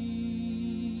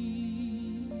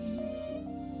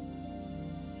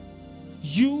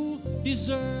 You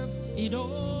deserve it all.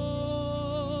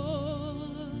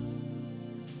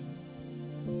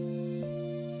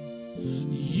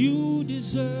 You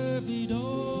deserve it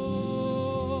all.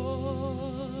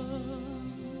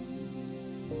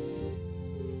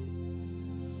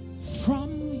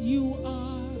 From you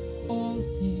are all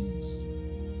things,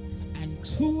 and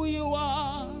to you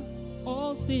are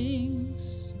all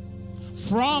things.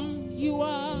 From you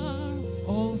are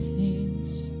all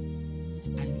things,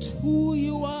 and to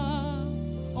you are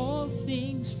all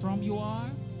things. From you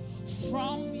are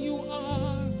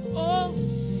all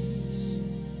things,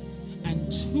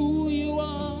 and to you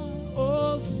are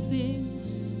all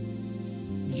things.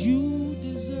 You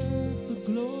deserve the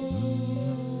glory.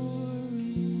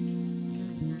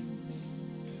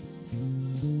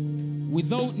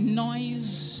 Without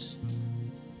noise,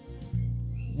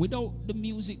 without the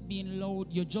music being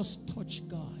loud, you just touch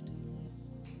God.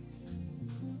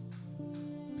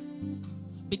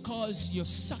 Because you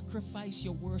sacrifice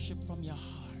your worship from your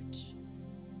heart.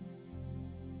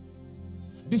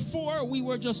 Before, we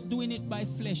were just doing it by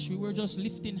flesh. We were just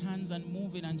lifting hands and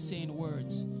moving and saying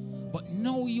words. But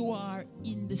now you are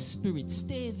in the spirit.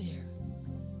 Stay there.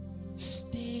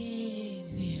 Stay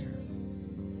there.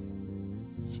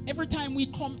 Every time we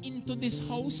come into this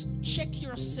house, check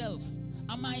yourself.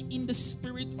 Am I in the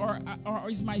spirit, or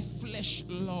is my flesh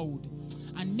loud?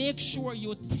 And make sure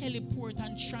you teleport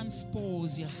and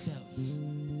transpose yourself.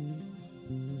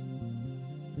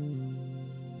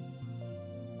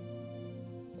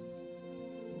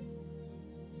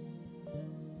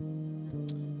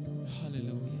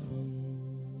 Hallelujah.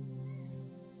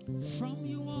 From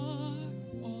you are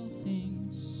all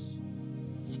things,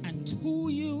 and to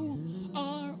you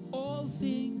are all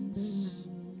things.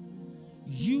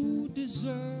 You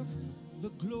deserve the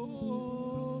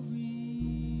glory.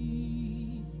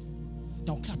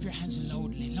 Now clap your hands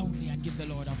loudly, loudly, and give the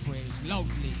Lord a praise.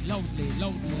 Loudly, loudly,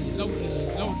 loudly, loudly,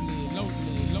 loudly,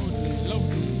 loudly, loudly,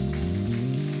 loudly.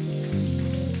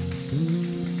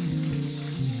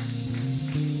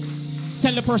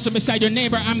 Tell the person beside your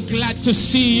neighbor, I'm glad to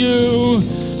see you.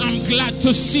 I'm glad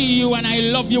to see you, and I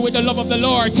love you with the love of the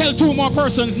Lord. Tell 2 more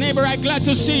persons, neighbor, I'm glad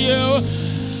to see you.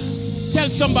 Tell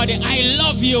somebody, I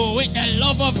love you with the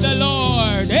love of the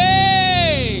Lord.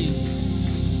 Hey!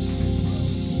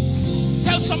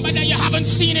 Tell somebody that you haven't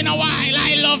seen in a while,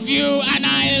 I love you, and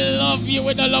I love you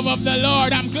with the love of the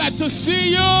Lord. I'm glad to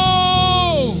see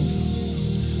you.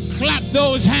 Clap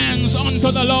those hands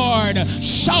unto the Lord.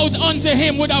 Shout unto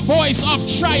him with a voice of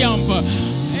triumph.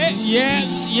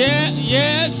 Yes, yes,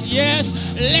 yes, yes.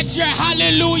 Let your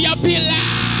hallelujah be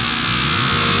loud.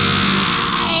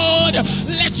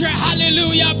 Let your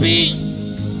hallelujah be.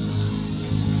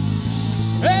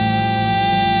 Hey!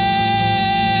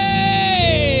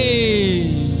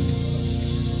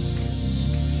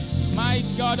 My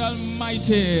God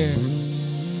Almighty.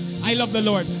 I love the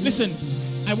Lord. Listen,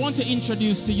 I want to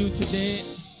introduce to you today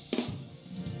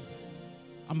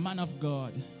a man of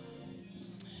God.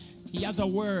 He has a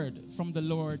word from the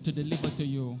Lord to deliver to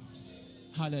you.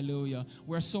 Hallelujah.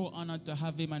 We're so honored to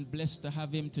have him and blessed to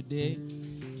have him today.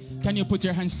 Can you put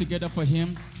your hands together for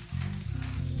him?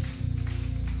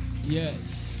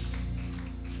 Yes.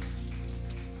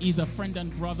 He's a friend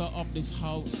and brother of this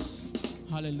house.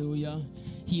 Hallelujah.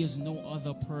 He is no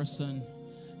other person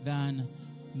than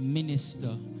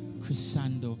Minister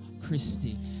Chrisando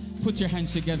Christie. Put your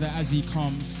hands together as he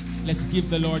comes. Let's give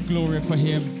the Lord glory for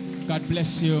him. God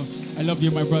bless you. I love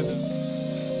you, my brother.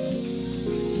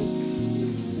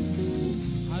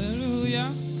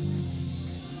 Hallelujah.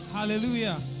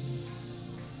 Hallelujah.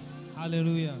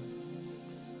 Hallelujah.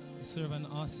 We serve an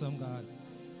awesome God.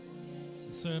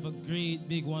 We serve a great,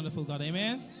 big, wonderful God.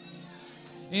 Amen.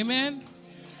 Amen.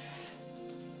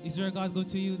 Is your God good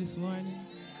to you this morning?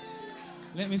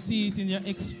 Let me see it in your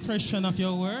expression of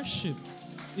your worship.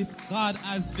 If God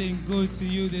has been good to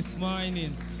you this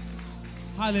morning.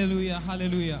 Hallelujah,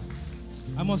 hallelujah.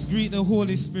 I must greet the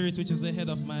Holy Spirit, which is the head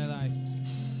of my life.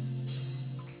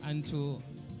 And to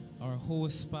our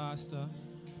host pastor,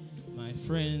 my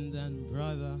friend and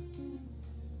brother.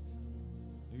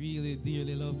 Really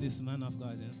dearly love this man of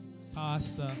God,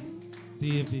 Pastor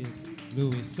David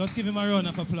Lewis. Let's give him a round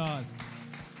of applause.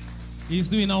 He's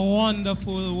doing a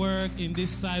wonderful work in this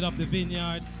side of the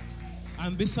vineyard.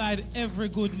 And beside every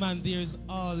good man, there's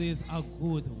always a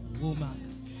good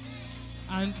woman.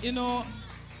 And you know,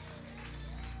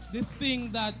 the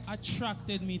thing that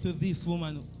attracted me to this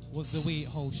woman was the way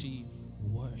how she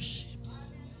worships.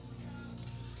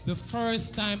 The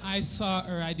first time I saw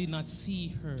her, I did not see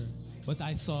her, but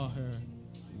I saw her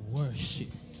worship.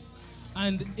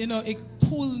 And you know, it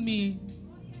pulled me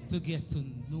to get to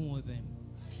know them.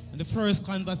 And the first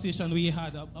conversation we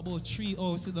had, about 3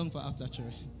 hours sit down for after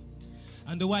church.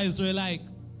 And the wives were like,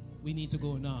 we need to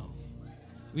go now.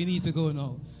 We need to go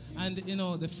now. And you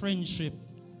know, the friendship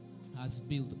has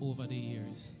built over the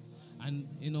years. And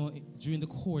you know, during the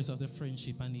course of the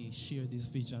friendship, and he shared this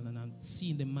vision, and I'm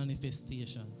seeing the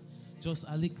manifestation just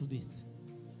a little bit,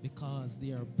 because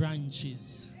there are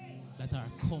branches that are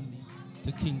coming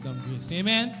to Kingdom Grace.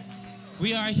 Amen.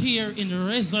 We are here in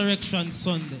Resurrection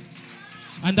Sunday,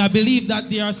 and I believe that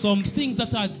there are some things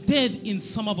that are dead in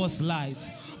some of us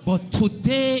lives, but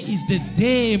today is the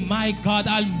day, my God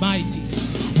Almighty,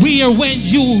 where when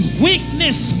you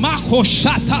witness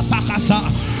Makoshata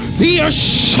Pakasa, there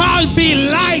shall be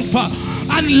life,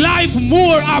 and life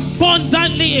more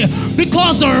abundantly,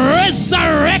 because the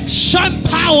resurrection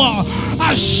power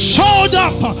has showed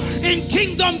up in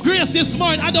Kingdom Grace this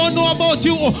morning. I don't know about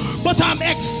you, but I'm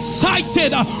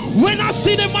excited. When I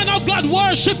see the man of God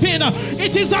worshiping,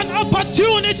 it is an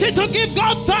opportunity to give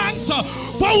God thanks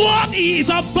for what he is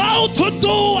about to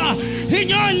do in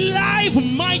your life,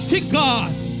 mighty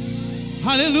God.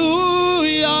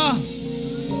 Hallelujah.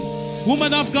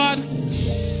 Woman of God,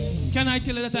 can I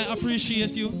tell you that I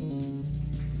appreciate you?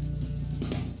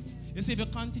 You see, if you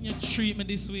continue to treat me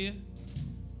this way,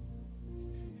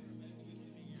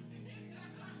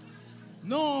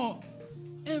 no,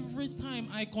 every time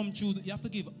I come through, you have to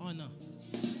give honor.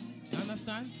 You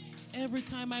understand? Every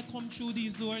time I come through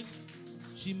these doors,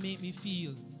 she make me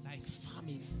feel like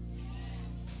family.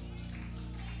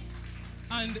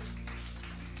 And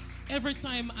every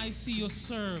time I see you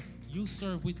serve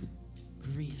with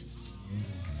grace.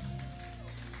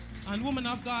 And woman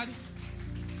of God,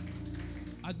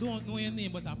 I don't know your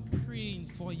name, but I'm praying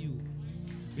for you,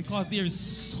 because there's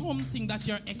something that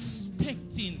you're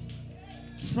expecting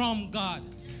from God.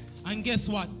 And guess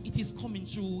what? It is coming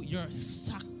through your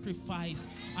sacrifice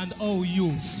and how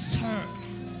you serve.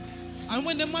 And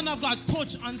when the man of God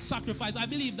touch and sacrifice, I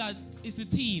believe that it's a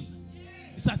team.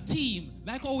 It's a team.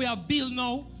 Like how we are built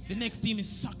now, the next team is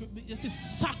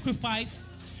sacrifice.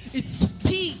 It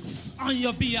speaks on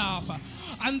your behalf.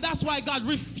 And that's why God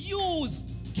refused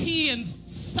Cain's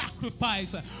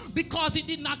sacrifice, because it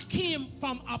did not came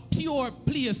from a pure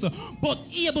place, but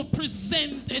Abel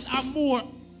presented a more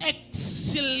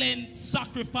excellent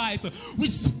sacrifice. We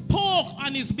spoke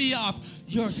on his behalf.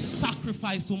 Your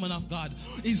sacrifice, woman of God,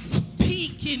 is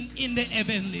speaking in the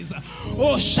heavenlies.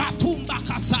 Oh, Shatumba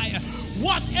Kasaya.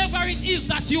 Whatever it is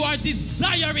that you are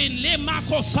desiring, Lema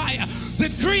Kosaya, the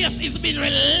grace is being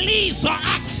released for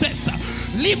access.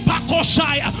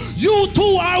 Lipakoshaya. You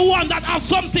too are one that have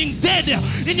something dead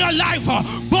in your life,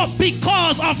 but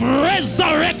because of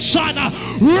resurrection,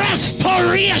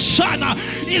 restoration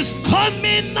is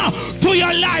coming to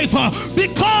your life.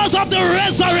 Because of the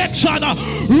resurrection,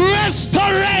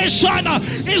 restoration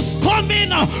is coming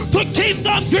to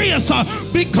Kingdom Grace.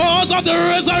 Because of the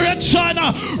resurrection,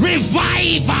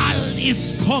 revival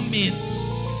is coming.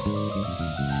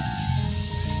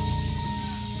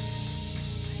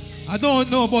 I don't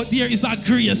know, but there is a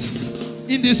grace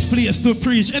in this place to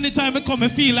preach. Anytime I come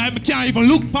and feel like I can't even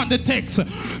look upon the text,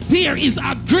 there is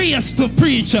a grace to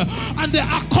preach. And the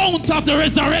account of the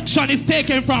resurrection is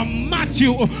taken from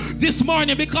Matthew this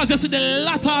morning, because you see the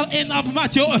latter end of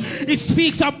Matthew, it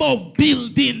speaks about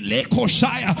building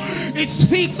Lekoshire. It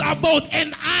speaks about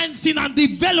enhancing and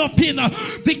developing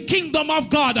the kingdom of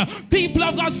God. People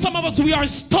of God, some of us, we are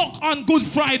stuck on Good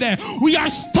Friday. We are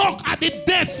stuck at the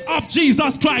death of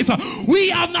Jesus Christ. We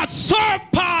have not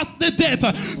surpassed the death.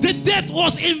 The death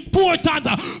was important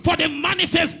for the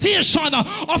manifestation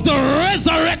of the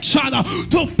resurrection,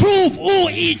 to prove who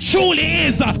he truly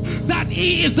is, that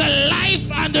he is the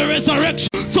life and the resurrection,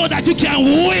 so that you can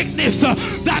witness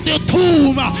that the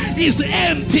tomb is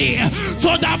empty,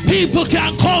 so that people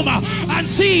can come and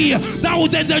see that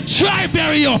within the dry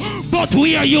burial, but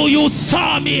where you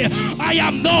saw me, I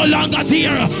am no longer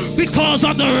there, because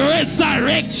of the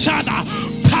resurrection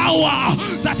power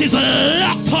that is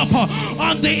locked up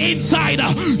on the inside.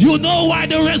 You know why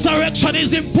the resurrection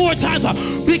is important?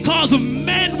 Because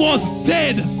man was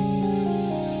dead.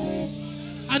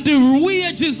 And the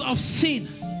wages of sin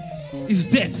is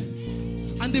death.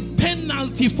 And the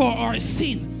penalty for our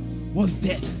sin was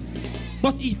death.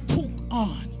 But he took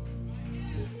on.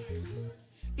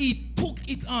 He took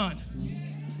it on.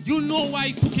 You know why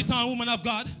he took it on, woman of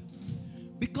God?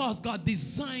 Because God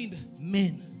designed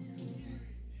men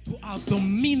to have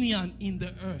dominion in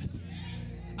the earth.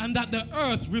 And that the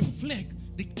earth reflect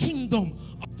the kingdom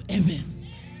of heaven.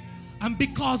 And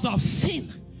because of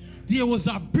sin, there was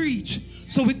a breach.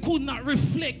 So we could not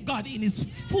reflect God in his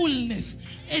fullness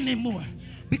anymore.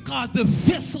 Because the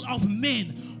vessel of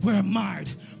men were marred.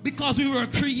 Because we were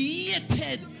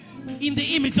created in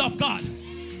the image of God.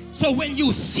 So when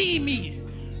you see me,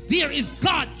 there is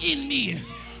God in me.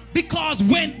 Because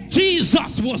when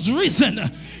Jesus was risen,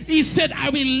 he said, I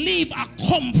will leave a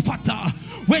comforter.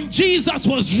 When Jesus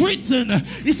was risen,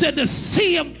 he said the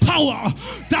same power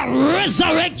that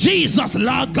resurrected Jesus,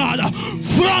 Lord God,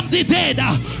 from the dead,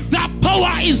 that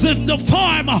power is in the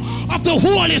form of the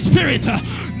Holy Spirit,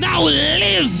 now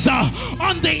lives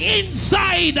on the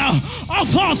inside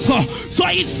of us. So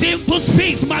it simply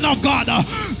speaks, man of God,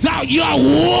 that you are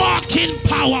walking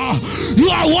power, you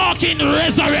are walking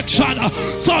resurrection.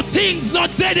 So things not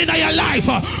dead in your life,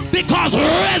 because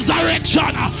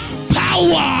resurrection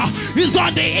power is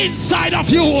on the inside of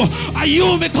you. And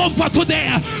you may come for today.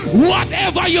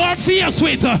 Whatever you're faced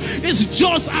with is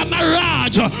just a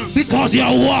mirage, because you're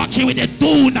walking with the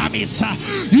dunamis.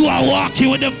 You are walking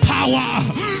with the power.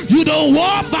 You don't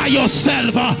walk by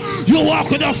yourself. You walk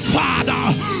with the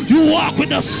Father. You walk with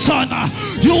the Son.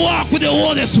 You walk with the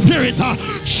Holy Spirit.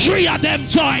 Three of them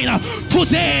join.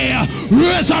 Today,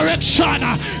 resurrection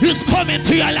is coming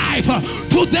to your life.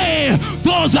 Today,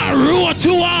 those that wrote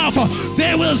you off,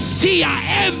 they will see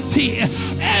an empty,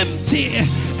 empty,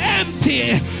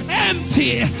 empty,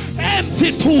 empty,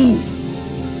 empty tomb.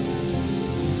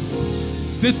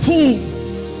 The tomb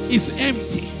is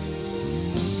empty.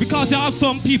 Because there are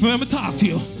some people, let me talk to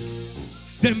you,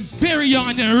 them bury you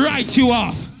and then write you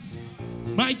off.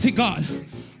 Mighty God.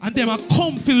 And them are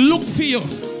come to look for you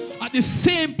at the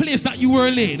same place that you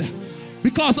were laid.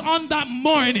 Because on that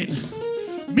morning,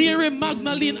 Mary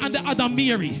Magdalene and the other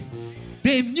Mary,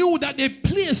 they knew that they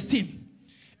placed him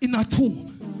in a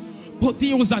tomb. But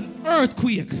there was an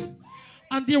earthquake.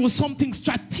 And there was something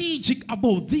strategic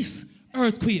about this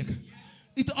earthquake.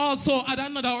 It also had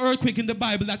another earthquake in the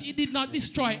Bible that it did not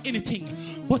destroy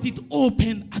anything, but it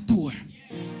opened a door.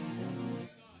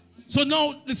 So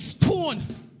now the stone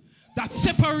that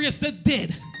separates the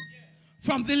dead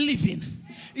from the living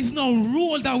is now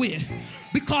rolled away,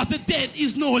 because the dead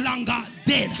is no longer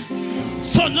dead.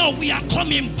 So now we are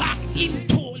coming back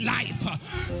into life.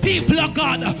 People of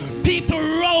God, people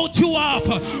wrote you off,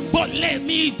 but let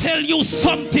me tell you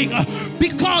something.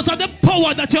 Because of the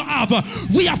power that you have,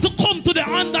 we have to come to the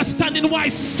understanding why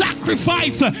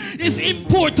sacrifice is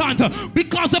important.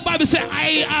 Because the Bible says,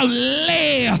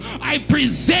 I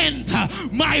present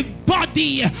my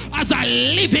body as a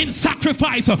living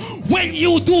sacrifice. When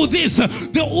you do this,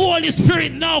 the Holy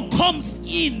Spirit now comes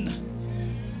in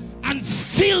and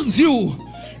fills you.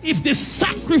 If the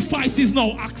sacrifice is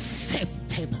now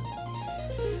acceptable,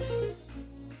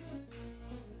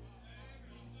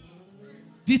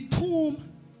 the tomb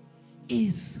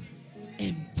is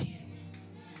empty.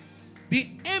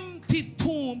 The empty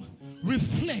tomb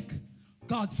reflects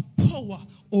God's power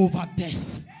over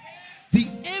death. The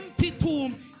empty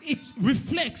tomb, it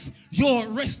reflects your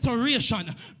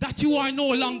restoration, that you are no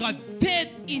longer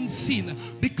dead in sin,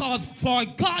 because for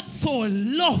God so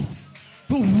loved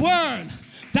the world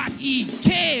that he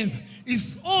gave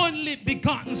his only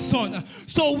begotten Son.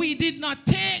 So we did not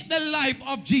take the life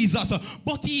of Jesus,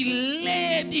 but he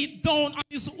laid it down on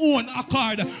his own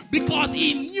accord, because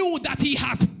he knew that he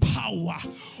has power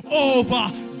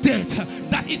over death,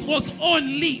 that it was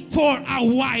only for a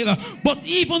while. But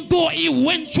even though he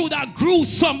went through that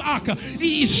gruesome act,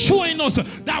 he is showing us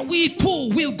that we too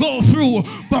will go through,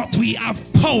 but we have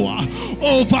power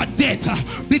over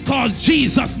death, because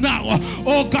Jesus now,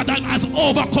 oh God, has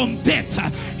overcome death,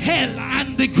 hell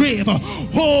and the grave.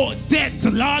 Oh death,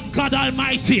 Lord God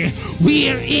Almighty,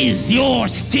 where is your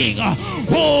sting?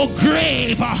 Oh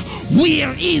grave,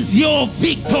 where is your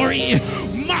victory?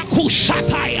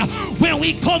 when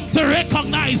we come to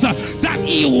recognize that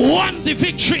he won the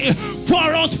victory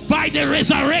for us by the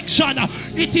resurrection,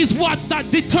 it is what that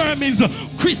determines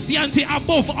Christianity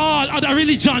above all other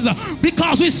religions,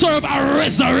 because we serve a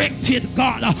resurrected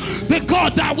God. The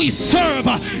God that we serve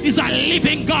is a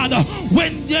living God.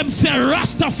 When them say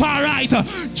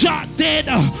Rastafari Jah dead,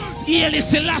 Haile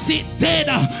Selassie dead,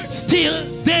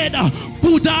 still dead,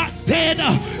 Buddha dead,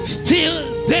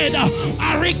 still dead,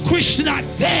 Hare Krishna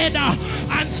dead,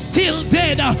 and still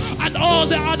dead, and all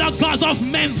the other gods of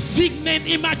men's figment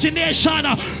imagination,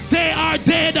 they are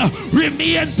dead,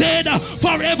 remain dead,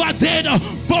 forever dead.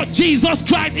 But Jesus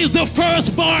Christ is the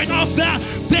firstborn of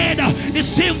the dead. It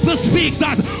simply speaks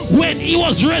that when he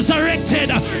was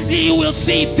resurrected, he will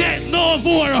see death no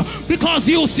more, because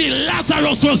you see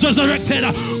Lazarus was resurrected,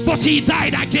 but he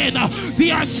died again.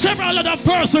 There are several other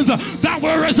persons that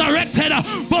were resurrected,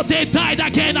 but they died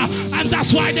again, and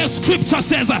that's why the scripture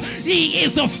says he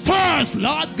is the first,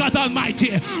 Lord God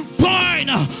Almighty, born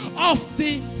of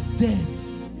the dead.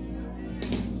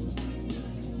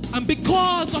 And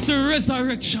because of the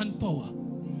resurrection power,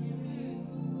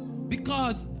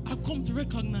 because I've come to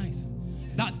recognize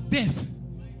that death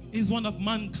is one of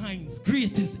mankind's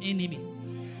greatest enemy.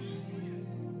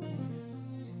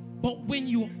 But when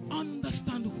you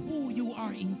understand who you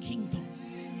are in kingdom,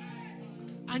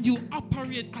 and you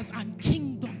operate as a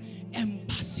kingdom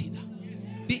ambassador,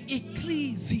 the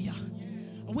ecclesia,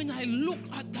 when I look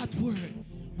at that word,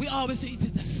 we always say it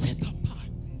is the set apart,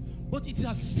 but it is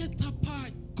a set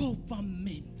apart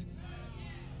government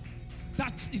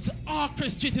that is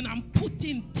orchestrating and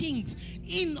putting things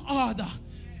in order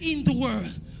in the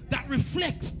world that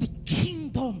reflects the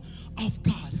kingdom of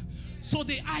God. So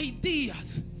the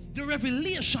ideas, the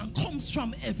revelation comes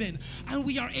from heaven, and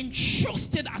we are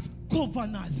entrusted as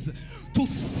governors to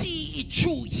see it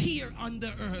through here on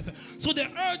the earth. So the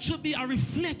earth should be a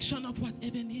reflection of what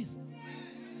heaven is.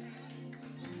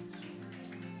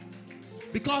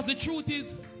 Because the truth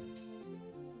is,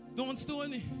 don't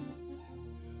stone it.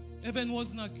 Heaven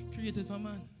was not created for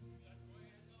man.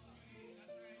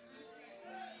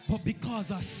 But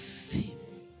because of sin.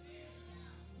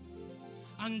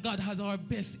 And God has our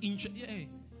best interest. Yeah,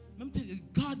 let me tell you,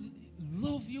 God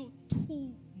loves you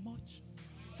too much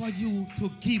for you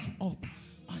to give up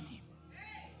on him.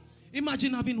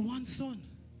 Imagine having one son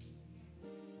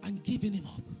and giving him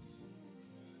up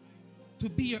to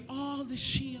bear all the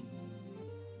shame,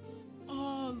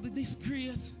 all the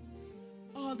disgrace,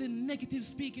 all the negative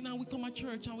speaking, and we come to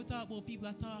church and we talk about people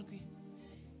are talking,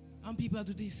 and people are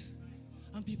do this,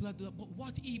 and people are do that. But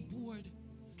what he bore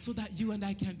so that you and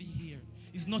I can be here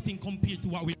is nothing compared to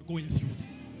what we are going through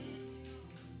today.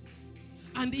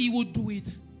 And he will do it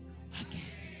again.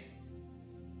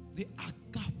 The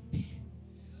agape.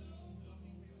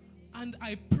 And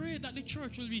I pray that the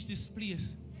church will reach this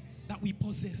place that we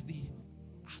possess the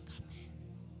agape.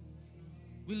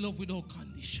 We love without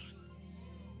condition.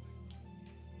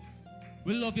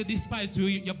 We love you despite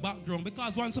your background.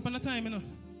 Because once upon a time, you know,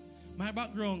 my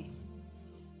background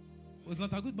was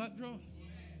not a good background.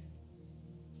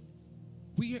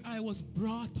 Where I was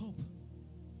brought up,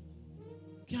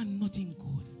 can nothing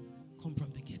good come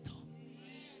from the ghetto.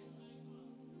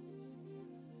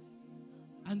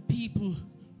 And people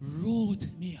wrote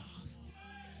me off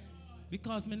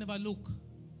because me never look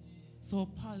so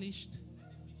polished,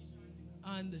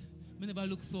 and me never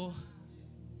look so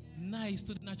nice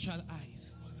to the natural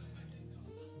eyes.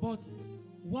 But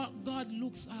what God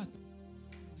looks at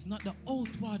is not the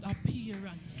outward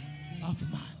appearance of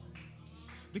man.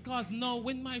 Because now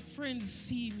when my friends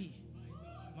see me,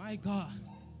 my God,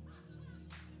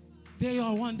 they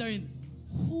are wondering,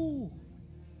 who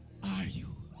are you?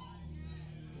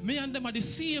 Me and them are the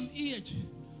same age,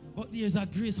 but there is a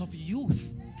grace of youth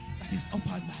that is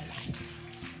upon my life.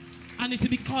 And it is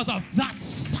because of that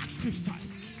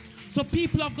sacrifice. So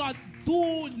people of God,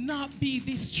 do not be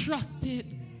distracted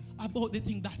about the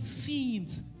thing that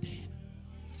seems dead.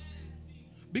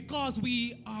 Because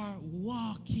we are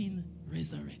walking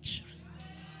resurrection.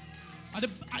 And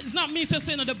it's not me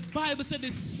saying that, the Bible said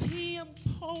the same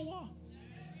power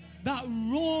that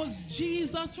rose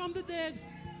Jesus from the dead,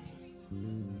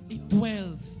 it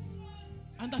dwells.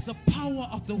 And that's the power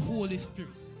of the Holy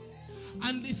Spirit.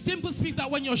 And it simply speaks that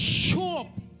when you show up,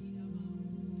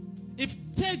 if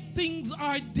dead things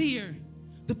are there,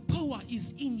 the power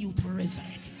is in you to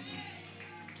resurrect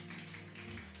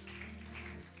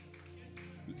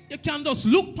it. You can just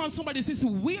look upon somebody and say,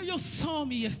 where you saw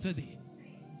me yesterday,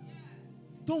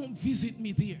 don't visit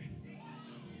me there,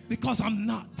 because I'm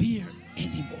not there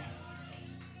anymore.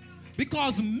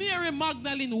 Because Mary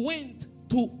Magdalene went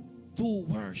to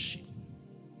worship,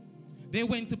 they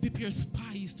went to prepare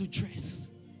spies to dress.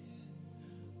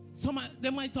 They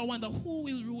might wonder, who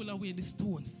will roll away the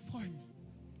stone for me?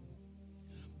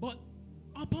 But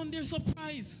upon their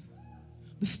surprise,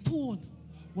 the stone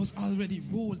was already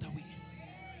rolled away.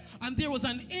 And there was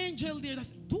an angel there that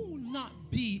said, do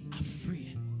not be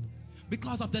afraid,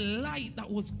 because of the light that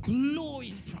was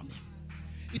glowing from him.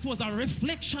 It was a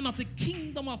reflection of the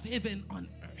kingdom of heaven on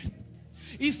earth.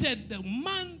 He said, the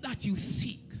man that you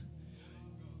seek,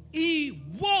 he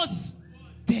was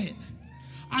dead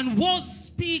and was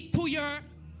speak to your.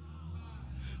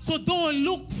 So don't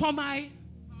look for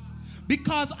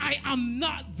because I am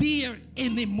not there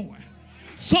anymore.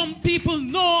 Some people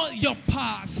know your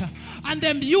past and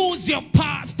them use your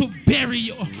past to bury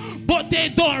you, but they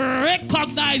don't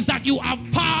recognize that you have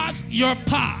passed your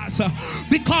past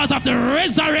because of the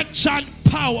resurrection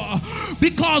power.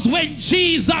 Because when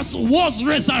Jesus was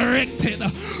resurrected,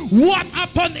 what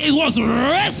happened? It was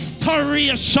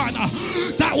restoration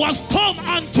that was come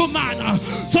unto man.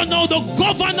 So now the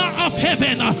governor of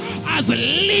heaven has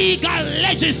legal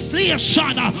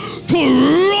legislation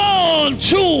to roll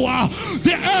through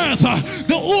the earth.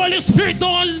 The Holy Spirit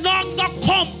no longer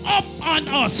come up on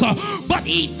us, but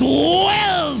he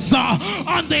dwells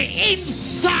on the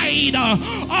inside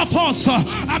of us.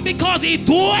 And because he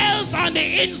dwells on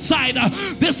the inside,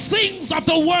 the things of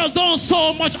the world don't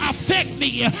so much affect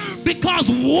me. Because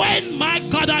when, my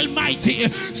God Almighty,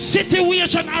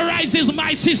 situation arises,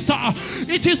 my sister,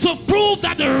 it is to prove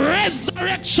that the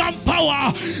resurrection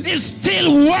power is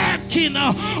still working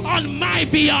on my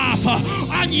behalf,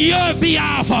 on your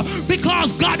behalf,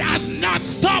 because God has not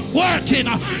stopped working.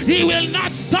 He will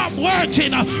not stop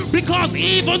working, because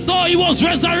even though he was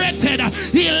resurrected,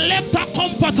 he left a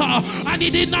comforter and he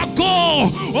did not go.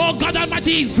 Oh God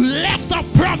Almighty, he's left a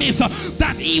promise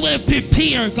that he will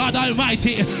prepare. God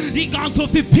Almighty, he gone to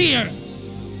prepare.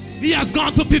 He has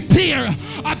gone to prepare.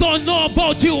 I don't know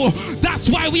about you. That's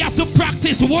why we have to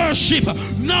practice worship.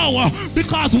 No,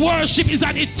 because worship is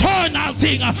an eternal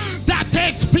thing that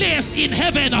takes place in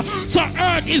heaven. So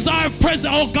earth is our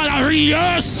present, oh God, a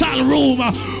rehearsal room.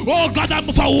 Oh God,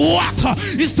 for what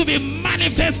is to be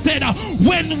manifested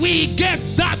when we get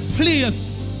that place.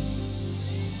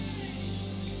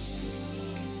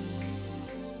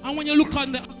 And when you look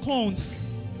on the account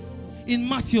in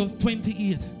Matthew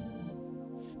 28,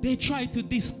 they try to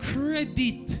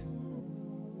discredit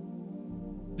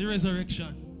the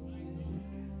resurrection.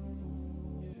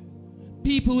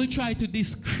 People will try to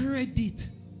discredit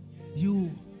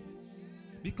you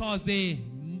because they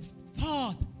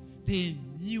thought they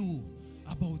knew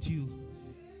about you.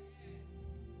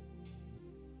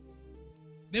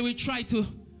 They will try to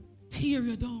tear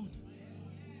you down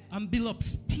and build up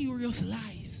spurious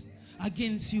lies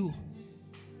against you,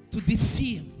 to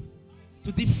defame,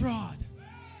 to defraud,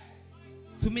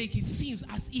 to make it seem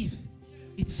as if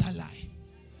it's a lie.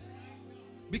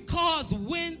 Because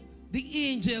when the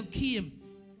angel came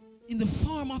in the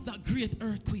form of that great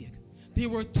earthquake, there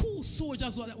were two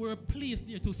soldiers that were placed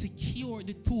there to secure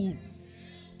the tomb,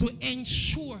 to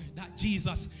ensure that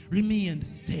Jesus remained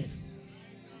dead.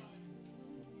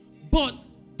 But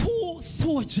two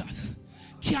soldiers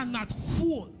cannot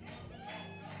hold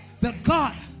the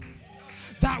God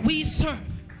that we serve.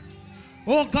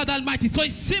 Oh God Almighty. So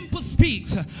it simply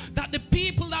speaks that the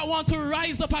people that want to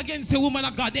rise up against the woman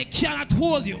of God, they cannot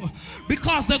hold you,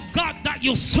 because the God that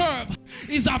you serve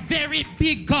is a very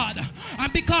big God.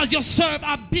 And because you serve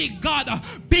a big God,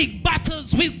 big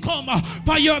battles will come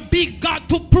for your big God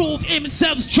to prove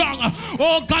himself strong.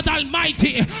 Oh God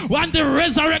Almighty, when the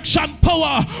resurrection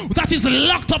power that is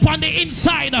locked up on the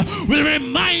inside will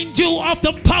remind you of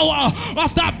the power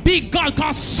of that big God,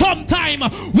 because sometime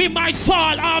we might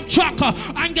fall off track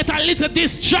and get a little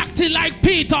distracted like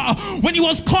Peter when he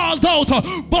was called out.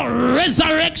 But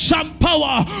resurrection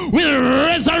power will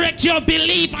resurrect your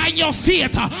belief and your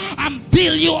faith and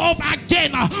build you up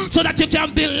again, so that you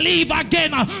can believe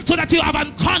again, so that you have a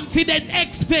confident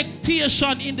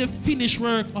expectation in the finished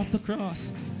work of the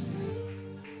cross.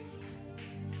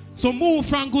 So move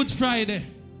from Good Friday,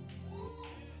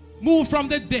 move from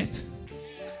the death,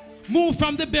 move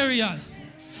from the burial,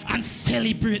 and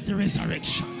celebrate the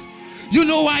resurrection. You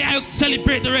know why I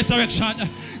celebrate the resurrection?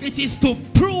 It is to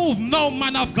prove, no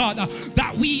man of God,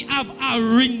 that we have a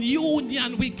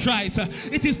reunion with Christ.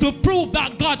 It is to prove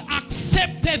that God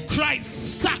accepted Christ's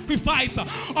sacrifice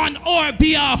on our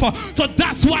behalf. So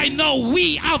that's why now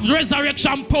we have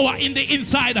resurrection power in the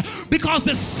inside, because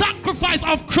the sacrifice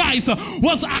of Christ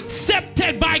was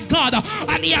accepted by God,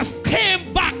 and he has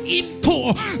came back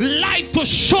into life to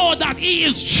show that he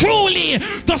is truly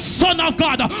the Son of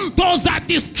God. Those that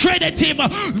discredit him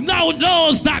now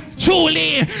knows that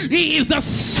truly he is the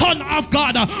Son of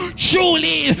God.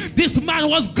 Truly this man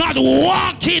was God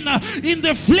walking in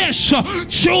the flesh.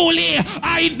 Truly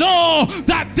I know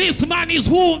that this man is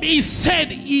whom he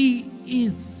said he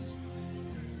is.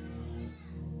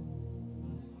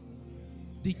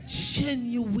 The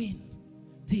genuine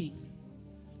thing,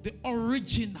 the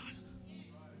original.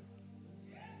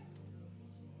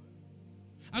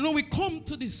 And when we come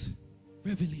to this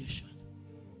revelation,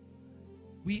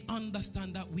 we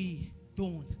understand that we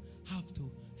don't have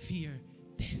to fear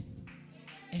death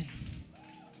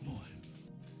anymore.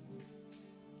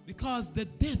 Because the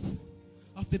death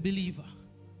of the believer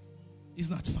is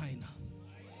not final.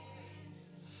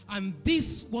 And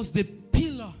this was the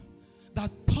pillar that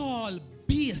Paul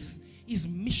based his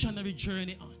missionary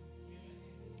journey on.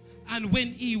 And when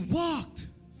he walked,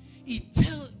 he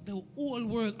told the whole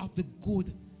world of the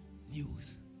good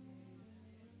news.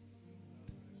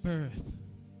 Birth,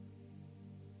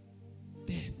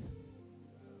 death,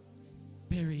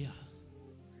 burial,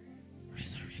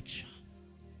 resurrection.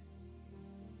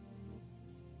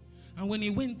 And when he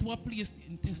went to a place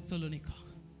in Thessalonica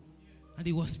and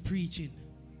he was preaching,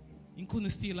 he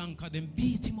couldn't stay long because they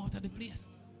beat him out of the place.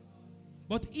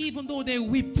 But even though they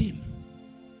whipped him,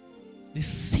 the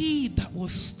seed that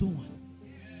was sown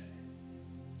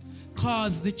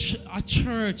caused a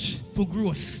church to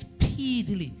grow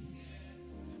speedily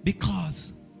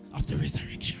because of the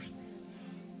resurrection.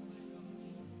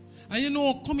 And you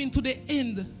know, coming to the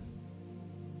end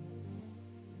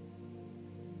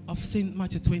of St.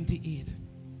 Matthew 28.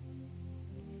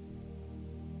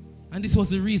 And this was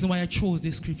the reason why I chose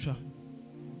this scripture.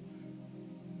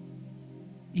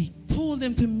 He told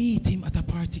them to meet him at a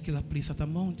particular place, at a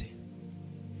mountain.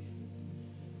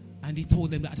 And he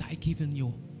told them that I have given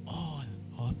you all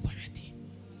authority.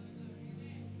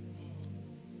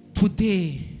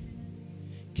 Today,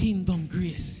 Kingdom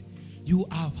Grace, you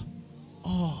have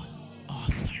all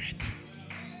authority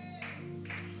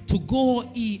to go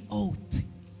ye out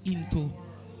into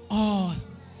all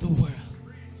the world.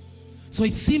 So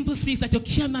it simply speaks that you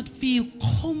cannot feel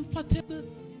comfortable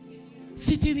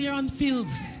sitting here on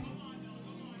fields.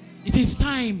 It is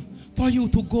time for you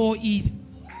to go eat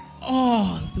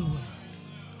all the world.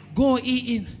 Go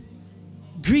eat in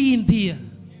Greendale.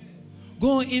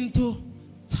 Go into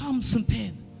Thompson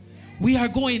Pen. We are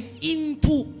going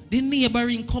into the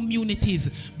neighboring communities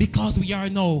because we are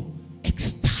now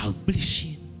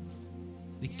establishing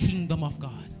the kingdom of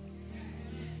God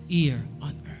here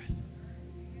on earth.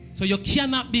 So you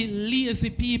cannot be lazy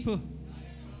people.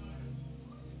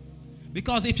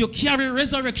 Because if you carry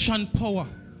resurrection power,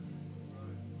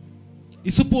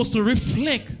 it's supposed to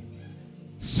reflect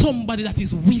somebody that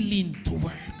is willing to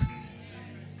work.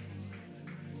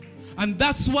 And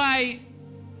that's why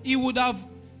he would have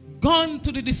gone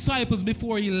to the disciples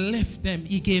before he left them.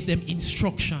 He gave them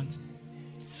instructions.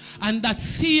 And that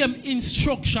same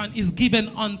instruction is given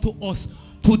unto us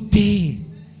today,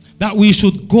 that we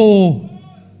should go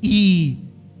ye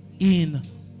in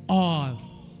all.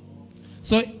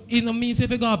 So it means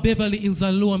if you go to Beverly Hills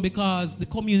alone, because the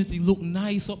community look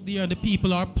nice up there and the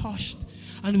people are posh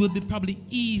and will be probably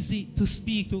easy to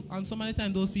speak to. And some of the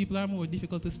time those people are more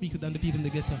difficult to speak to than the people in the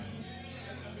ghetto.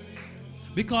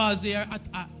 Because they are at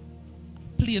a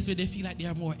place where they feel like they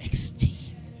are more esteemed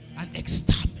and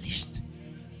established.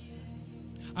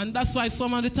 And that's why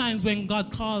some of the times when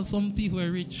God calls some people who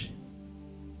are rich,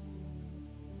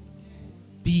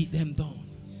 beat them down,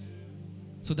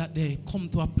 so that they come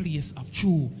to a place of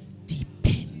true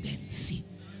dependency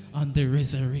on the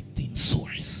resurrecting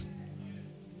source.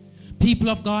 People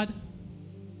of God,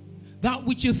 that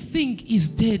which you think is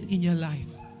dead in your life,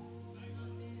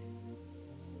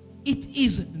 it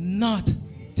is not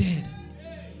dead.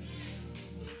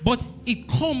 But it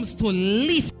comes to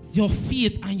lift your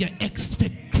faith and your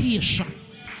expectation.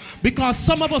 Because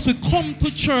some of us, we come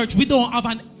to church, we don't have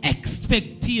an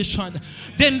expectation.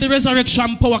 Then the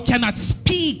resurrection power cannot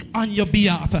speak on your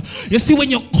behalf. You see, when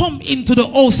you come into the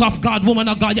house of God, woman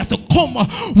of God, you have to come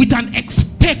with an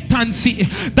expectancy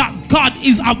that God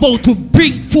is about to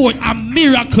bring forth a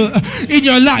miracle in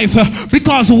your life.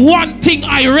 Because one thing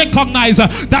I recognize,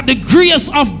 that the grace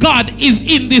of God is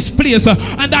in this place.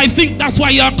 And I think that's why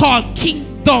you are called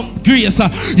King kingdom grace.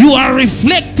 You are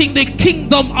reflecting the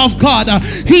kingdom of God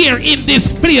here in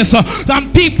this place.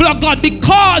 And people of God,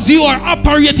 because you are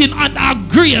operating under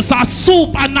grace, a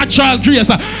supernatural grace,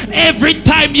 every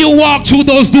time you walk through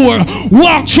those doors,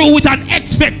 walk through with an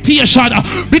expectation,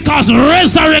 because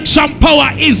resurrection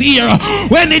power is here.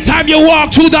 Anytime you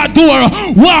walk through that door,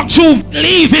 walk through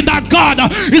believing that God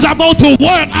is about to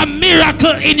work a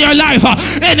miracle in your life.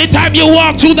 Anytime you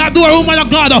walk through that door, woman of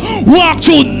God, walk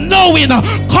through knowing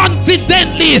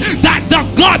confidently that the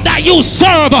God that you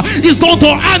serve is going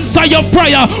to answer your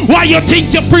prayer. Why you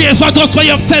think you pray for just for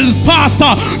you tell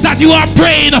pastor that you are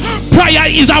praying? Prayer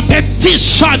is a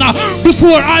petition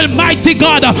before Almighty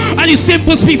God, and it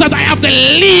simply speaks that I have the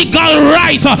legal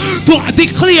right to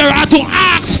declare and to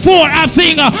ask for a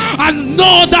thing and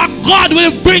know that God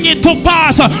will bring it to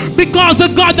pass, because the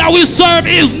God that we serve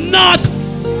is not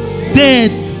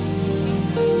dead.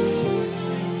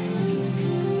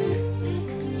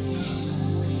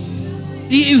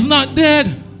 He is not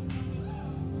dead.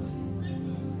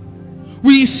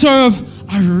 We serve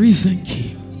a risen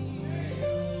King.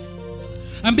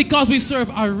 And because we serve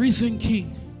a risen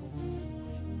King,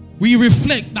 we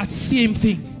reflect that same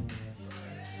thing.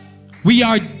 We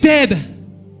are dead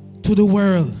to the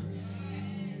world.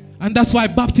 And that's why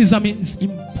baptism is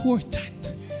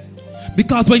important.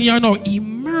 Because when you are now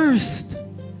immersed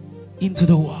into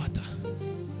the water,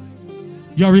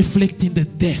 you are reflecting the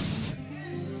death.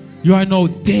 You are now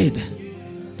dead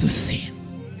to sin.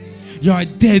 You are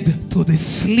dead to the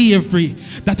slavery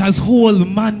that has held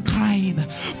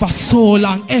mankind for so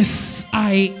long.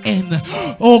 S-I-N.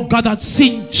 Oh God, that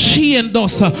sin chained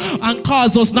us and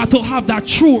caused us not to have that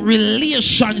true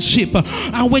relationship.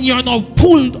 And when you are now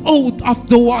pulled out of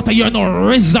the water, you are now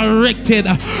resurrected.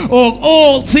 Oh,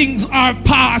 all things are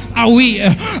passed away,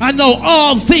 and now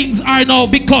all things are now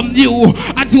become new.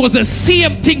 And it was the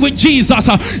same thing with Jesus.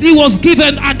 He was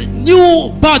given a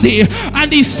new body,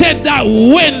 and he said that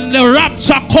when the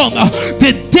rapture come,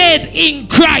 the dead in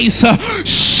Christ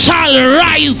shall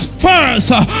rise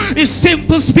first. It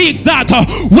simply speaks that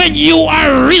when you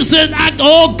are risen, and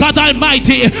oh God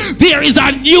Almighty, there is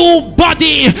a new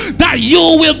body that you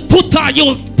will put on. You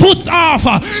will put off,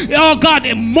 oh God,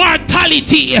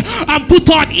 mortality and put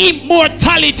on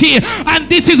immortality. And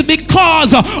this is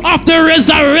because of the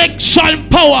resurrection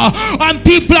power. And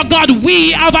people of God,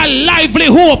 we have a lively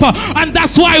hope, and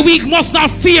that's why we must not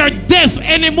fear death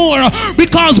anymore,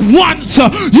 because once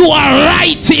you are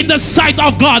right in the sight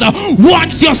of God,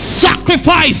 once your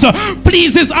sacrifice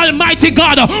pleases Almighty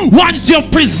God, once you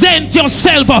present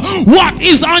yourself, what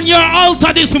is on your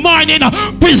altar this morning,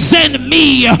 present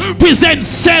me, present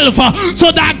self,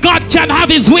 so that God can have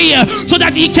his way, so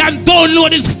that he can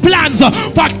download his plans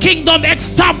for kingdom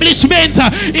establishment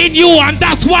in you. And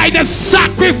that's why the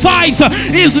sacrifice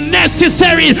is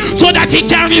necessary, so that he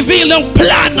can reveal the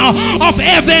plan of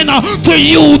heaven to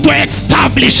you to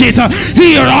establish it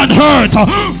here on earth.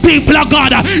 People of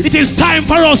God, it is time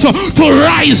for us to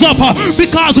rise up,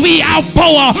 because we have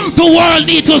power. The world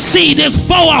needs to see this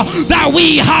power that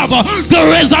we have, the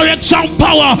resurrection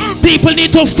power. People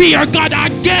need to fear God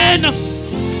again.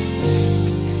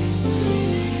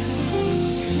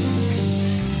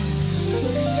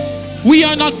 We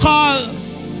are not called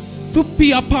to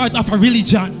be a part of a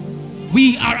religion.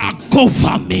 We are a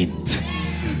government.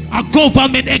 A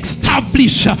government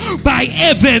established by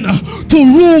heaven to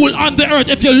rule on the earth.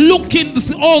 If you look in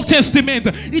the Old Testament,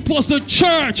 it was the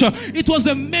church, it was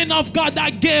the men of God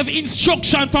that gave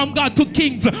instruction from God to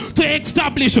kings to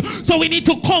establish. So we need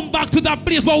to come back to that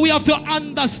place, but we have to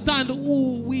understand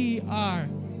who we are.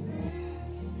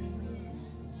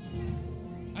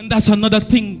 And that's another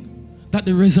thing that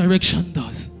the resurrection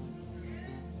does.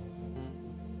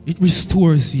 It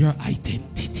restores your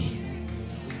identity.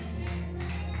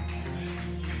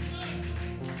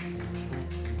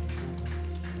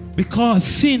 Because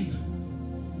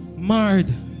sin marred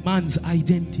man's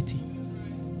identity.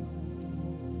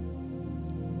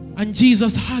 And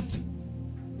Jesus had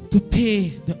to pay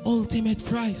the ultimate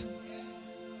price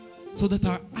so that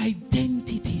our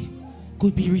identity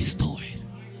could be restored.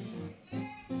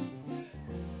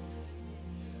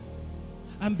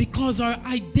 And because our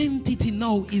identity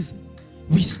now is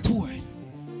restored,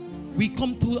 we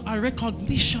come to a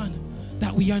recognition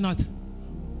that we are not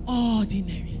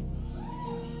ordinary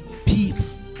people.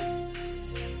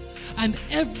 And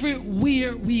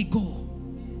everywhere we go,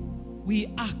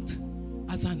 we act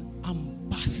as an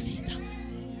ambassador.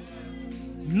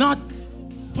 Not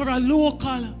for a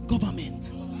local government.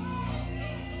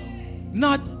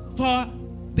 Not for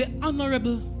the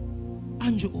Honorable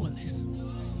Andrew Holness.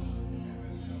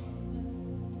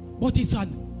 But it's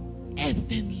an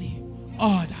heavenly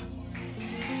order.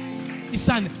 It's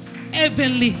an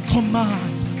heavenly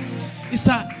command. It's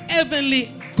a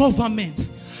heavenly government.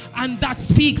 And that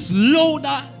speaks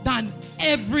louder than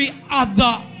every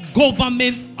other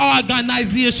government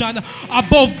organization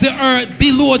above the earth,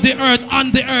 below the earth,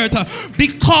 on the earth.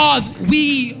 Because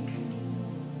we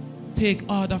take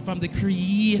order from the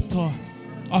creator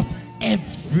of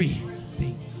everything.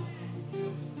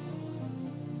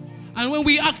 And when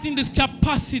we act in this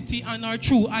capacity and our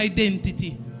true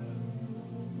identity,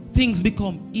 things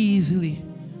become easily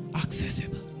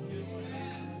accessible.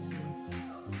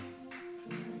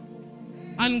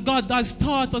 And God has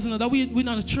taught us, that we're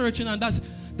not a church, and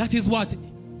that is what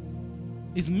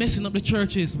is messing up the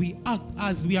churches. We act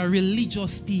as we are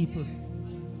religious people.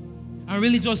 And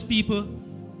religious people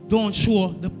don't show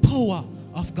the power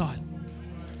of God.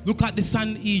 Look at the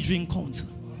Sanhedrin Council.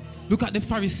 Look at the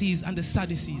Pharisees and the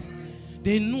Sadducees.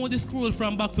 They know the scroll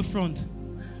from back to front,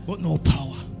 but no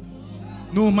power,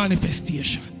 no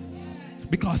manifestation,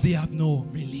 because they have no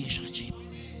relationship.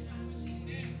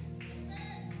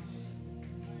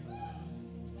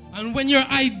 And when your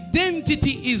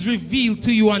identity is revealed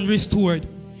to you and restored,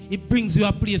 it brings you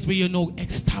a place where you know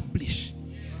establish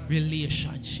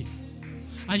relationship.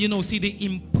 And you know, see the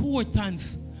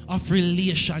importance of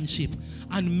relationship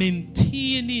and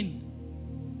maintaining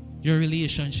your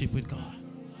relationship with God.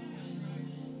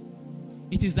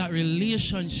 It is that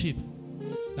relationship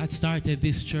that started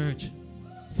this church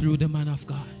through the man of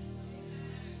God.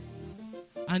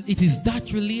 And it is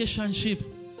that relationship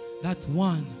that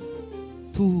 1,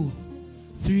 2,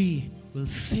 3 will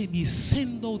be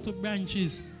sent out to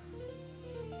branches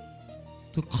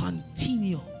to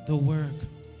continue the work.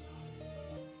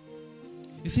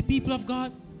 You see, people of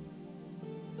God,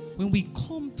 when we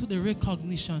come to the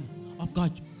recognition of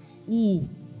God, who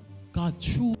God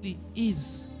truly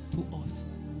is to us,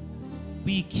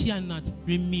 we cannot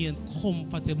remain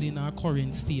comfortably in our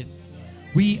current state.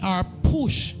 We are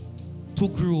pushed to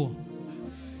grow.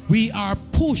 We are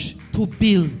pushed to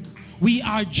build. We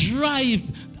are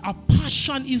driven. A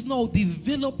passion is now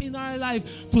developed in our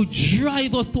life to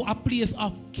drive us to a place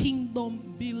of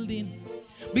kingdom building.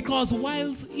 Because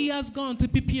whilst He has gone to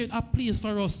prepare a place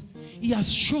for us, He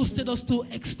has trusted us to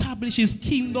establish His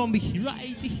kingdom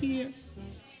right here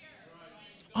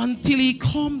until He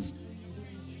comes.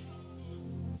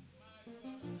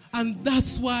 And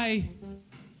that's why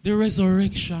the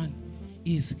resurrection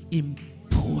is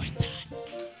important.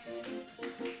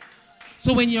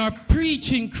 So when you're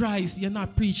preaching Christ, you're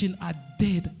not preaching a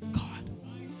dead God,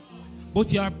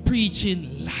 but you're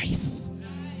preaching life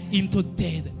into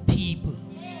dead people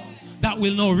that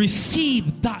will now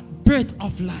receive that breath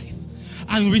of life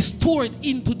and restore it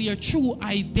into their true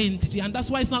identity. And that's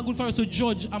why it's not good for us to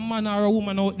judge a man or a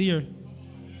woman out there,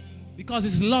 because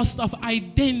it's loss of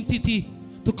identity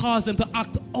to cause them to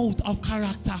act out of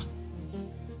character.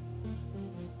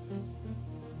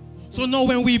 So now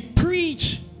when we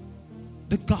preach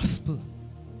the gospel,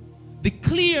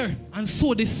 declare and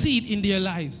sow the seed in their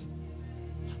lives,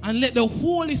 and let the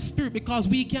Holy Spirit, because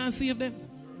we can't save them,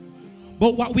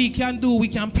 but what we can do, we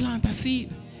can plant a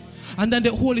seed, and then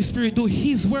the Holy Spirit do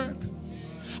His work.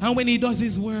 And when He does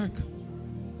His work,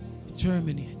 it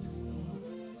germinates.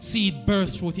 Seed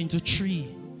bursts forth into tree.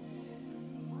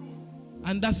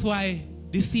 And that's why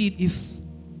the seed is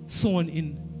sown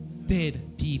in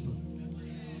dead people,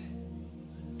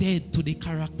 dead to the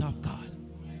character of God,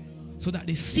 so that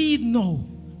the seed now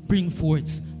bring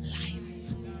forth life.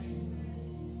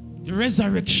 The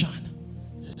resurrection,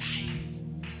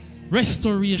 life,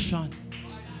 restoration,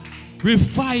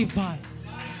 revival,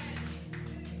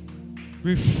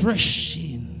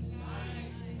 refreshing.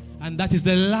 And that is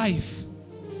the life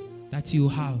that you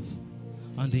have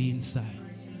on the inside.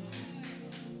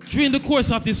 During the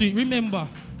course of this week, remember,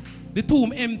 the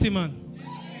tomb empty, man.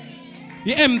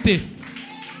 It's empty.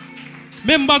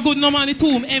 Remember, good no man, the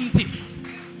tomb empty.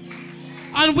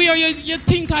 And where you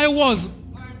think I was?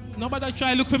 Nobody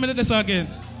try to look for me this again.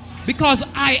 Because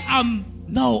I am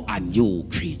now a new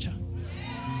creature.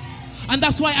 And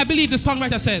that's why I believe the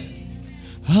songwriter said,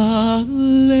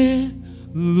 Hallelujah.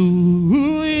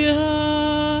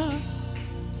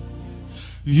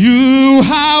 You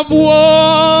have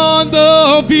won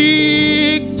the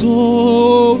victory.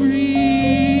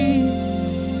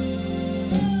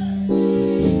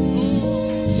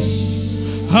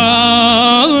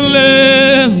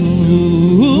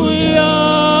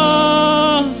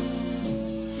 Hallelujah.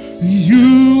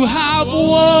 You have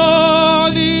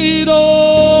won it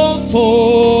all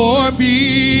for me.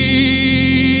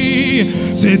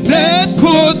 Say death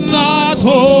could not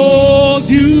hold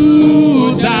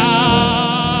you down.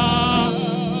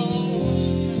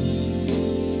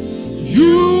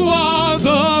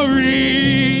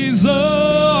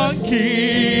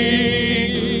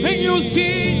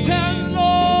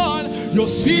 You're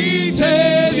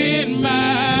seated in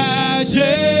majesty.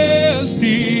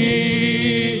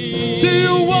 Say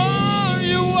you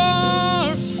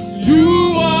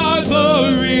are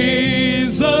the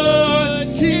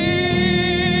risen King.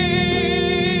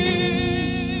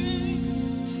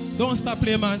 Don't stop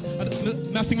playing, man.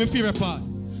 I sing my favorite part.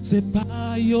 Say,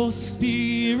 by your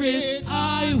Spirit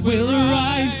I will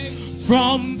rise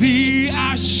from the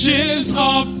ashes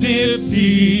of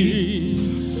defeat.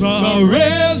 The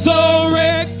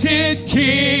resurrected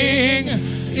King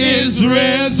is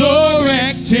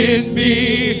resurrecting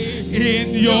me.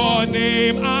 In your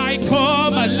name I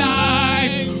come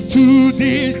alive to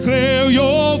declare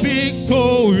your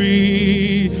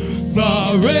victory.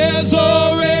 The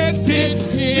resurrected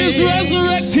King is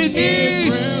resurrecting me.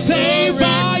 Say,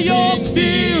 by your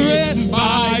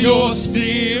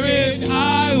Spirit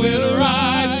I will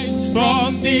rise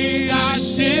from the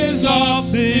ashes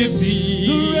of defeat.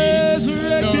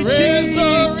 The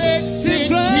resurrected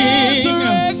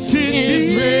King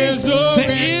is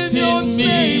resurrecting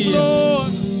me.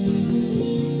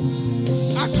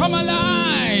 I come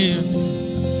alive.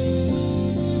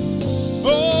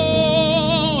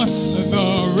 Oh,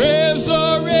 the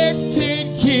resurrected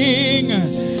King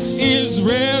is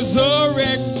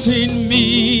resurrecting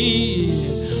me.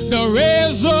 The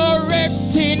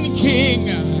resurrecting King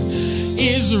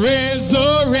is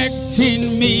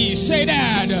resurrecting me. Say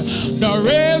that. The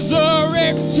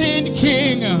resurrected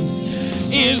King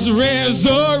is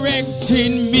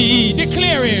resurrecting me.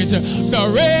 Declare it. The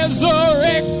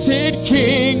resurrected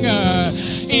King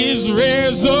is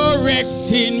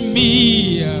resurrecting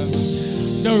me.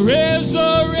 The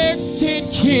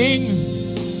resurrected King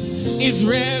is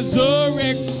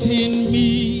resurrecting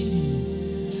me.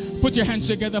 Put your hands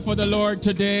together for the Lord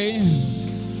today.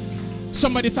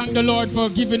 Somebody thank the Lord for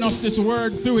giving us this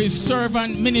word through his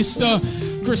servant minister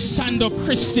Chrisando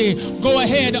Christie. Go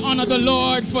ahead, honor the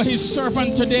Lord for his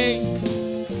servant today.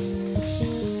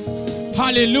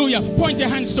 Hallelujah. Point your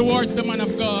hands towards the man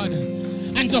of God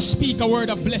and just speak a word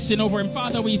of blessing over him.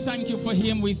 Father, we thank you for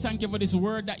him. We thank you for this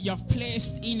word that you have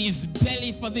placed in his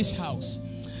belly for this house.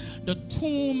 The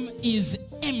tomb is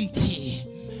empty.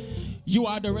 You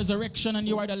are the resurrection and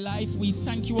you are the life. We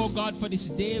thank you, oh God, for this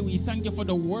day. We thank you for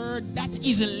the word that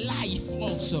is life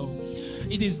also.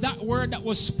 It is that word that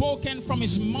was spoken from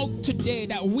his mouth today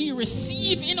that we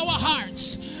receive in our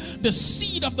hearts. The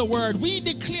seed of the word. We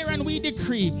declare and we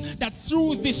decree that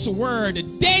through this word,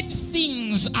 dead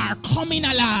things are coming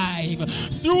alive.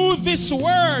 Through this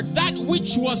word, that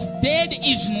which was dead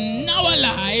is now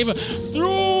alive.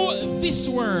 Through this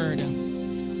word,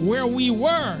 where we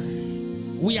were,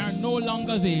 we are no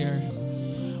longer there.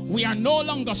 We are no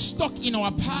longer stuck in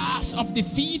our past of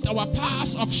defeat, our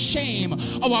past of shame,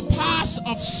 our past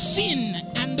of sin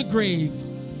and the grave.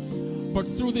 But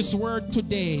through this word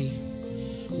today,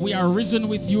 we are risen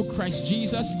with you, Christ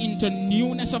Jesus, into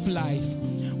newness of life.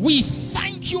 We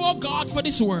thank you, oh God, for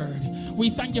this word. We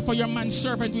thank you for your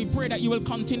manservant. We pray that you will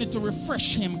continue to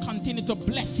refresh him, continue to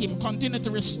bless him, continue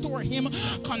to restore him,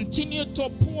 continue to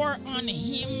pour on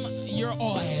him your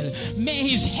oil. May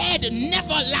his head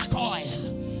never lack oil.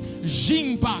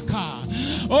 Jimbaka.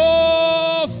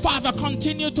 Oh, Father,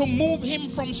 continue to move him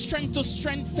from strength to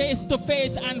strength, faith to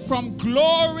faith, and from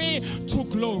glory to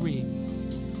glory.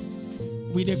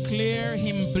 We declare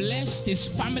him blessed, his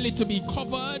family to be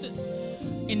covered.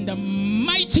 In the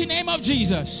mighty name of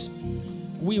Jesus,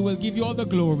 we will give you all the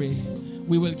glory.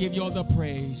 We will give you all the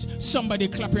praise. Somebody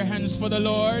clap your hands for the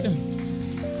Lord.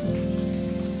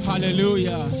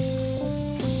 Hallelujah.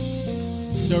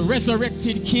 The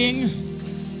resurrected King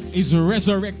is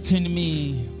resurrecting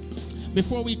me.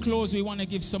 Before we close, we want to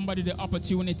give somebody the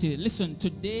opportunity. Listen,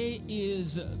 today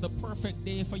is the perfect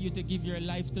day for you to give your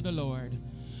life to the Lord.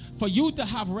 For you to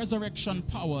have resurrection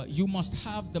power, you must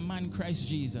have the man Christ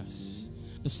Jesus.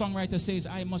 The songwriter says,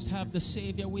 I must have the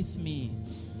Savior with me,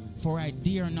 for I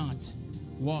dare not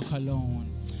walk alone.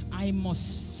 I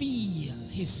must feel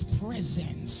his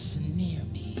presence near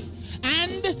me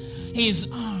and his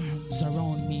arms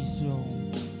around me through.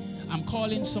 I'm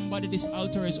calling somebody. This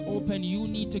altar is open. You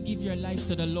need to give your life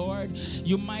to the Lord.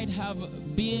 You might have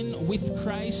been with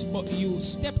Christ, but you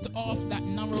stepped off that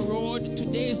narrow road.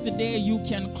 Today is the day you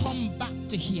can come back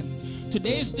to him.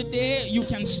 Today is the day you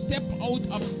can step out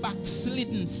of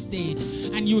backslidden state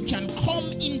and you can come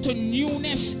into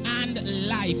newness and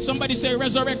life. Somebody say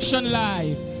resurrection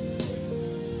life.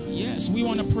 Yes, we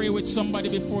want to pray with somebody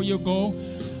before you go.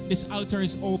 This altar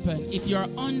is open. If you're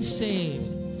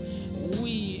unsaved,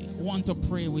 we want to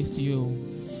pray with you.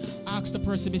 Ask the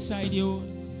person beside you,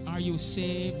 are you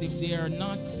saved? If they are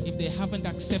not, if they haven't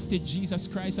accepted Jesus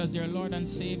Christ as their Lord and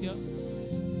Savior,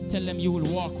 Tell them you will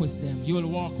walk with them. You will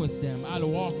walk with them. I'll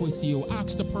walk with you.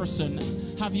 Ask the person,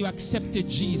 have you accepted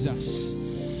Jesus?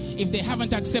 If they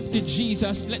haven't accepted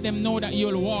Jesus, let them know that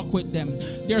you'll walk with them.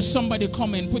 There's somebody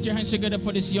coming. Put your hands together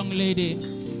for this young lady.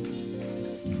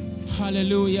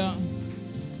 Hallelujah.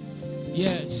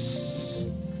 Yes.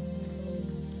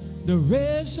 The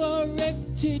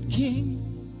resurrected King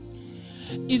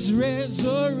is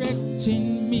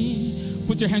resurrecting me.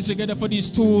 Put your hands together for these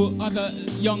two other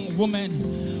young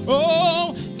women.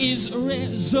 Oh, is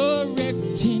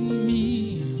resurrecting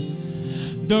me.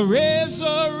 The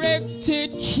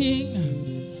resurrected King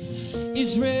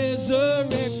is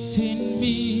resurrecting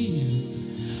me.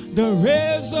 The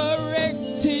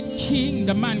resurrected King,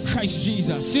 the man Christ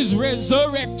Jesus, is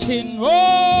resurrecting.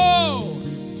 Oh,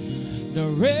 the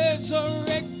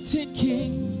resurrected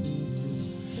King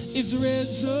is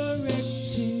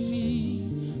resurrecting me.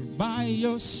 By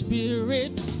your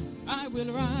Spirit I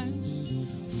will rise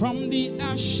from the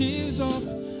ashes of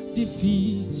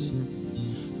defeat.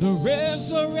 The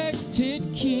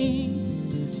resurrected King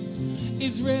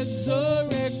is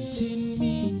resurrecting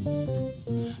me.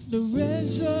 The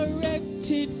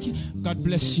resurrected King. God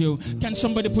bless you. Can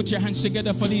somebody put your hands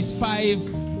together for these 5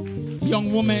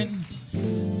 young women?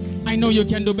 I know you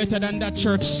can do better than that,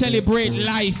 church. Celebrate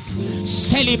life.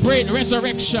 Celebrate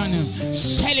resurrection.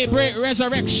 Celebrate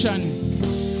resurrection.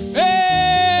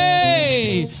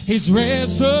 Hey! He's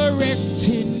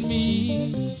resurrecting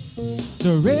me.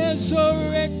 The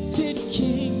resurrected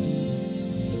King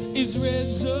is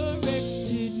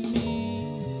resurrecting me.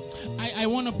 I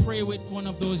want to pray with one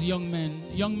of those young men.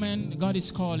 Young men, God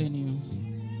is calling you.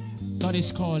 God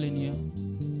is calling you.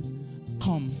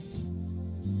 Come.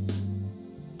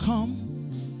 Come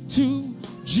to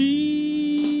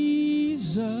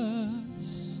Jesus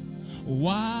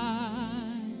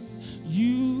while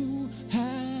you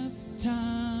have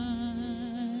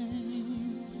time.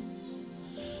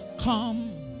 Come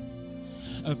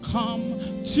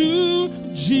to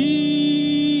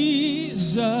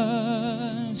Jesus.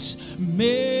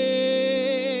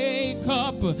 Make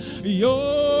up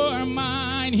your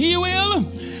mind. He will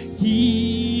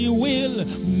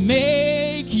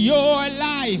make your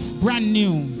life brand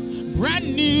new.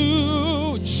 Brand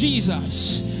new,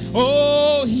 Jesus.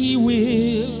 Oh, He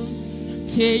will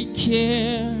take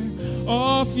care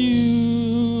of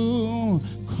you.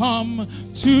 Come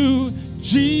to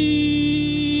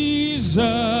Jesus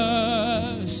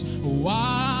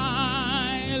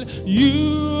while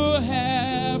you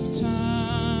have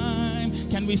time.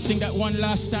 Can we sing that one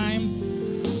last time?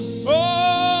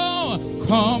 Oh,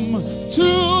 come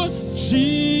to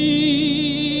Jesus.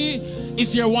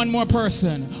 Is there one more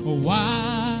person?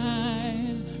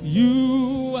 While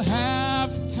you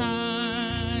have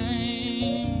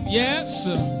time. Yes.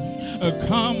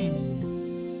 Come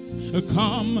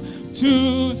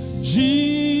to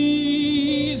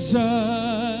Jesus.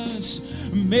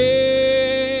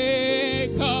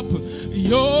 Make up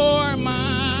your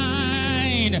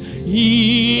mind.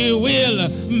 He will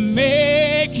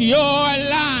make your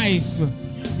life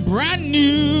brand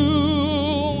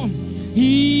new.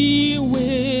 He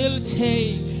will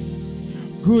take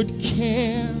good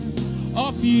care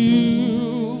of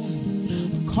you.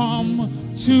 Come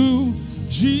to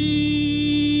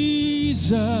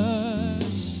Jesus.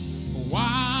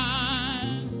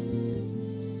 Why?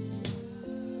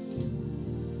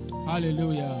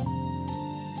 Hallelujah.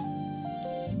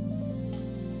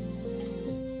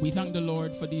 We thank the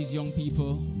Lord for these young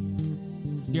people.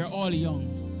 They're all young.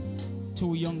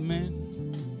 2 young men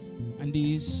and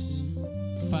these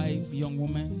 5 young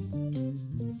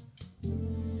women.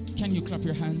 Can you clap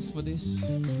your hands for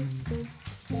this?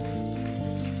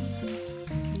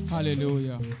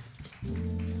 Hallelujah.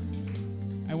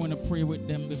 I want to pray with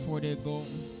them before they go.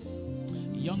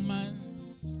 Young man,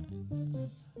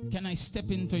 can I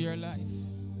step into your life?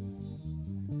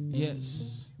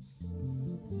 Yes.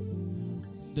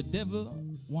 The devil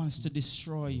wants to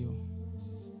destroy you,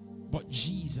 but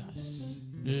Jesus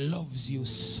loves you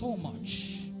so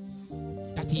much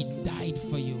that He died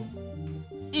for you.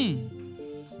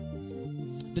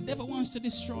 The devil wants to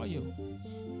destroy you,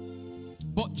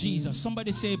 but Jesus.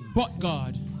 Somebody say, but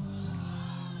God.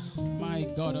 My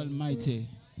God Almighty,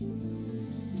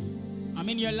 I'm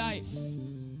in your life.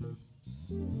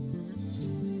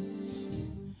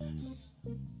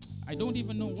 I don't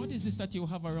even know, what is this that you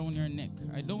have around your neck?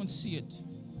 I don't see it.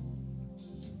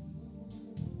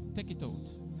 Take it out.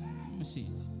 Let me see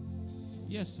it.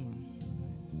 Yes, man.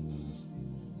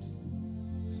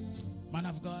 Man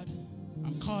of God,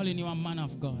 I'm calling you a man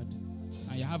of God.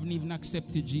 And you haven't even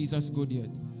accepted Jesus good yet.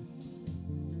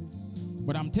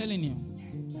 But I'm telling you,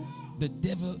 The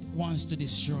devil wants to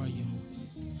destroy you.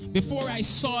 Before I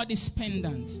saw this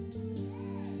pendant,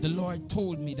 the Lord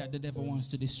told me that the devil wants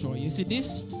to destroy you. You see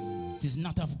this? It is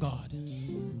not of God.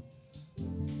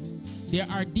 There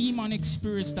are demonic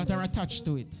spirits that are attached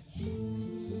to it.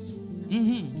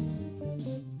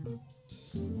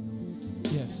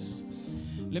 Yes.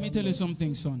 Let me tell you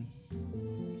something, son.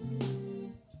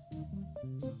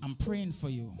 I'm praying for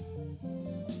you.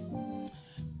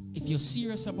 If you're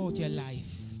serious about your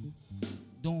life,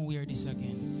 don't wear this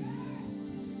again.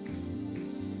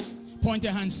 Point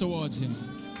your hands towards him.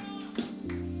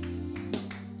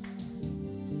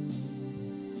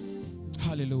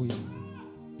 Hallelujah.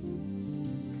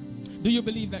 Do you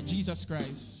believe that Jesus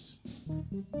Christ?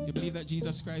 You believe that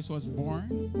Jesus Christ was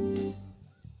born?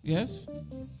 Yes?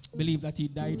 Believe that he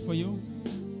died for you?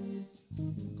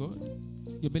 Good.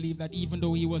 You believe that even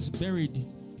though he was buried,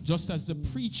 just as the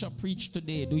preacher preached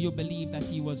today, do you believe that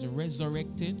he was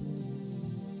resurrected?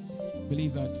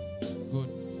 Believe that? Good.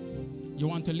 You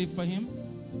want to live for him?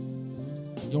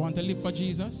 You want to live for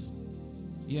Jesus?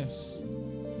 Yes.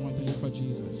 You want to live for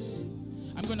Jesus.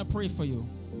 I'm going to pray for you.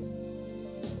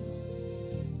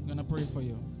 I'm going to pray for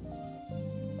you.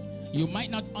 You might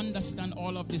not understand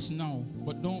all of this now,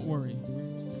 but don't worry.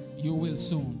 You will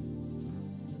soon.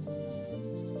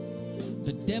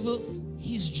 The devil,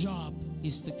 his job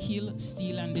is to kill,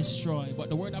 steal, and destroy. But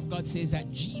the word of God says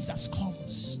that Jesus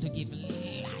comes to give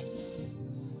life.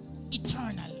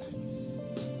 Eternal life.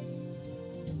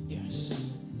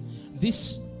 Yes.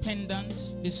 This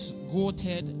pendant, this goat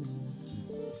head,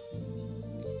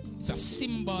 it's a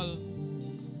symbol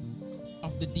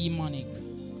of the demonic.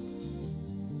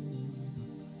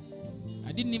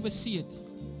 I didn't even see it,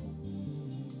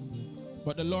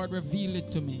 but the Lord revealed it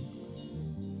to me.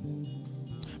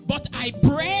 But I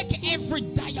break every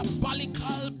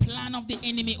diabolical plan of the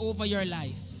enemy over your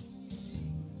life.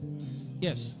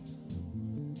 Yes.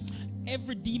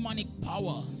 Every demonic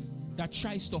power that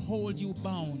tries to hold you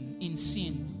bound in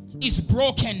sin is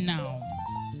broken now.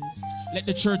 Let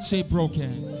the church say broken.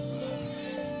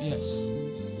 Yes.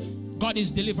 God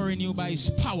is delivering you by his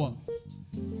power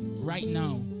right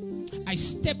now. I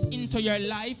step into your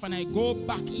life and I go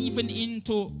back even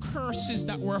into curses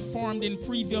that were formed in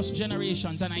previous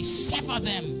generations and I sever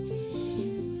them.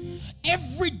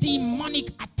 Every demonic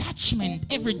attachment,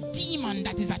 every demon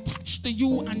that is attached to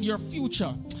you and your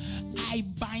future, I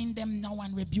bind them now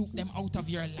and rebuke them out of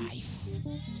your life.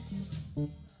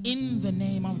 In the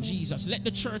name of Jesus. Let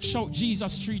the church shout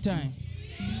Jesus 3 times.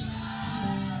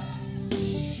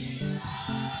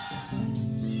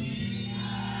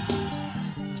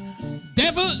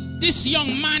 Devil, this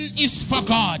young man is for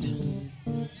God.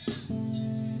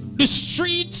 The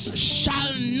streets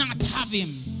shall not have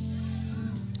him.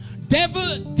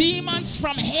 Devil, demons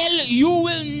from hell, you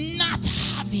will not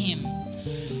have him.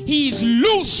 He is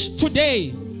loose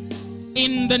today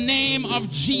in the name of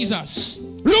Jesus.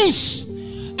 Loose.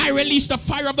 I release the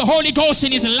fire of the Holy Ghost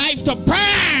in his life to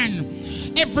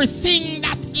burn everything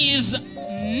that is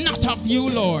not of you,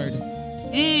 Lord.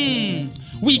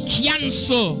 We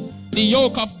cancel the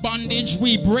yoke of bondage,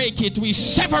 we break it, we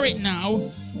sever it now,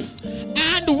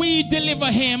 and we deliver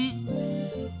him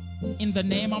in the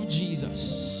name of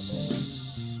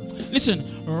Jesus. Listen,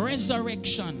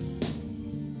 resurrection.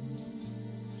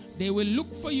 They will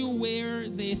look for you where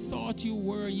they thought you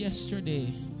were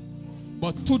yesterday,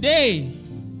 but today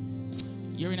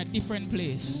you're in a different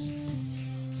place.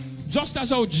 Just as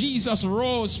how Jesus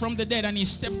rose from the dead and he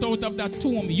stepped out of that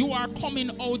tomb, you are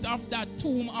coming out of that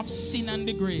tomb of sin and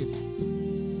the grave.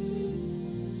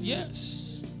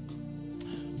 Yes.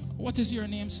 What is your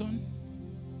name, son?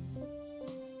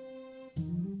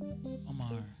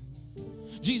 Omar.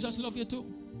 Jesus love you too.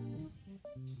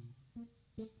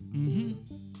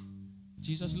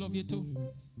 Jesus love you too.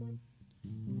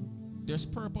 There's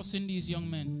purpose in these young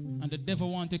men, and the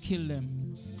devil want to kill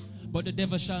them, but the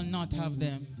devil shall not have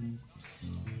them.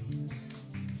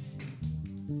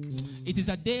 It is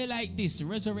a day like this,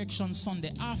 Resurrection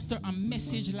Sunday, after a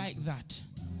message like that,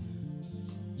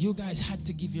 you guys had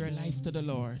to give your life to the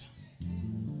Lord.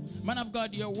 Man of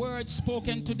God, your words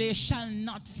spoken today shall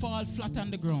not fall flat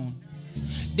on the ground.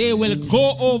 They will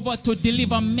go over to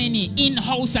deliver many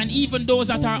in-house, and even those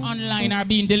that are online are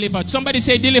being delivered. Somebody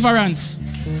say deliverance.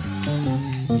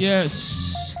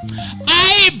 Yes.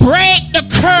 I break the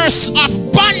curse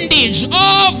of bondage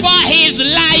over his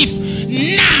life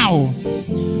now.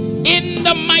 In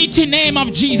the mighty name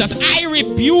of Jesus, I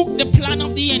rebuke the plan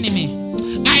of the enemy.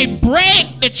 I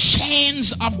break the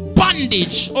chains of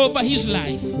bondage over his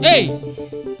life. Hey,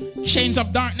 chains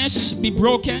of darkness be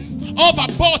broken over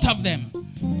both of them.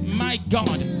 My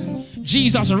God,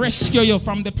 Jesus rescue you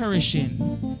from the perishing.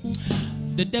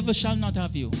 The devil shall not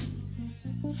have you.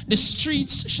 The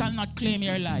streets shall not claim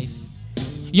your life.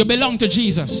 You belong to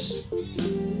Jesus.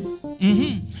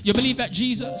 You believe that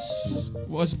Jesus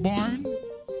was born?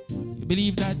 You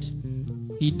believe that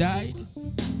he died?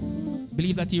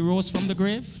 Believe that he rose from the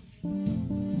grave?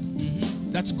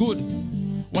 That's good.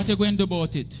 What are you going to do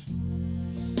about it?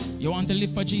 You want to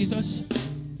live for Jesus?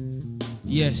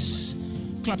 Yes.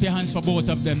 Clap your hands for both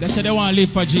of them. They say they want to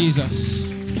live for Jesus.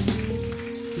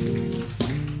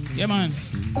 Yeah, man.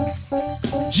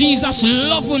 Jesus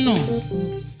loves you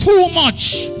too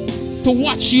much to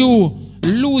watch you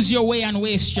lose your way and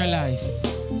waste your life.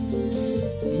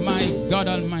 My God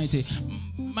Almighty.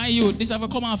 My youth, this have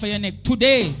come off of your neck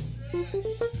today.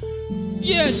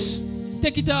 Yes.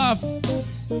 Take it off.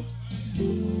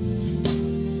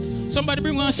 Somebody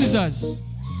bring one scissors.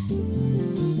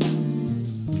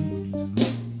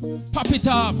 Pop it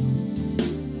off.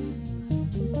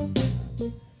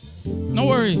 No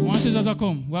worry, one scissors will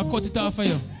come. We'll cut it off for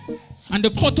you. And the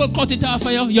cut will cut it off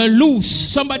for you. You're loose.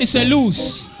 Somebody say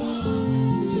loose.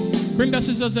 Bring the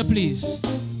scissors there, please.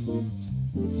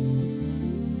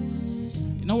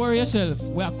 Don't worry yourself.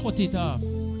 We'll cut it off.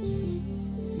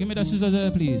 Give me the scissors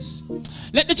there, please.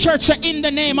 Let the church say, in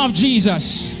the name of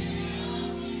Jesus.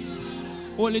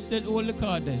 Hold the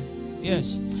card there.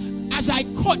 Yes. As I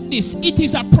cut this, it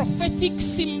is a prophetic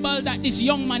symbol that this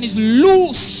young man is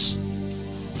loose.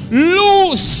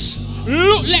 Loose.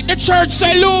 Let the church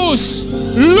say loose.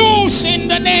 Loose in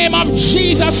the name of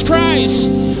Jesus Christ.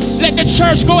 Let the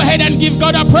church go ahead and give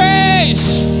God a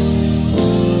praise.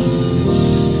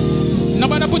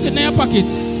 Nobody put it in your pocket.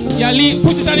 Yeah,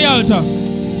 put it on the altar.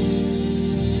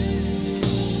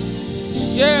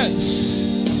 Yes.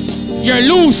 You're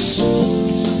loose.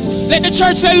 Let the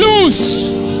church say loose.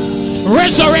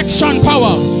 Resurrection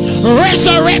power.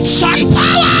 Resurrection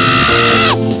power.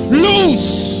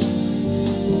 Loose.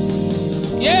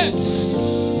 Yes.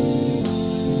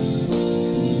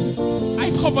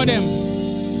 I cover them.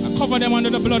 I cover them under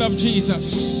the blood of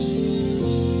Jesus.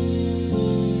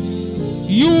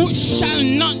 You shall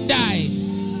not die.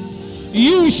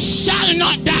 You shall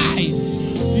not die.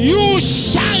 You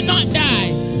shall not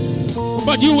die.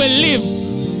 But you will live.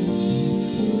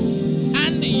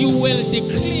 And you will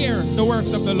declare the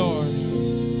works of the Lord.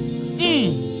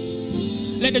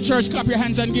 Let the church clap your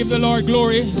hands and give the Lord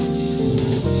glory.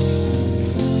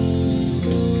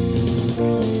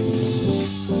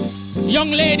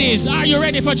 Young ladies, are you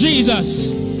ready for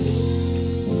Jesus?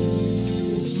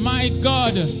 My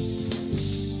God.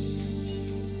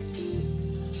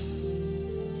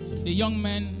 The young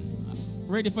men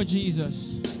ready for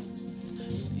Jesus.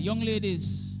 Young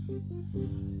ladies,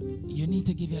 you need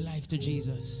to give your life to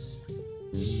Jesus.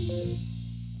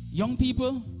 Young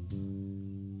people,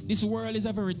 this world is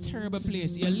a very terrible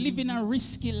place. You're living a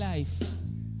risky life,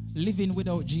 living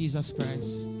without Jesus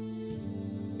Christ.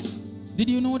 Did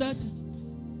you know that?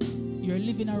 You're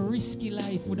living a risky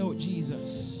life without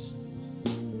Jesus.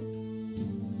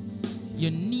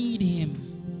 You need him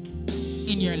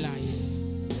in your life.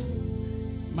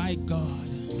 My God.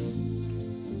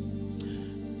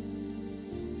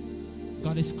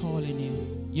 God is calling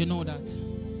you. You know that.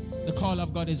 The call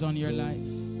of God is on your life.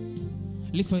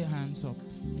 Lift your hands up.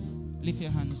 Lift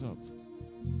your hands up.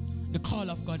 The call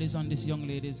of God is on this young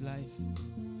lady's life.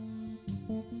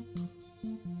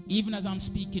 Even as I'm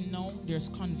speaking now, there's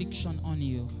conviction on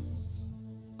you.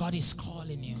 God is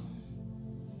calling you.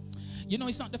 You know,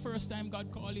 it's not the first time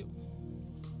God called you.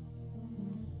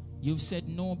 You've said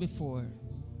no before.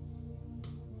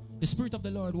 The Spirit of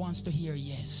the Lord wants to hear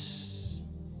yes.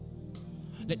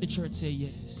 Let the church say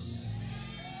yes.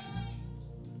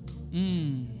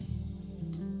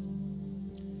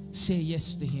 Say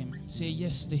yes to him. Say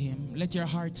yes to him. Let your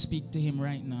heart speak to him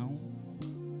right now.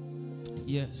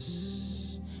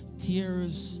 Yes.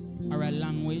 Tears are a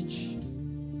language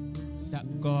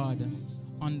that God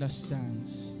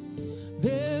understands.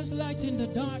 There's light in the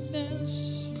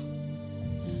darkness.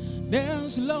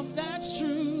 There's love that's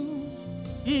true.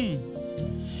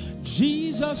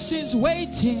 Jesus is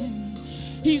waiting.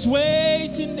 He's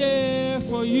waiting there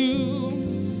for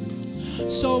you.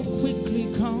 So quickly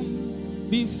come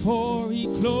before he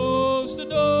closed the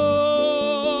door.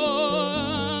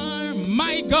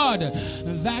 My God,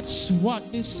 that's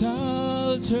what this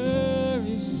altar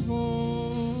is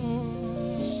for.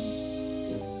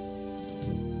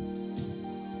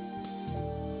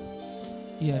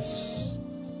 Yes.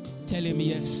 Tell him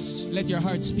yes. Let your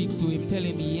heart speak to him. Tell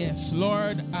him yes.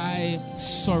 Lord, I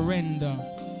surrender.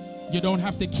 You don't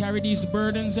have to carry these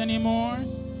burdens anymore.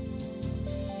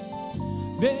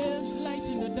 There's light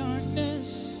in the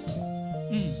darkness.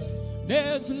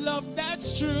 There's love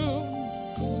that's true.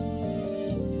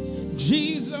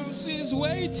 Jesus is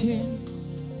waiting.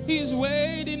 He's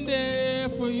waiting there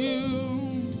for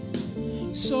you.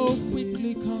 So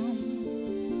quickly come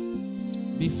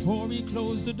before we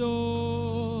close the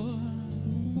door.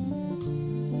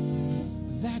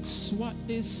 That's what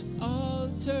this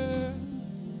altar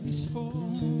is for.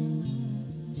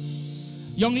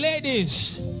 Young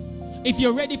ladies, if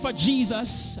you're ready for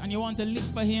Jesus and you want to live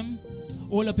for him,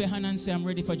 hold up your hand and say, I'm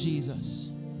ready for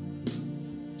Jesus.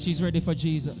 She's ready for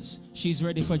Jesus. She's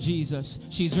ready for Jesus.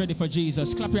 She's ready for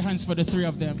Jesus. Clap your hands for the three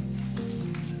of them.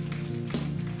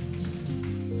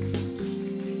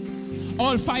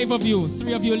 All five of you,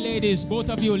 three of you ladies, both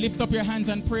of you, lift up your hands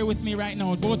and pray with me right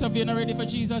now. Both of you not ready for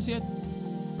Jesus yet?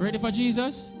 Ready for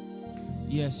Jesus?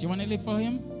 Yes. You want to live for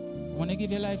him? Want to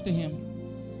give your life to him?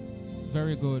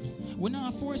 Very good. We're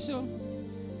not force you.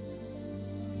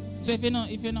 So if you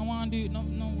don't want to do it, no,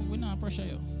 we're not pressure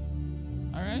you.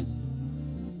 All right?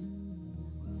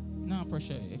 Not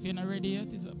pressure you. If you're not ready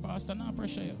yet, it's a pastor, not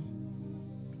pressure you.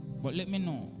 But let me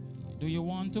know. Do you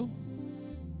want to?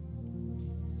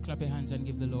 Clap your hands and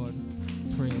give the Lord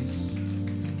praise.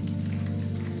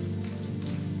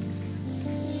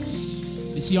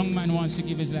 This young man wants to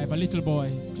give his life, a little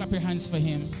boy. Clap your hands for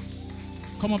him.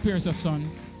 Come up here as a son.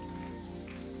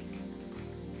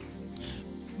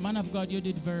 Man of God, you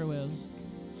did very well.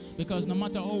 Because no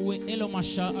matter how we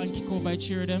Elomasha and kick over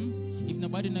cheer them, if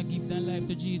nobody not give their life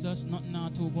to Jesus, nothing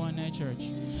not to go in their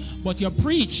church. But you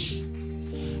preach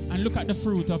and look at the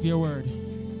fruit of your word.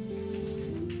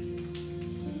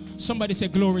 Somebody say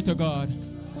glory to God.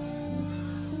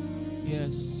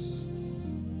 Yes.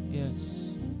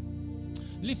 Yes.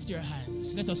 Lift your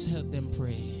hands. Let us help them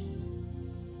pray.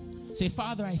 Say,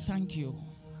 Father, I thank you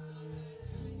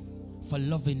for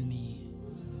loving me.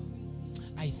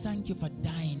 I thank you for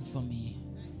dying for me.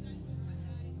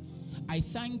 I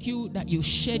thank you that you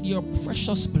shed your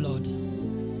precious blood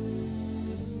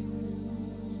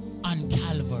on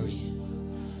Calvary.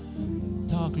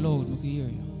 Talk loud, I can hear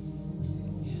you.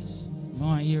 Yes, no,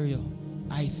 I hear you.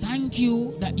 I thank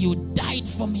you that you died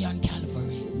for me on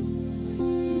Calvary.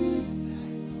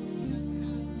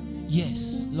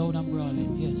 Yes, loud and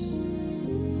brawling, yes.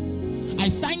 I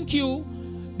thank you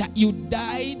that you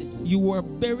died, you were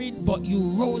buried, but you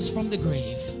rose from the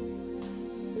grave.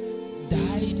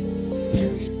 Died,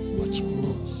 buried, but you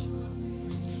rose.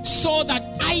 So that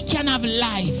I can have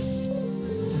life.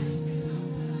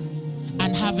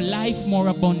 And have life more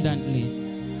abundantly.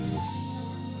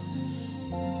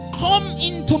 Come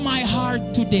into my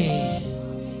heart today.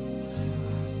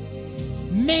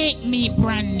 Make me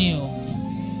brand new.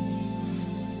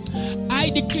 I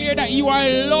declare that you are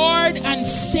Lord and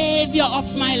Savior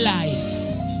of my life.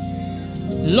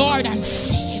 Lord and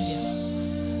Savior.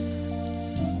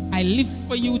 I live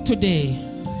for you today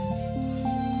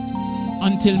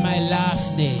until my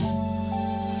last day.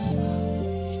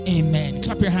 Amen.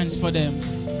 Clap your hands for them.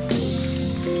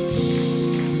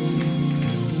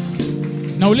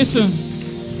 Now listen.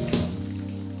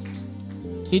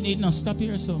 It not stop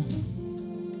here, so.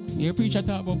 Your preacher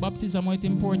talk about baptism, how it's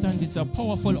important. It's a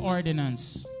powerful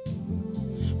ordinance.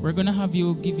 We're going to have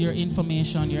you give your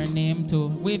information, your name to...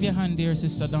 Wave your hand there,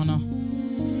 Sister Donna.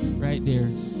 Right there.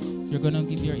 You're going to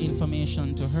give your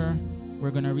information to her.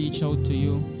 We're going to reach out to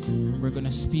you. We're going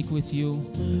to speak with you.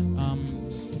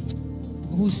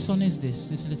 Whose son is this?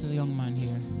 This little young man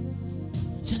here.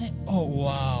 Oh,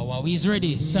 wow. He's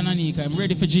ready. Sananika, I'm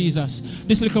ready for Jesus.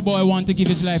 This little boy wants to give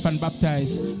his life and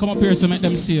baptize. Come up here so make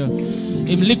them see you.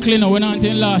 Him little now, we're not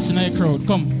until last in the crowd.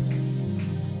 Come.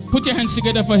 Put your hands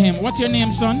together for him. What's your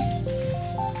name, son?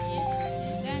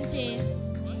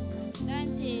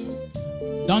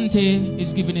 Dante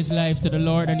is giving his life to the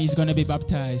Lord and he's going to be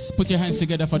baptized. Put your hands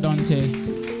together for Dante.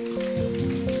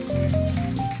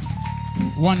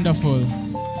 Wonderful.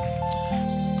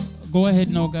 Go ahead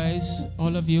now, guys.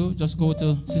 All of you, just go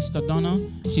to Sister Donna.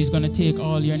 She's going to take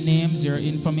all your names, your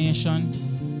information.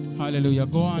 Hallelujah.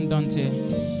 Go on, Dante.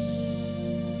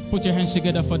 Put your hands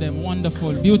together for them.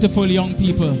 Wonderful, beautiful young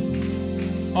people.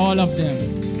 All of them.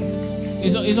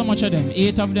 Is how much of them?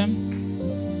 8 of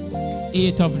them?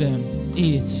 8 of them.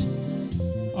 8.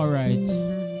 All right.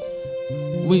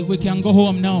 We can go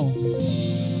home now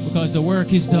because the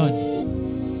work is done.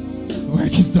 The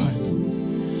work is done.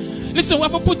 Listen, we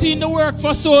have to put in the work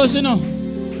for souls, you know.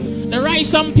 The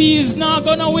rice and peas not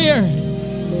going nowhere.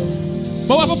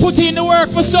 But we have to put in the work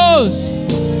for souls.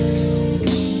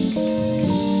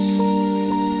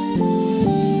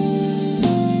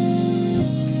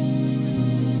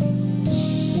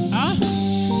 Huh?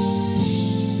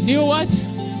 Knew what?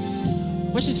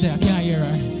 What she say? I can't hear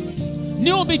her.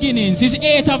 New beginnings. It's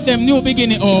 8 of them. New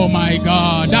beginning. Oh my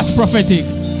God. That's prophetic.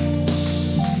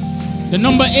 The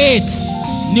number 8.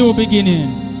 New beginning.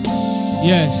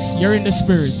 Yes. You're in the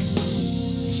spirit.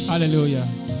 Hallelujah.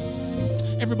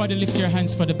 Everybody lift your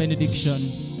hands for the benediction.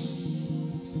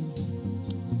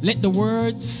 Let the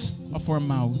words of our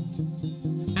mouth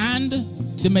and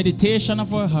the meditation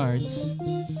of our hearts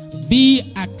be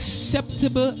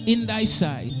acceptable in thy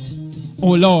sight.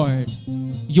 O Lord,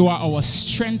 you are our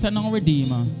strength and our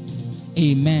redeemer.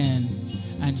 Amen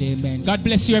and amen. God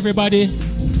bless you, everybody.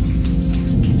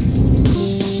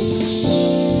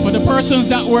 For the persons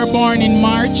that were born in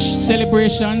March,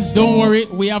 celebrations, don't worry,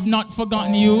 we have not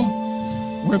forgotten you.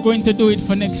 We're going to do it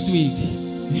for next week.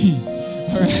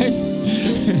 All right?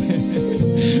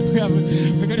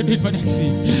 We're going to do it for next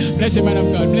week. Bless you, man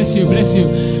of God. Bless you, bless you.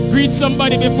 Greet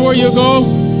somebody before you go.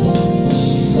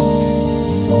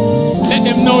 Let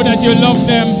them know that you love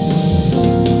them.